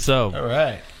 So, all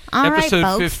right.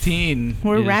 Episode 15.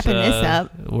 We're wrapping this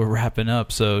up. We're wrapping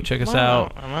up. So check us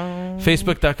out.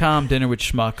 Facebook.com, Dinner with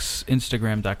Schmucks.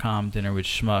 Instagram.com, Dinner with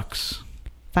Schmucks.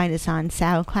 Find us on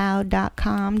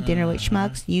SoundCloud.com, Dinner with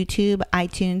Schmucks, YouTube,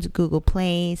 iTunes, Google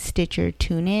Play, Stitcher,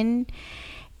 TuneIn,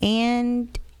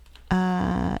 and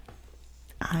Twitter.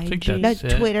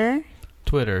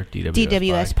 Twitter,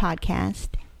 DWS Podcast.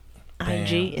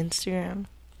 IG, Instagram.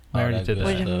 I already did that.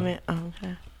 Wait a minute. Oh,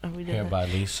 okay. Oh, we did Hair that. by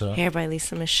Lisa. Hair by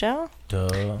Lisa Michelle.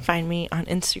 Duh. Find me on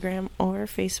Instagram or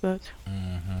Facebook. You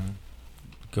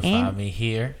can find me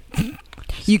here.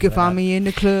 You can find me in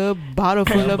the club, bottle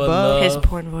full of bug. His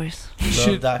porn voice.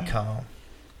 Love.com.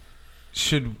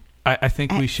 I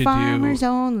think we should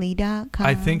FarmersOnly.com.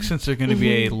 I think since there's going to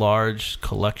be a large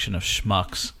collection of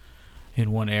schmucks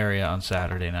in one area on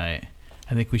Saturday night,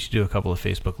 I think we should do a couple of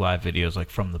Facebook Live videos like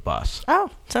from the bus.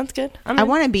 Oh, sounds good. I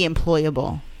want to be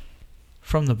employable.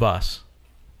 From the bus.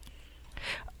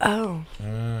 Oh.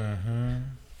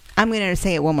 I'm going to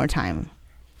say it one more time.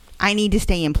 I need to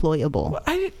stay employable.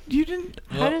 You didn't.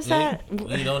 How does that?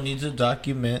 You don't need to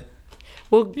document.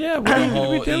 Well, yeah, what are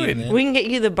we doing? We can get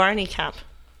you the Barney cap.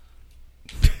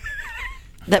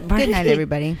 That Barney. Good night,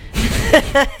 everybody.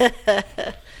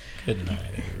 Good night,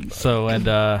 everybody. So, and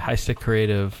High Stick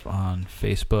Creative on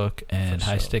Facebook and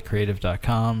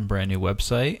highstickcreative.com, brand new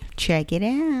website. Check it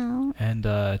out. And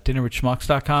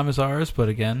dinnerwithschmucks.com is ours, but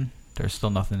again, there's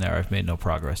still nothing there. I've made no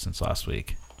progress since last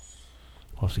week.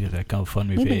 We'll have to get that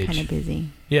GoFundMe We've page. been kind of busy.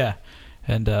 Yeah,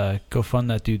 and go fund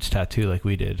that dude's tattoo like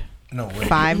we did. No way. $5.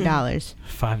 $5 You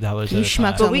at a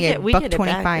schmucks time. only we get it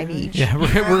 $1.25 back. each. Yeah,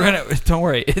 we're gonna. Don't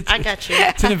worry. I got you.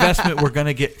 It's an investment we're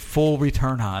gonna get full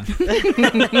return on.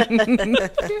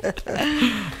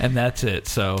 And that's it.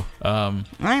 So, all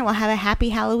right. Well, have a happy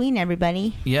Halloween,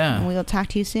 everybody. Yeah. And we'll talk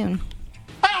to you soon.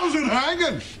 How's it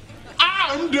hanging?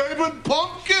 I'm David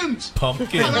Pumpkins.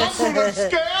 Pumpkins. And I'm gonna scare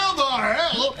the hell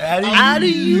out of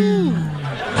you.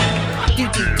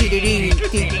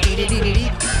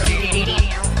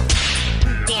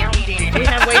 We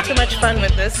have way too much fun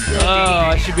with this. oh,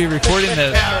 I should be recording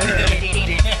this.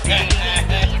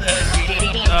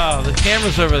 Oh, the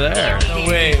camera's over there. No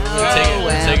way.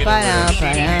 We're taking it. All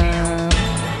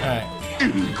right.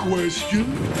 Any question?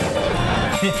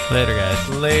 Later, guys.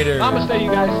 Later. Namaste, you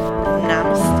guys.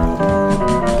 Namaste.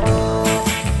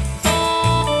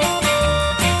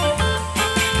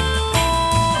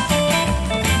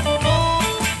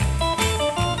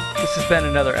 This has been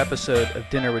another episode of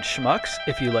Dinner with Schmucks.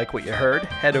 If you like what you heard,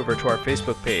 head over to our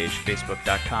Facebook page,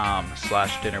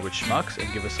 facebook.com/dinnerwithschmucks,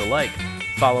 and give us a like.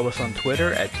 Follow us on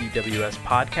Twitter at DWS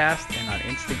Podcast and on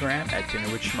Instagram at Dinner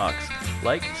with Schmucks.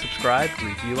 Like, subscribe,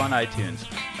 review on iTunes.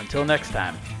 Until next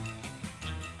time.